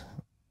 20s,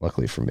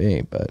 luckily for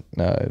me. But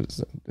no,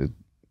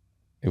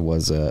 it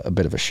was a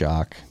bit of a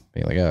shock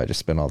being like, oh, I just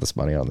spent all this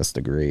money on this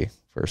degree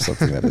for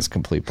something that is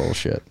complete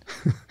bullshit.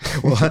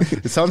 Well,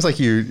 it sounds like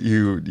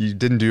you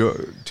didn't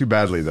do too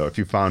badly though. If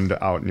you found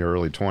out in your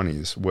early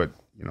 20s what,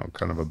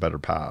 kind of a better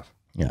path.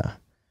 Yeah.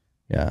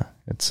 Yeah.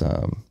 It's,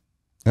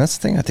 that's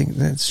the thing. I think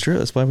that's true.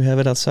 That's why we have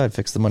it outside.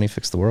 Fix the money,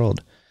 fix the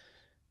world.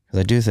 Because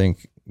I do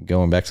think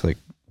going back to like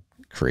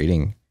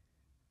creating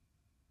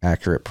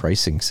accurate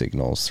pricing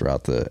signals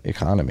throughout the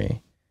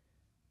economy,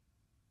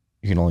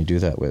 you can only do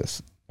that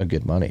with a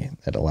good money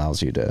that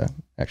allows you to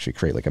actually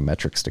create like a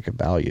metric stick of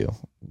value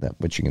that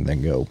which you can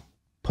then go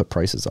put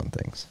prices on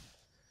things.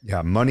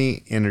 Yeah,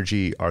 money,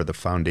 energy are the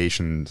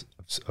foundations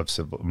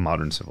of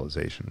modern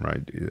civilization,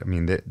 right? I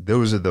mean,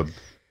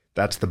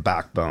 that's the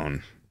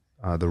backbone,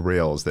 the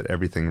rails that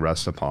everything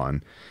rests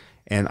upon.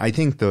 And I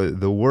think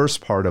the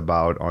worst part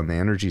about on the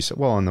energy side,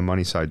 well, on the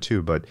money side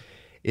too, but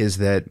is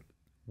that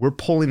we're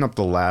pulling up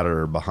the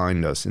ladder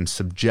behind us and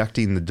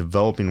subjecting the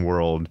developing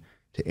world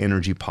to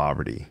energy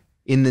poverty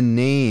in the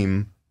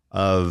name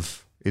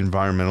of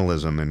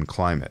environmentalism and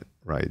climate,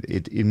 right?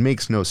 It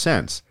makes no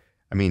sense.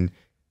 I mean,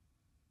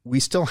 we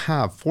still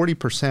have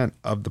 40%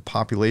 of the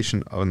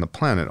population on the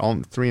planet, all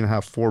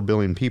 3.5, 4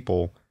 billion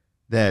people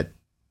that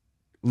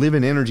live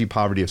in energy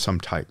poverty of some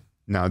type.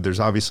 Now, there's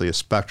obviously a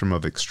spectrum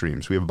of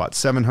extremes. We have about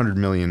 700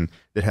 million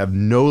that have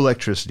no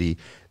electricity,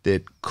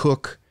 that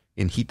cook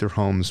and heat their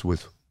homes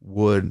with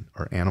wood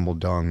or animal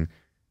dung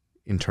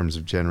in terms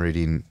of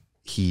generating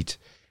heat.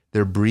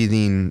 They're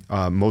breathing,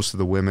 most of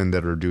the women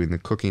that are doing the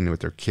cooking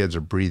with their kids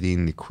are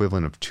breathing the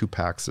equivalent of 2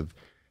 packs of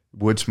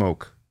wood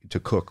smoke to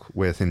cook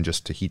with, and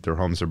just to heat their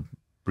homes. They're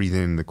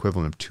breathing the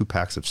equivalent of 2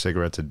 packs of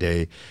cigarettes a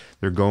day.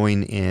 They're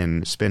going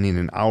in, spending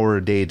an hour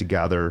a day to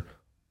gather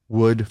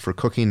wood for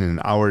cooking and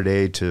an hour a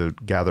day to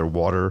gather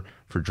water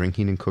for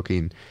drinking and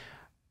cooking.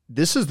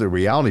 This is the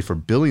reality for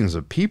billions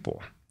of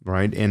people,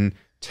 right? And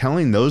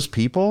telling those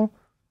people,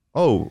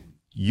 oh,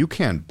 you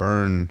can't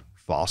burn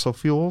fossil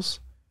fuels.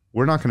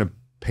 We're not going to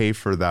pay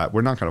for that.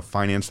 We're not going to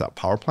finance that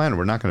power plant.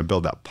 We're not going to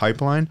build that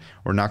pipeline.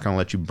 We're not going to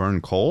let you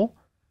burn coal.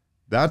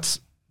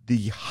 That's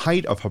the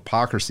height of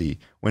hypocrisy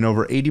when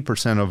over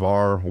 80% of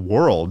our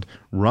world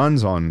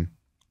runs on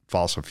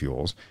fossil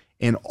fuels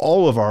and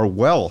all of our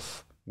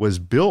wealth was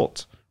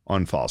built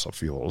on fossil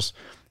fuels,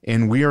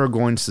 and we are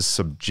going to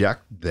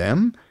subject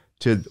them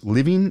to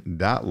living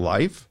that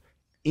life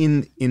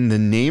in the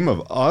name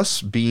of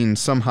us being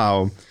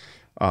somehow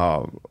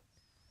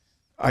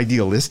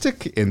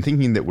idealistic and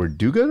thinking that we're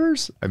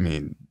do-gooders. I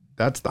mean,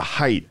 that's the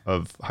height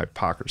of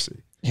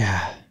hypocrisy.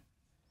 Yeah.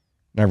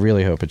 And I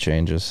really hope it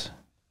changes.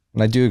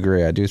 And I do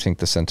agree. I do think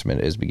the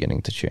sentiment is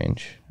beginning to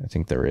change. I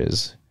think there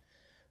is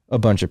a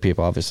bunch of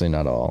people, obviously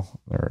not all.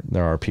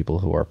 There are people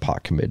who are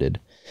pot committed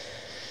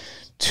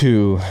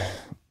to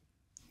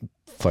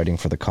fighting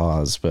for the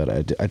cause, but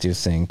I do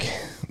think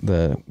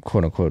the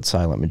quote unquote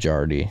silent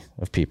majority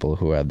of people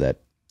who have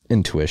that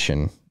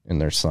intuition in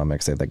their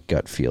stomachs, they have that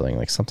gut feeling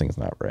like something's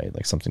not right,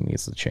 like something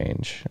needs to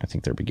change. I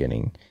think they're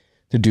beginning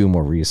to do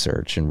more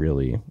research and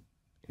really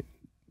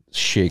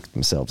shake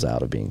themselves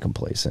out of being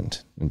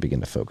complacent and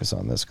begin to focus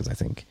on this, because I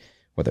think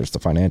whether it's the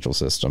financial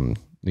system,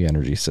 the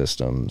energy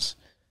systems,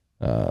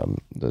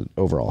 the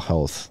overall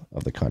health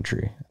of the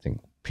country, I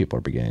think people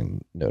are beginning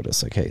to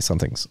notice like, hey,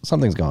 something's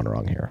gone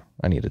wrong here.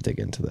 I need to dig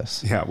into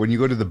this. Yeah, when you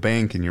go to the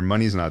bank and your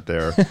money's not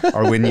there,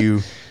 or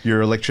when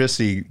your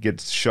electricity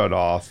gets shut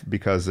off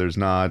because there's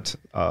not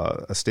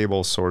a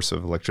stable source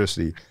of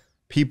electricity,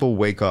 people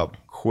wake up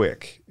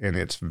quick, and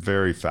it's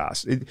very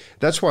fast.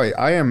 That's why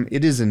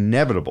it is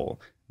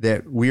inevitable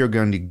that we are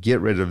going to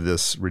get rid of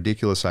this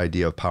ridiculous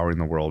idea of powering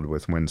the world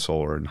with wind,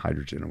 solar, and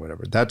hydrogen or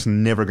whatever. That's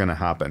never going to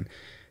happen.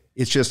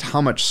 It's just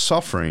how much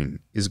suffering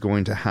is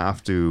going to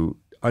have to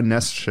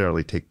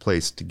unnecessarily take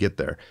place to get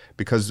there.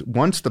 Because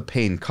once the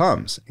pain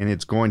comes, and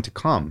it's going to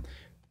come,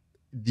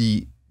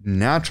 the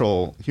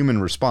natural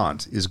human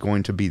response is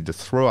going to be to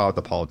throw out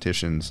the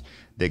politicians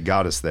that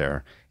got us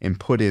there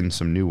and put in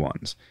some new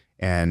ones.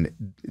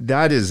 And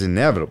that is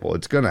inevitable.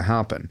 It's going to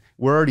happen.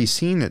 We're already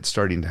seeing it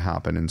starting to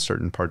happen in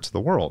certain parts of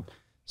the world.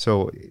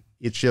 So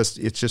it's just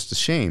a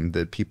shame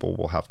that people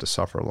will have to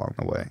suffer along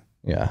the way.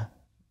 Yeah.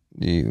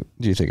 Do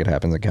you think it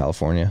happens in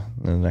California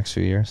in the next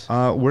few years?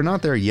 We're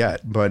not there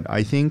yet, but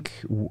I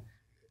think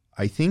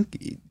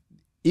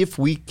if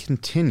we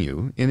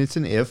continue, and it's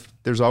an if,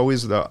 there's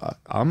always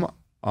I'm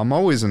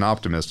always an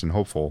optimist and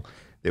hopeful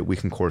that we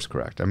can course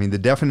correct. I mean, the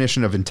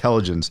definition of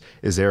intelligence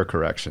is error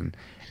correction,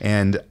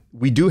 and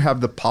we do have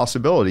the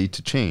possibility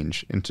to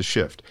change and to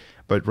shift.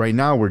 But right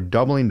now, we're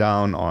doubling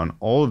down on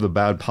all of the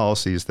bad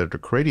policies that are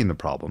creating the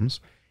problems,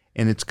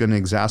 and it's going to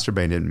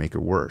exacerbate it and make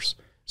it worse.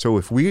 So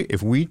if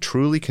we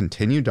truly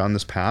continue down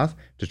this path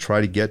to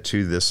try to get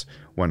to this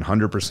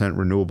 100%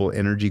 renewable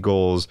energy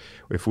goals,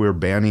 if we're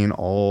banning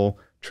all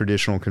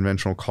traditional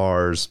conventional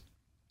cars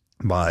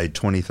by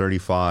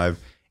 2035,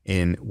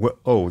 and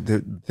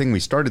the thing we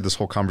started this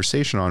whole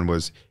conversation on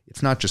was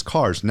it's not just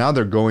cars. Now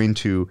they're going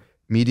to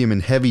medium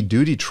and heavy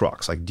duty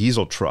trucks, like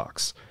diesel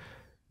trucks,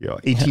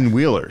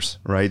 18-wheelers,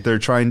 right? They're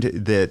trying to,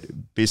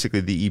 that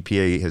basically the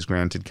EPA has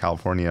granted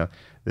California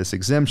this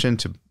exemption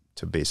to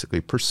basically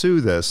pursue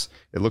this,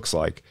 it looks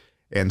like.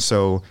 And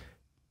so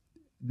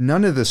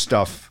none of this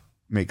stuff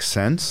makes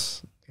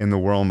sense in the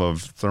realm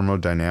of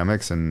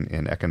thermodynamics and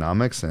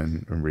economics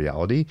and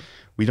reality.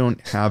 We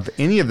don't have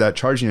any of that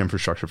charging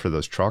infrastructure for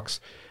those trucks.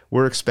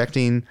 We're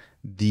expecting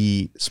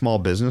the small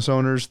business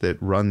owners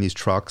that run these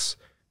trucks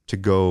to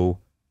go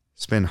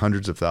spend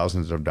hundreds of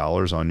thousands of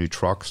dollars on new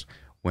trucks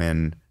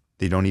when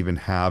they don't even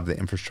have the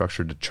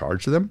infrastructure to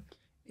charge them.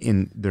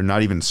 they're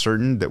not even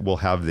certain that we'll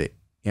have the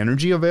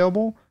energy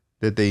available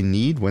that they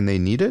need when they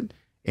need it.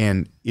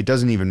 And it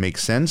doesn't even make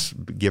sense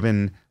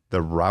given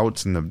the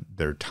routes and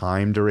their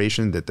time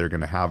duration that they're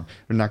going to have.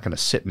 They're not going to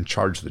sit and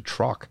charge the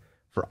truck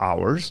for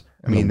hours.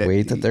 The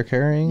weight that they're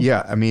carrying.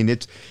 Yeah. I mean,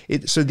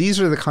 so these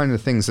are the kind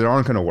of things that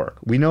aren't going to work.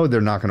 We know they're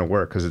not going to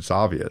work because it's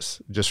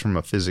obvious just from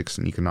a physics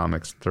and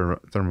economics,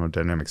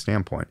 thermodynamic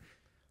standpoint.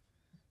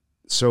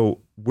 So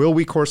will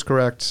we course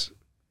correct?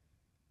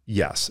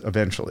 Yes,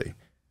 eventually.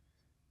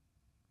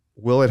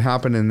 Will it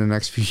happen in the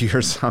next few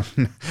years?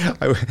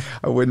 I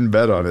wouldn't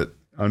bet on it,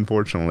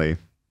 unfortunately,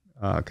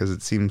 because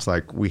it seems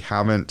like we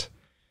haven't,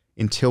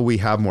 until we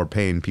have more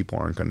pain, people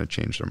aren't going to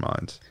change their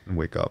minds and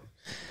wake up.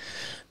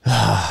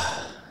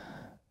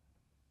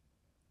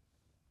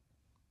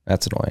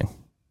 That's annoying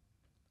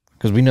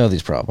because we know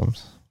these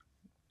problems.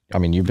 I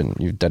mean,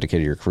 you've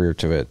dedicated your career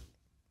to it.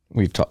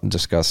 We've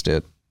discussed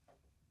it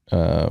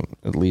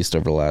at least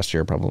over the last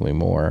year, probably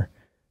more,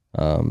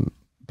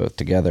 both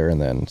together and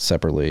then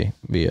separately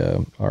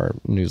via our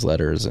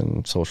newsletters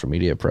and social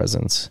media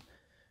presence.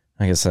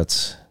 I guess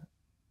that's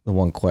the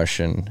one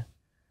question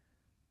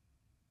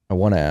I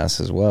want to ask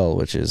as well,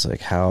 which is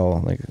like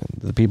how, like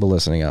the people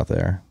listening out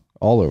there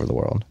all over the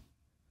world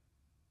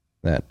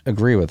that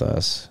agree with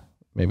us,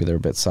 maybe they're a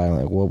bit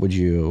silent. What would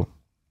you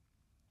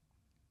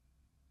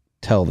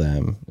tell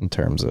them in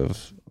terms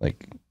of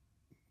like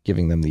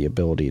giving them the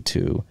ability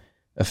to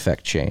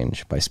affect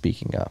change by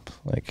speaking up?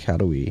 How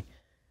do we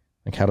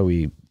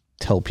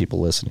tell people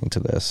listening to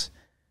this?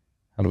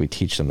 How do we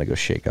teach them to go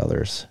shake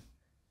others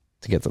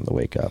to get them to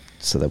wake up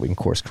so that we can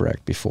course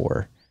correct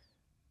before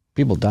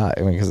people die?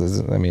 Because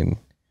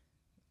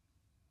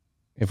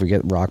if we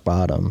get rock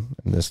bottom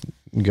and this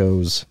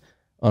goes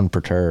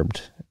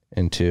unperturbed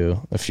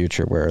into a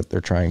future where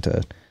they're trying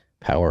to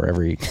power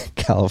every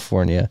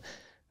California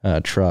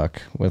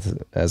truck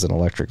as an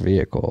electric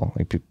vehicle,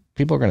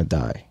 people are going to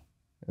die,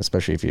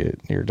 especially if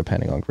you're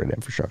depending on grid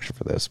infrastructure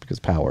for this, because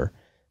power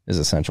is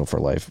essential for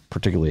life,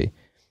 particularly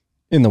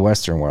in the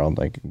Western world.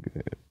 Like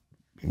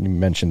you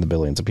mentioned, the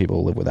billions of people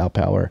who live without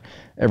power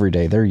every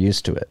day, they're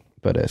used to it.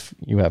 But if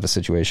you have a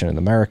situation in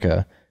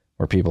America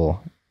where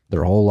people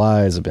their whole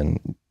lives have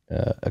been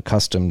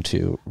accustomed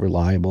to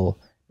reliable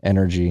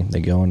energy,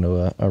 they go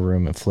into a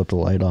room and flip the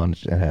light on,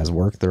 it has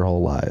worked their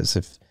whole lives.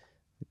 If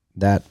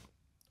that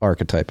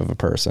archetype of a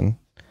person,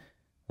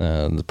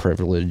 the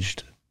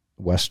privileged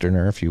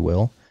Westerner, if you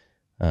will,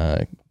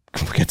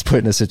 gets put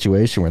in a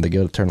situation where they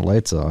go to turn the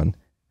lights on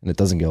and it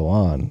doesn't go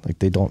on, like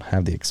they don't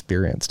have the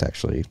experience to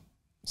actually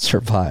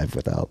survive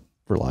without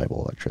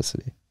reliable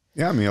electricity.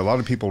 Yeah, I mean, a lot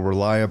of people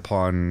rely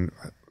upon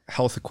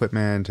health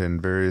equipment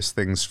and various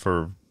things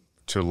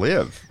to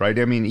live, right?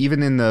 I mean,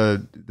 even in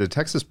the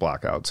Texas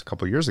blackouts a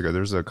couple of years ago,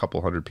 there's a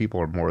couple hundred people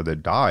or more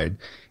that died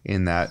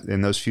in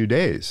those few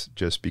days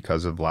just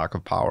because of lack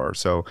of power.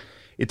 So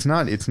it's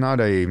not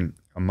a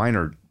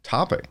minor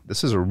topic.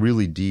 This is a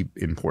really deep,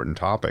 important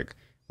topic.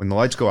 When the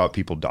lights go out,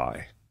 people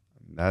die.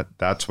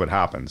 That's what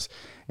happens.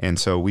 And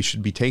so we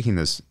should be taking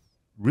this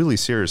really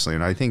seriously.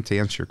 And I think, to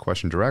answer your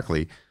question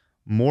directly,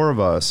 more of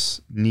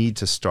us need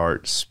to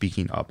start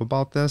speaking up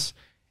about this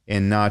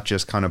and not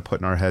just kind of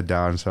putting our head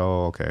down and say,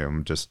 oh, okay,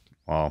 I'm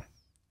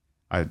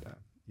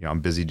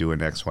busy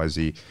doing X, Y,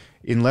 Z.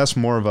 Unless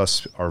more of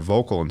us are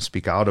vocal and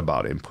speak out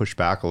about it and push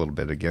back a little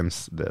bit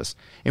against this.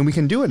 And we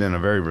can do it in a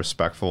very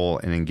respectful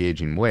and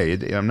engaging way.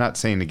 I'm not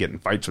saying to get in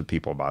fights with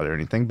people about it or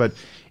anything, but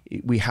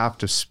we have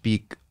to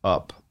speak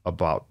up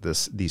about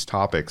these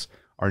topics,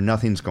 or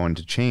nothing's going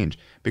to change,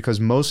 because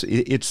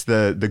it's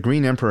the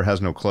Green Emperor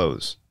has no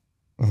clothes.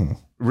 Mm-hmm. It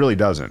really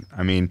doesn't.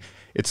 I mean,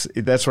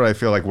 that's what I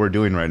feel like we're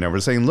doing right now.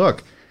 We're saying,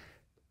 look,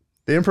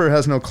 the Emperor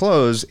has no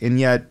clothes, and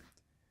yet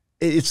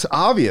it's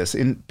obvious.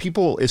 And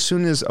people, as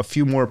soon as a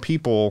few more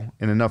people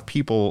and enough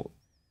people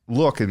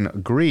look and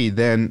agree,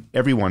 then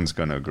everyone's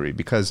going to agree,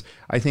 because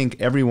I think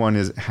everyone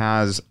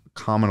has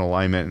common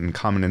alignment and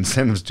common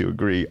incentives to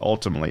agree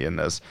ultimately in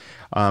this.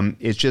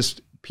 It's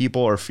just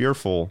people are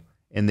fearful,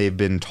 and they've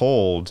been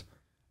told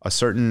a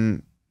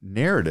certain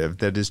narrative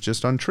that is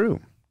just untrue.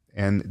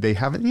 And they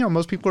haven't,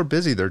 most people are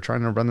busy. They're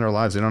trying to run their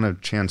lives. They don't have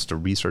a chance to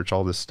research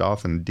all this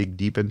stuff and dig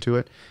deep into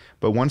it.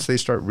 But once they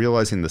start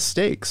realizing the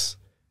stakes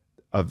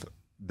of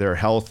their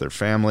health, their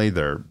family,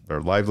 their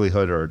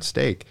livelihood are at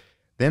stake,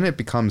 then it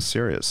becomes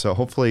serious. So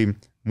hopefully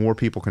more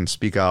people can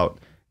speak out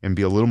and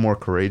be a little more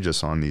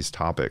courageous on these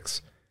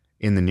topics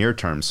in the near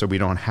term, so we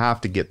don't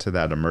have to get to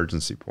that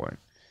emergency point.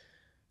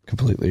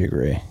 Completely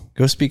agree.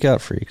 Go speak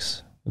out,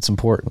 freaks. It's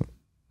important.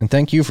 And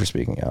thank you for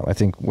speaking out. I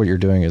think what you're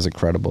doing is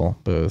incredible,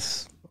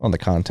 both on the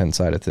content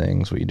side of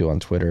things, what you do on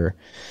Twitter,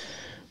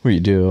 what you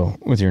do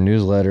with your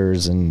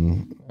newsletters,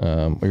 and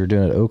what you're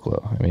doing at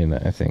Oklo. I mean,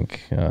 I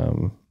think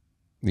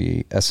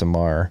the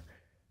SMR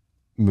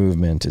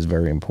movement is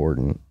very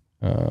important.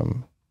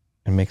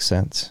 It makes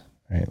sense,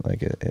 right?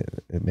 Like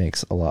it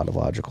makes a lot of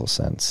logical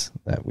sense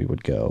that we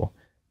would go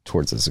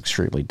towards this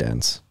extremely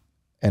dense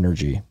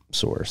energy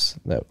source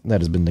that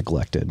has been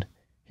neglected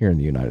here in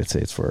the United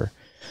States for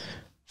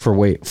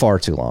for far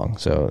too long.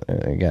 So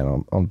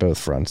again, on both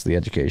fronts, the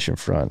education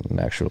front and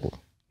actual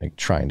like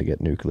trying to get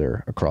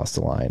nuclear across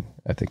the line,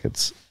 I think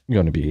it's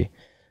going to be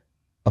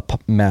a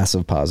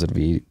massive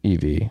positive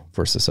EV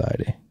for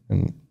society.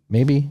 And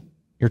maybe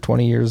your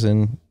 20 years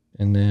in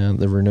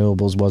the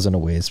renewables wasn't a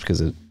waste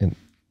because it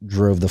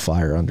drove the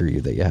fire under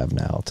you that you have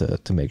now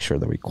to make sure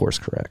that we course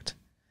correct.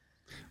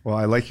 Well,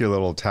 I like your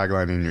little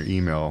tagline in your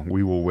email.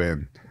 We will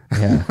win.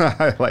 Yeah.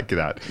 I like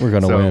that. We're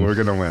going to win. We're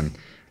going to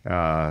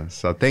win.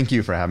 So thank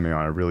you for having me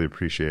on. I really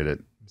appreciate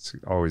it. It's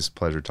always a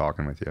pleasure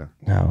talking with you.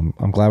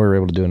 I'm glad we were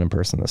able to do it in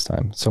person this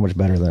time. So much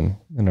better than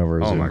over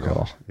a Zoom call.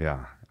 Gosh.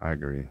 Yeah, I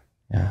agree.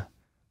 Yeah.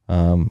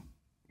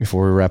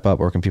 Before we wrap up,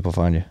 where can people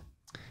find you?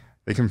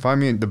 They can find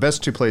me. The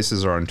best two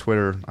places are on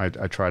Twitter. I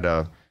try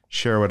to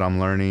share what I'm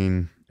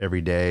learning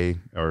every day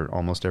or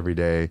almost every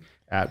day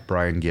at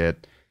Brian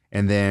Gitt.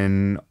 And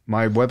then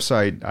my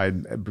website,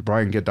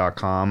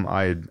 briangitt.com.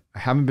 I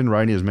haven't been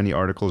writing as many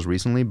articles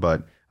recently,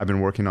 but I've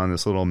been working on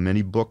this little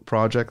mini book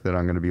project that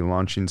I'm going to be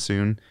launching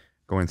soon,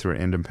 going through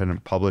an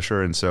independent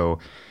publisher. And so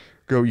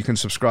you can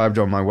subscribe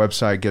to my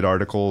website, get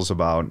articles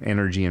about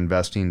energy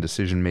investing,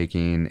 decision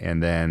making,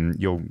 and then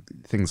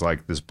things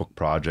like this book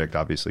project.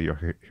 Obviously, you'll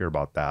hear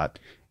about that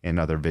in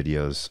other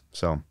videos.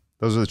 So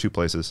those are the two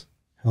places.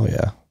 Oh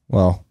yeah.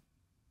 Well,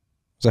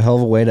 it's a hell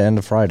of a way to end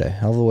a Friday.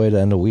 Hell of a way to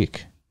end a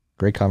week.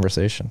 Great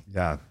conversation.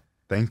 Yeah.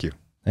 Thank you.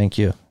 Thank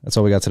you. That's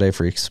all we got today,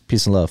 freaks.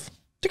 Peace and love.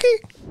 Tiki.